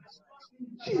now.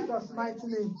 In Jesus' mighty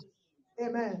name.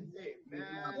 Amen. The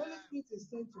Holy Spirit is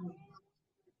saying to me,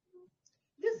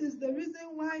 this is the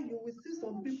reason why you will see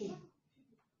some people,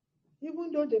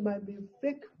 even though they might be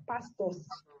fake pastors,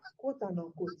 quote and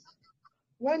unquote,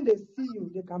 when they see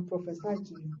you, they can prophesy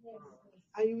to you.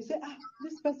 And you will say,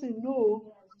 this person,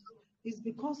 no, it's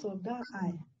because of that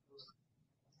eye.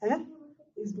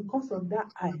 It's because of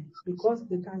that eye. Because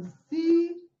they can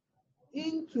see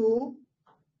into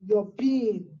your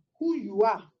being, who you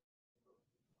are.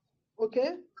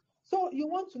 Okay? So you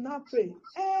want to now pray.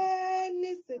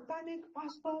 Any satanic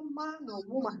pastor, man or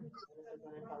woman,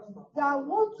 that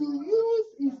want to use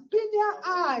his pineal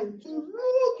eye to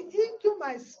look into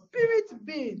my spirit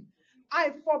being,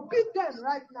 I forbid them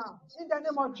right now in the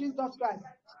name of Jesus Christ.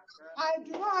 I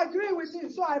do not agree with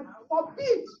it, so I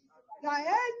forbid that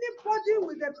anybody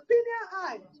with a pineal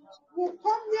eye will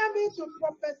come near me to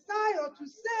prophesy or to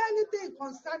say anything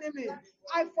concerning me.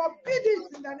 I forbid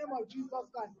it in the name of Jesus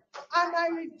Christ. And I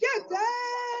reject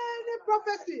any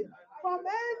prophecy from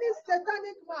any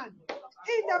satanic man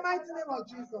in the mighty name of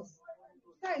Jesus.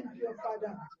 Thank you,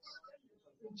 Father.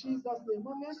 In Jesus' name.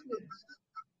 Honestly,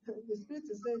 the Spirit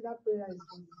is saying that prayer is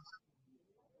for me.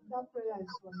 That prayer is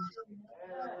for me.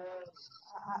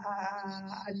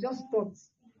 I just stopped.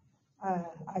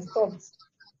 I stopped.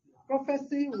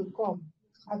 Prophecy will come.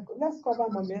 Let's cover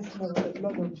Mommy Esther with the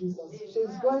blood of Jesus.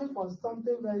 She's going for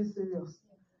something very serious.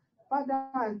 Father,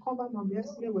 I cover Mommy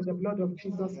Esther with the blood of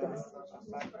Jesus Christ.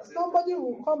 Somebody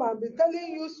will come and be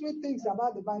telling you sweet things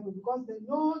about the Bible because they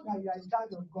know that you are a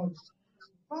child of God.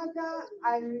 Father,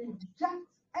 I reject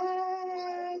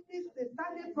any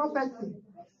satanic prophecy.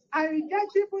 I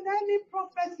reject even any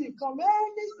prophecy from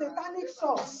any satanic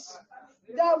source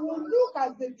that will look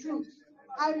at the truth.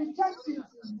 I reject it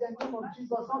in the name of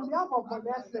Jesus. On behalf of my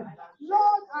Esther,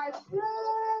 Lord, I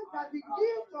pray that the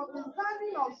gift of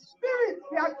discerning of spirit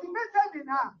be activated in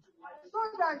her so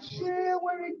that she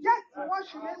will reject what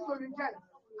she needs to reject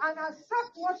and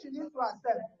accept what she needs to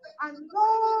accept. And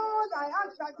Lord, I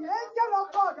ask that the angel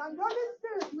of God and the Holy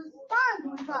Spirit will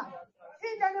stand with her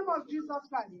in the name of Jesus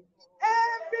Christ.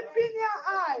 Every pineal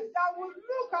eye that will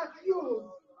look at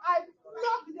you, I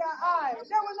block their eye.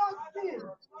 They will not see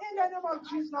in the name of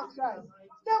Jesus Christ.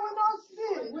 They will not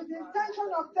see with the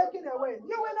intention of taking away.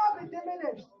 You will not be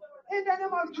diminished in the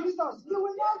name of Jesus. You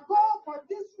will not go for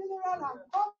this funeral and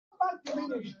come back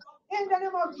diminished in the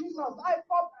name of Jesus. I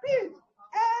forbid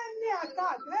any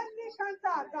attack, any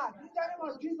counter attack in the name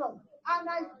of Jesus. And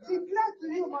I declare to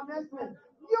you, my husband,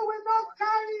 you will not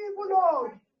carry evil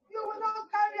load. You will not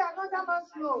carry another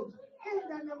man's load. In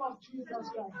the name of Jesus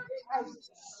Christ, I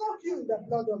soak you in the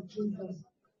blood of Jesus.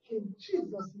 In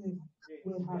Jesus' name,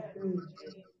 we have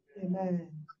prayed. Amen.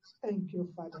 Thank you,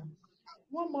 Father.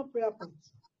 One more prayer point.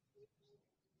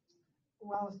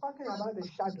 When I was talking about the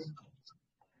shadow,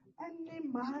 any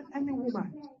man, any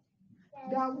woman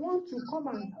that want to come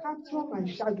and capture my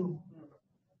shadow,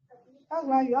 that's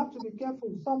why you have to be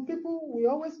careful. Some people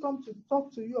will always come to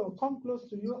talk to you or come close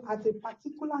to you at a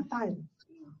particular time.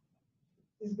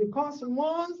 It's because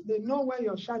once they know where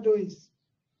your shadow is.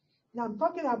 Now I'm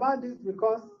talking about this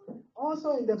because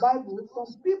also in the Bible,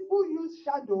 some people use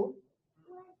shadow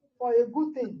for a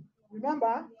good thing.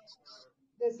 Remember,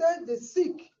 they said the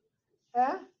sick,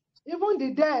 even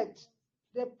the dead,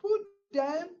 they put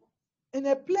them in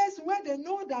a place where they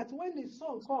know that when the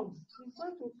sun comes, it's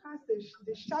going to cast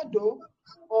the shadow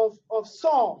of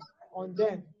Saul on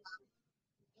them.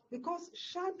 Because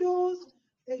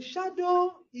a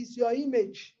shadow is your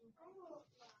image.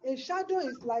 A shadow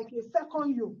is like a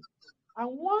second you. And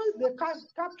once they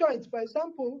capture it, for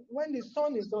example, when the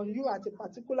sun is on you at a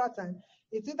particular time,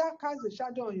 it either casts the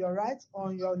shadow on your right, or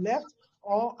on your left,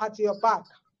 or at your back.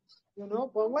 You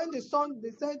know, but when the sun,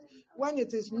 they said, when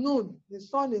it is noon, the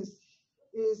sun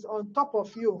is on top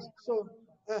of you. So,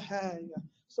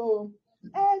 so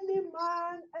any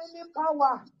man, any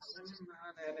power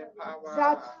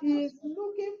that is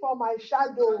looking for my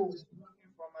shadow,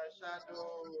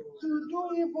 to do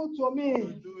evil to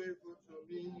me,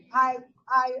 I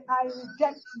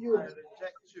reject you.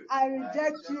 I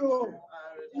reject you.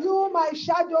 You, my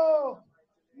shadow,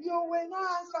 you will not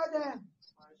answer them.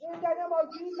 In the name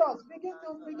of Jesus, begin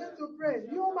to pray.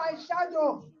 You, my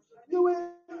shadow, you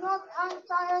will not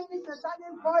answer any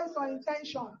satanic voice or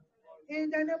intention. In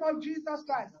the name of Jesus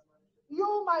Christ.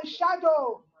 You, my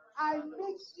shadow, I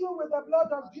mix you with the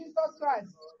blood of Jesus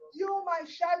Christ. You, my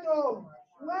shadow,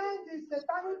 when the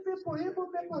satanic people, evil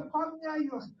people come near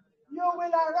you, you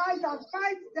will arise and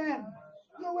fight them.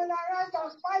 You will arise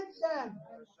and fight them.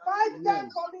 Fight them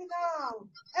for me now.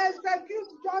 Execute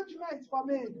judgment for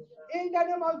me. In the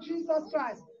name of Jesus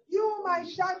Christ. You, my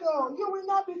shadow, you will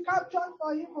not be captured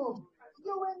for evil.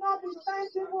 You will not be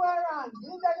sent evil errand.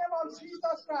 In the name of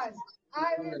Jesus Christ.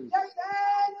 I reject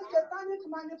any satanic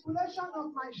manipulation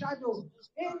of my shadow.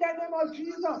 In the name of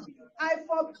Jesus, I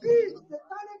forbid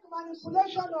satanic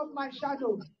manipulation of my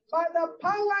shadow. By the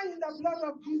power in the blood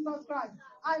of Jesus Christ,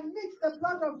 I mix the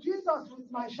blood of Jesus with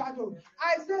my shadow.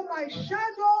 I say my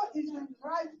shadow is in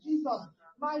Christ Jesus.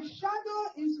 My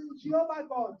shadow is in Jehovah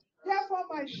God. Therefore,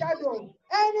 my shadow,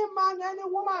 any man, any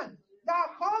woman that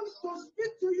comes to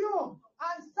speak to you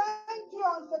and send you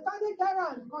on satanic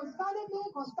errands concerning me,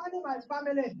 concerning my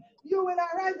family, you will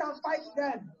arise and fight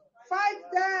them. Fight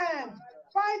them.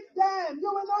 Fight them.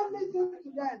 You will not listen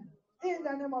to them. In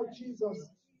the name of Jesus.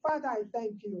 Father, I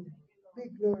thank you. Be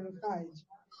glorified.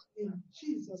 In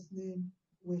Jesus' name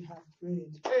we have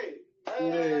prayed.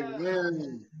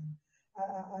 Amen.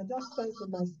 I just sense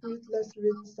in my spirit, let's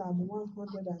read Psalm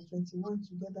 121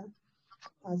 together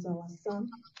as our psalm.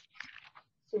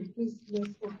 So please,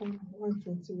 let's open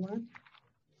 121.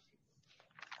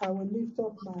 I will lift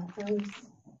up my eyes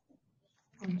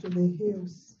unto the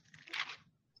hills,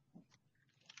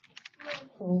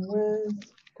 from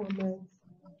whence cometh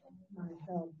my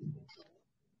help.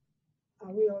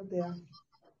 Are we all there?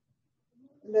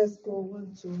 Let's go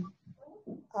 1, 2.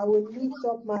 I will lift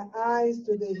up my eyes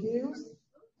to the hills,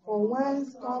 from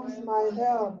whence comes my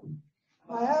help.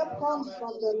 My help comes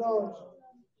from the Lord,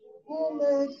 who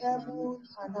made heaven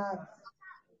and earth.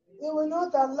 He will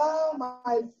not allow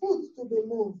my foot to be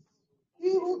moved.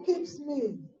 He who keeps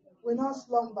me will not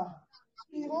slumber.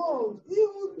 Behold, he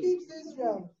who keeps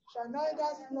Israel shall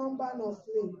neither slumber nor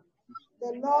sleep.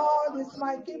 The Lord is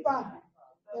my keeper.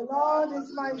 The Lord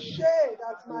is my shade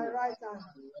at my right hand.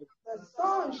 The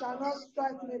sun shall not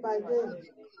strike me by day,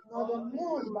 nor the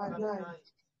moon by night.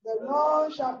 The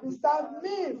Lord shall preserve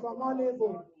me from all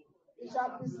evil. He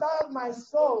shall preserve my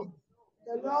soul.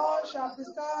 The Lord shall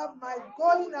preserve my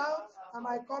going out and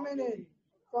my coming in,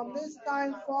 from this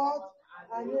time forth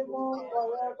and even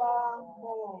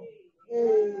forevermore.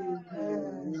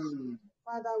 Amen.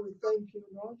 Father, we thank you,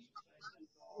 Lord.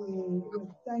 We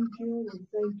thank you. We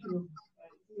thank you.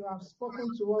 You have spoken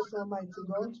to us, Almighty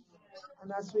God.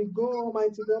 And as we go,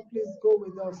 Almighty God, please go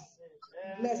with us.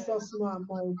 Bless us more and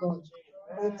more, God.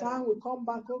 By the time we come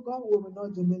back, oh God, we will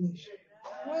not diminish.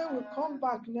 When we come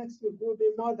back next week, we'll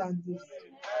be more than this.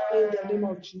 In the name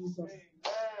of Jesus.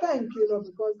 Thank you, Lord,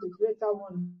 because the greater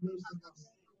one lives in us.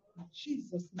 In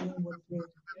Jesus' name we pray.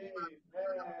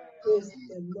 Praise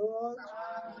the Lord.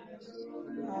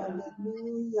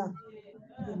 Hallelujah.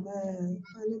 Amen.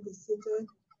 Kindly be seated.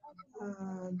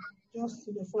 Just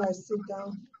before I sit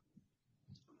down,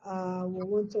 we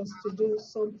want us to do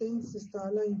something. Sister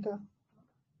Alainka,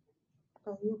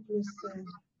 can you please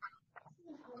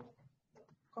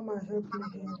come and help me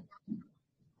here?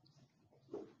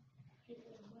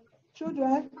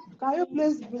 Children, can you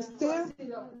please be still?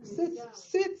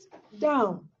 Sit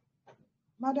down.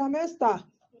 Madam Esther,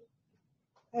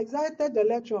 excited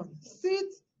election.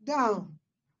 Sit down.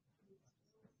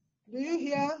 Do you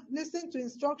hear? Listen to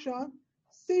instruction.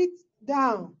 Sit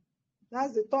down.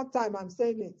 That's the third time I'm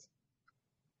saying it.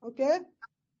 Okay?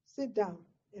 Sit down.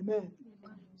 Amen.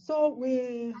 So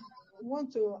we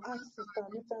want to ask Sister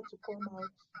Anita to come out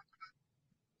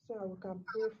so we can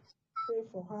pray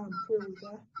for her and pray with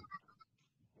her.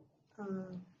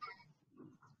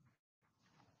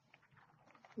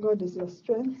 God is your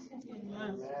strength.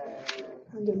 Amen.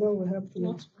 And the Lord will help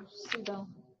you. Sit down.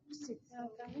 Sit.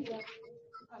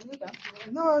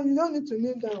 No, you don't need to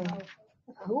kneel down.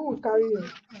 Who will carry you?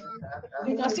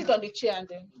 You can sit on the chair and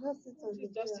then. Just sit on the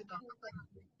chair. Just sit down.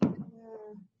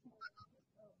 Yeah.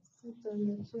 Sit on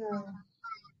the chair.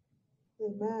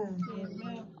 Amen.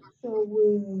 Amen. So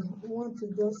we want to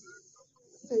just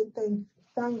say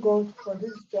thank God for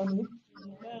this journey.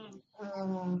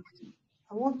 Amen.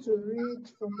 I want to read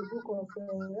from the book of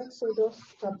Exodus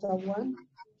chapter 1.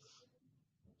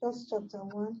 Just chapter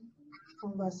 1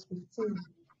 from verse 15.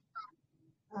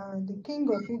 And the king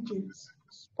of Egypt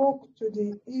spoke to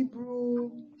the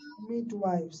Hebrew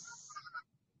midwives,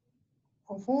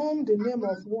 of whom the name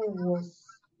of one was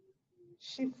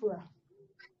Shiphrah,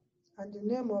 and the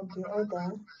name of the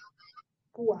other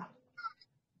Puah.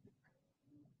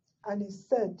 And he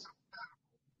said,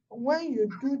 when you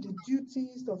do the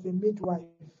duties of a midwife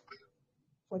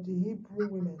for the Hebrew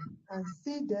women and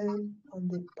see them on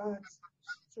the baths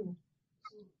 2.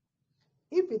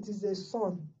 If it is a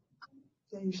son,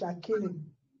 then you shall kill him.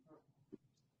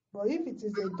 But if it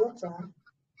is a daughter,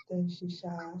 then she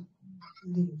shall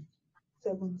live.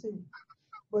 17.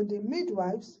 But the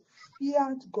midwives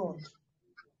feared God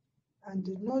and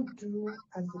did not do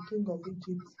as the king of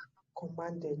Egypt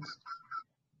commanded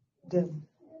them,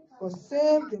 but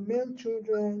saved the male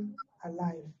children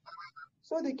alive.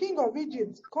 So the king of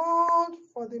Egypt called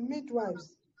for the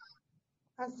midwives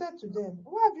and said to them,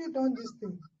 why have you done this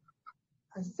thing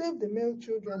and saved the male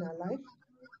children alive?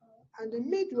 And the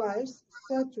midwives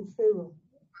said to Pharaoh,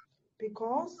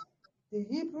 because the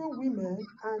Hebrew women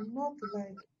are not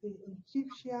like the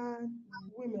Egyptian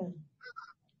women,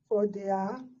 for they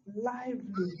are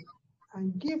lively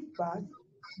and give birth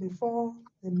before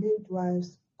the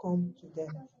midwives come to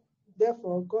them.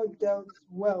 Therefore, God dealt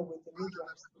well with the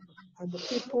midwives, and the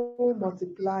people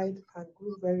multiplied and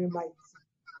grew very mighty.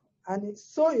 And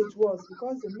so it was,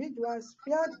 because the midwives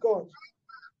feared God,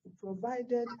 He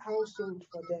provided household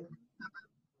for them.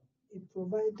 He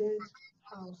provided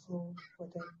household for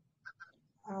them.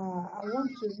 I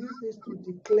want to use this to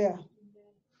declare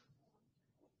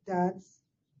that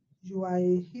you are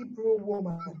a Hebrew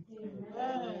woman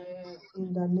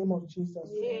in the name of Jesus.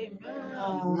 I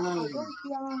don't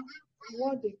care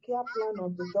what the care plan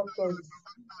of the doctor is.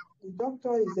 The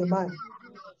doctor is a man,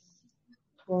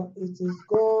 but it is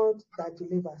God that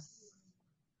delivers.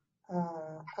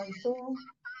 And so,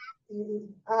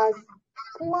 as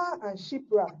Pua and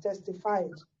Shipra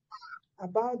testified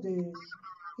about the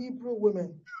Hebrew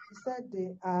women, he said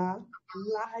they are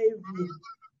lively.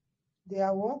 They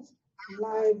are what?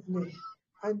 Lively.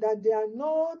 And that they are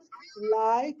not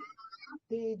like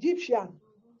the Egyptian.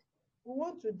 We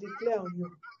want to declare on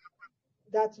you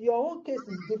that your own case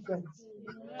is different.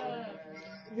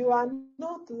 You are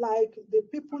not like the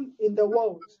people in the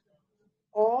world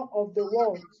or of the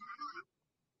world.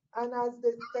 And as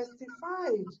they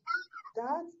testified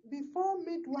that before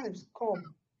midwives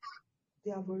come,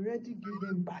 they have already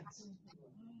given birth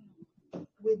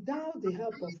without the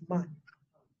help of man.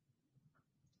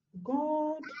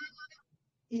 God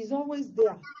is always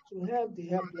there to help the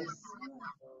helpless.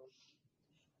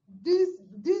 This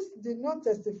did not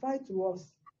testify to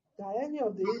us that any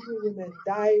of the Hebrew women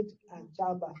died and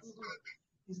childbirth.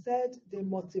 He said they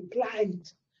multiplied.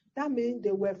 That means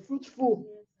they were fruitful.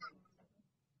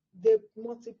 They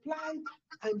multiplied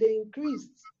and they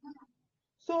increased.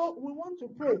 So we want to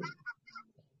pray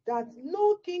that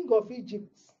no king of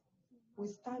Egypt will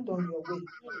stand on your way.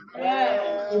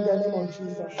 In the name of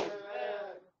Jesus.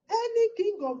 Any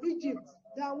king of Egypt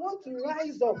that want to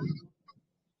rise up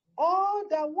or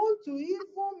that want to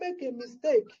even make a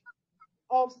mistake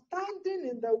of standing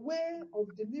in the way of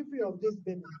delivery of this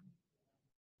baby,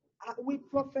 we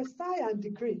prophesy and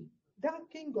decree that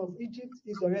king of Egypt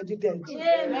is already dead.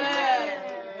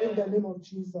 In the name of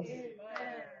Jesus.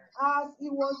 As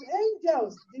it was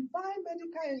angels, divine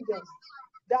medical angels,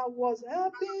 that was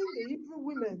helping the Hebrew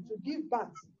women to give birth,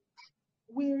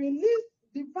 we release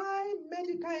divine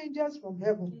medical angels from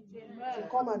heaven to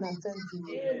come and attend to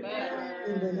you.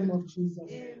 In the name of Jesus.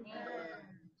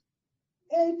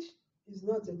 Age is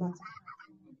not a matter.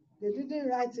 They didn't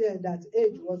write here that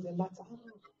age was a matter.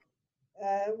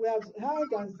 We have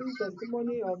heard and seen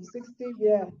testimony of 60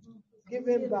 years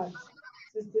giving birth,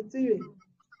 63.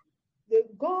 The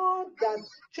God that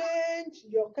changed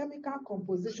your chemical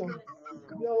composition,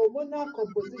 your hormonal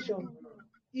composition,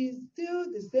 is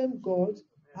still the same God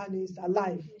and is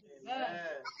alive.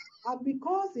 And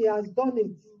because He has done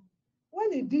it,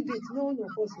 when He did it, none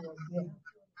of us was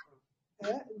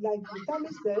there. Like the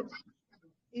psalmist said,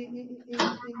 he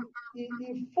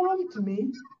formed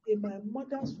me in my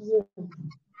mother's womb.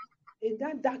 In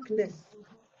that darkness,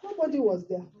 nobody was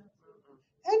there.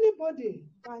 Anybody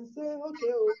can say,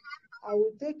 okay, I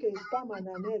will take a sperm and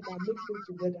an egg and mix it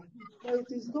together. But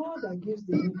it is God that gives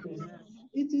the increase.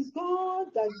 It is God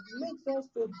that makes us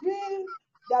to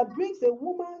that brings a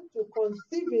woman to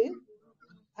conceiving,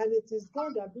 and it is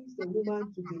God that brings a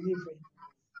woman to delivering.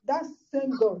 That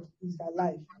same God is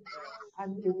alive,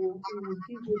 and He will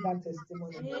give you that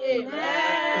testimony. Amen.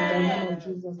 In the name of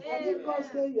Jesus. And if God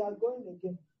says you are going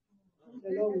again, the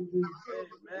Lord will do it.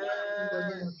 In the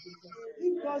name of Jesus.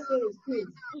 If God says His Spirit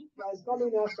that is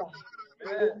coming after, He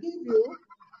will give you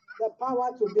the power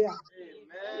to bear.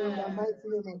 In the mighty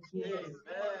name of Jesus.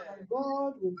 And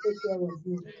God will take care of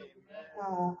you. I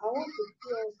want to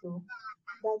pray also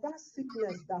that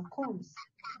sickness that comes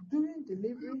during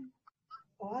delivery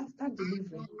or after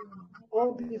delivery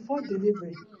or before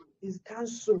delivery is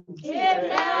cancelled with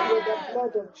the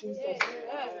blood of Jesus.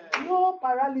 No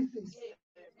paralysis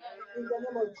in the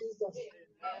name of Jesus.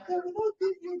 They will not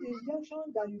give you the injection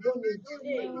that you don't need.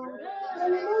 They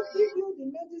will not give you the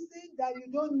medicine that you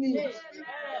don't need.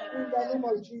 In the name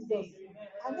of Jesus.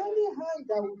 And any hand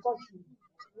that will touch you,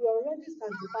 we already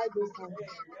sanctify those hands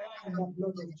in the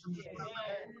blood of Jesus.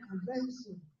 And very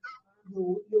soon,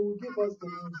 you will give us the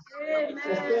news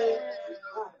to say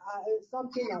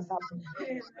something has happened,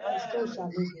 and so shall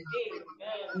it be.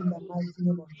 In the mighty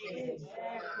name of Jesus.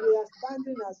 We are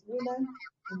standing as women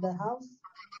in the house.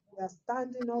 We are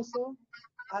standing also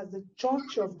as the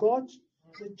church of God.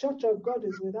 The church of God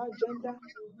is without gender.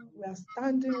 We are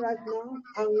standing right now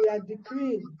and we are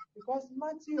decreeing, because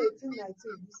Matthew 18:19,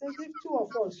 he says, if two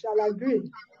of us shall agree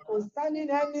concerning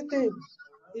anything,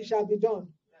 it shall be done.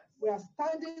 We are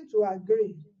standing to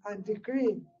agree and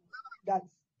decreeing that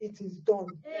it is done.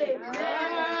 Amen.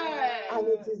 And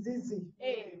it is easy.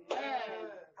 Amen.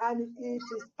 And it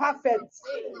is perfect.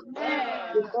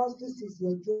 Amen. Because this is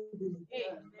your jubilee.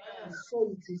 Amen. And so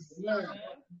it is. Amen.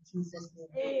 In Jesus' name.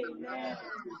 Amen.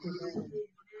 Amen.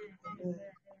 Amen.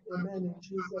 Amen. In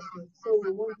Jesus' name. So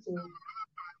we want to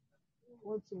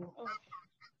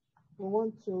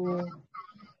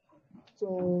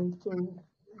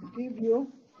give you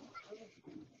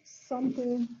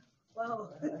something. Wow.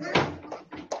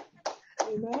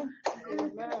 Amen.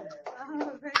 Amen.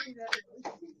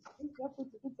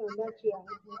 Put on that chair.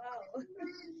 Wow.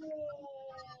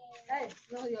 Hey,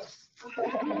 no yours.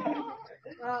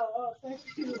 Wow. Oh, thank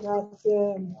you. That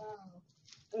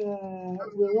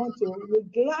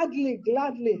we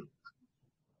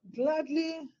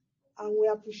gladly, and we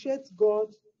appreciate God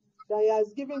that He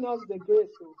has given us the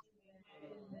grace.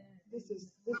 This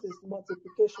is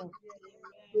multiplication.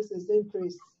 This is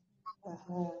increase.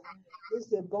 This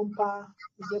is a bumper.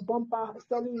 It's a bumper. It's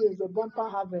telling you it's a bumper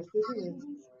harvest, isn't it?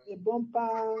 A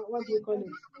bumper. What do you call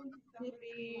it?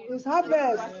 It's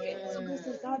harvest. This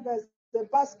is harvest. The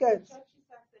basket.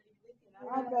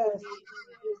 Harvest.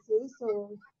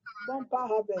 So bumper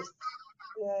harvest.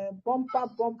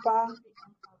 Bumper,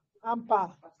 hamper,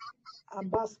 and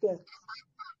basket.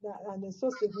 And it's so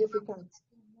significant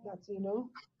that it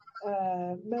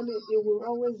will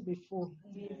always be full.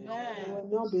 Amen. It will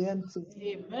not be empty.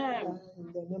 Amen.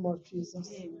 In the name of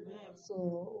Jesus. Amen.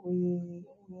 So we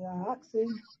are asking.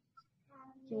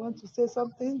 Do you want to say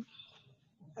something?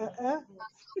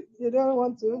 You don't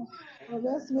want to?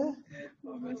 Honestly?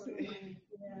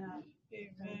 Yeah.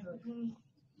 Amen.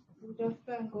 We just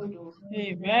thank God.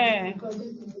 Amen. Because this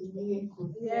is a miracle.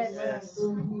 Yes. So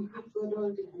we give God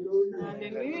all the glory.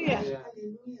 Hallelujah.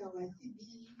 Hallelujah.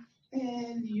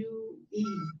 L-U-E.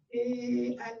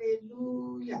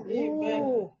 Hallelujah.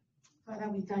 Amen. Father,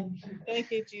 we thank you. Thank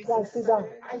you, Jesus. Sit down.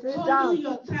 I told you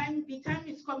the time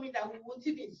is coming that we won't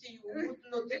even see you, we won't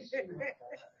notice you.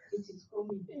 It is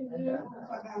coming.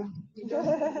 Father, we just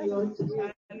give you all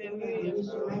today. Hallelujah.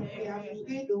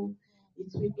 It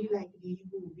will be like the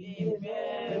evil will be.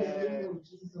 Amen. In the name of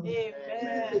Jesus. Amen.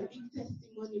 This is a big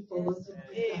testimony for us.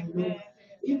 Amen.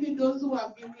 Even those who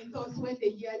have been with us, when they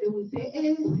hear, they will say,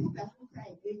 hey, Sister Futa,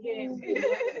 again.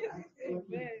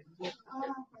 Amen.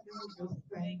 Father,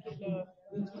 thank you, Lord.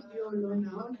 We give you all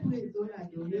honor, all praise, all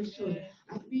adoration.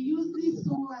 And we use this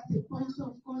so as a point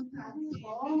of contact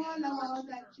for all our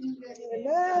other children.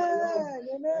 Amen.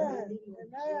 Amen.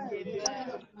 Amen.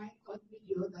 My God,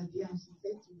 the other day, and she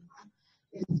said to me,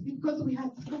 it's because we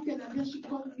had spoken, and then she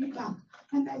called me back.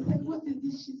 And I said, what is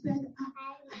this? She said,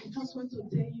 I just want to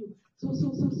tell you. So,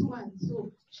 and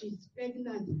so. She's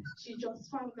pregnant. She just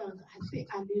found out. I say,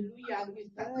 hallelujah.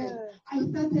 And I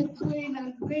started praying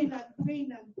and praying and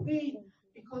praying and praying.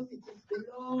 Because it is the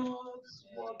Lord's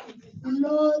work. It is the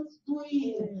Lord's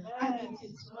doing. And it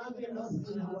is marvelous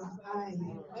in our eyes.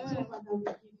 So, Father, we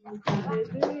give you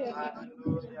praise.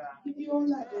 Give you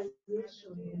all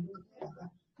adoration.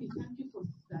 We thank you for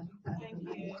Sister Rita. Thank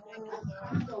you. As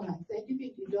Pastor has said, even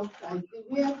the doctor,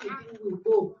 where everything will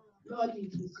go, Lord,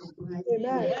 it will surprise.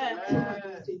 Amen. So I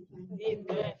say thank you.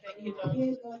 Amen. Thank you, Lord.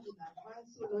 Pray, Lord, in advance,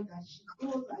 so Lord, as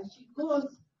she goes,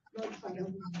 Lord, Father,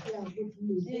 we hear good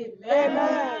news. Amen.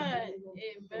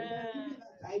 Amen.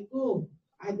 I go.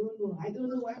 I don't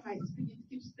know why my spirit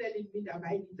keeps telling me that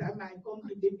by the time I come,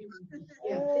 the baby will be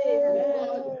here.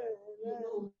 God, you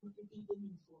know, the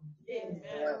beginning for me. Amen.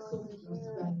 So we just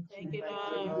thank you.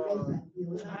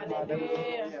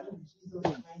 Hallelujah. Jesus'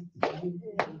 mighty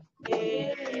name.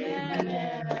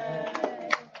 Amen.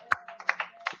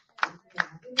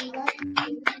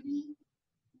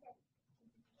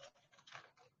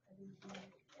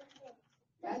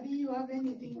 Daddy, you have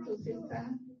anything to say, sir?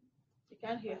 You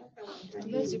can't hear.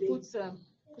 Unless you put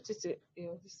it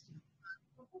here.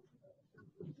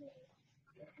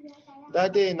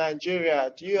 Daddy in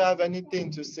Nigeria, do you have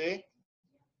anything to say?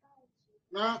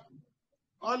 Now,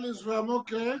 all is well,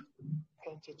 okay?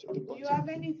 Do you have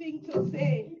anything to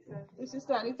say?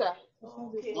 Sister Anita.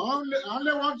 Okay. I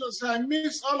only want to say I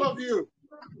miss all of you.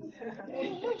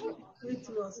 Me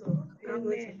too also. Can't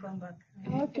wait to come back.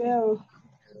 Okay.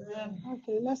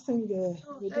 Okay, let's sing the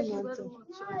redeem anthem.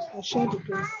 I'll share the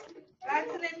grace. That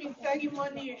naming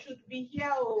ceremony, you should be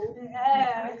here. Oh.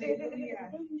 Yeah.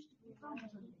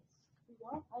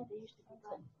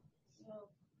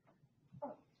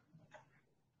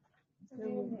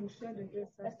 We'll share the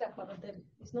grace. Let's talk about them.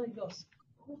 It's not yours.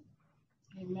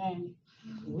 Amen.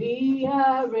 We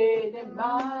are ready,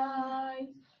 mind,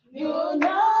 united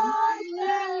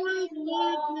in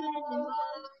love.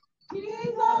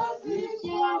 Jesus is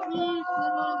for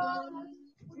us.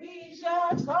 We shall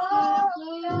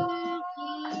conquer.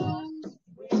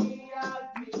 We are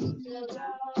victorious.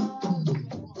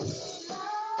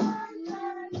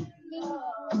 United in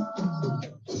love.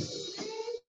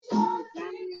 Jesus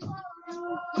is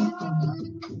for us.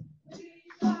 We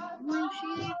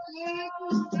shall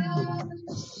conquer.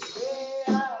 We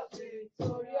are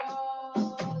victorious.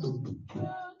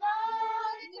 United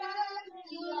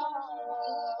in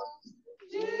love.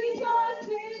 Jesus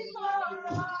is for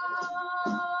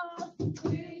us.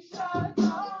 We shall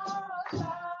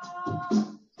conquer.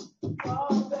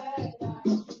 Come back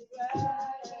and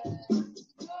pray.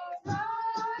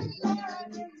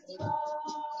 United in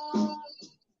love.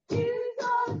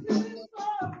 Jesus is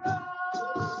for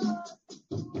us.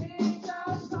 We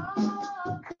shall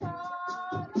conquer.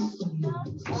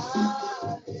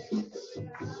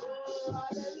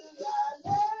 Hallelujah.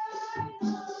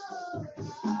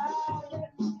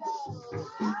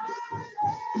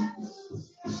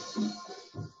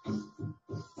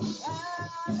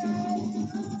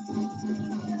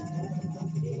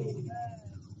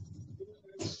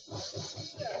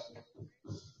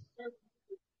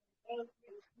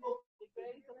 The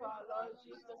grace of our Lord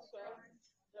Jesus Christ,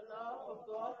 the love of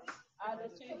God, and the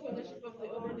sweet fellowship of the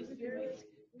Holy Spirit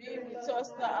be with us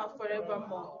now and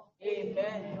forevermore.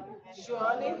 Amen.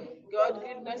 Surely, God's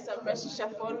goodness and mercy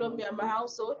shall follow me and my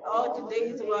household all the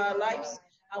days of our lives,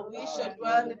 and we shall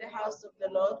dwell in the house of the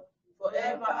Lord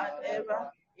forever and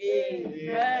ever.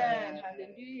 Amen.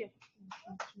 Hallelujah.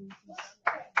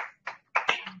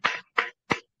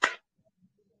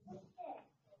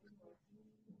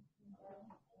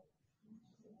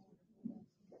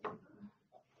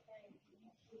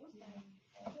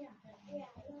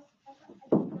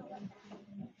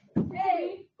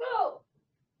 Hey, go!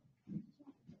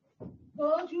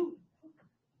 Go, you.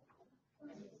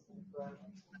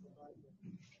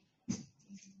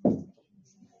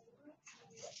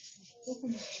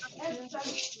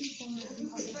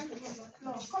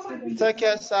 Take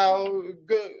care, sir.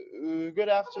 Good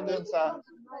afternoon, sir.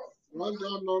 Well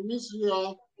done, no miss you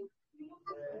all.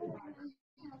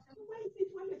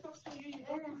 When they talk to you, you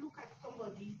don't look at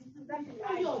somebody. That is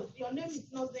why your name is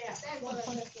not there.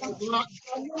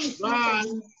 Bye.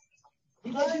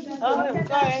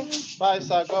 Bye. Bye,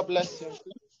 sir. God bless you.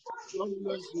 God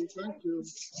bless you. Thank you.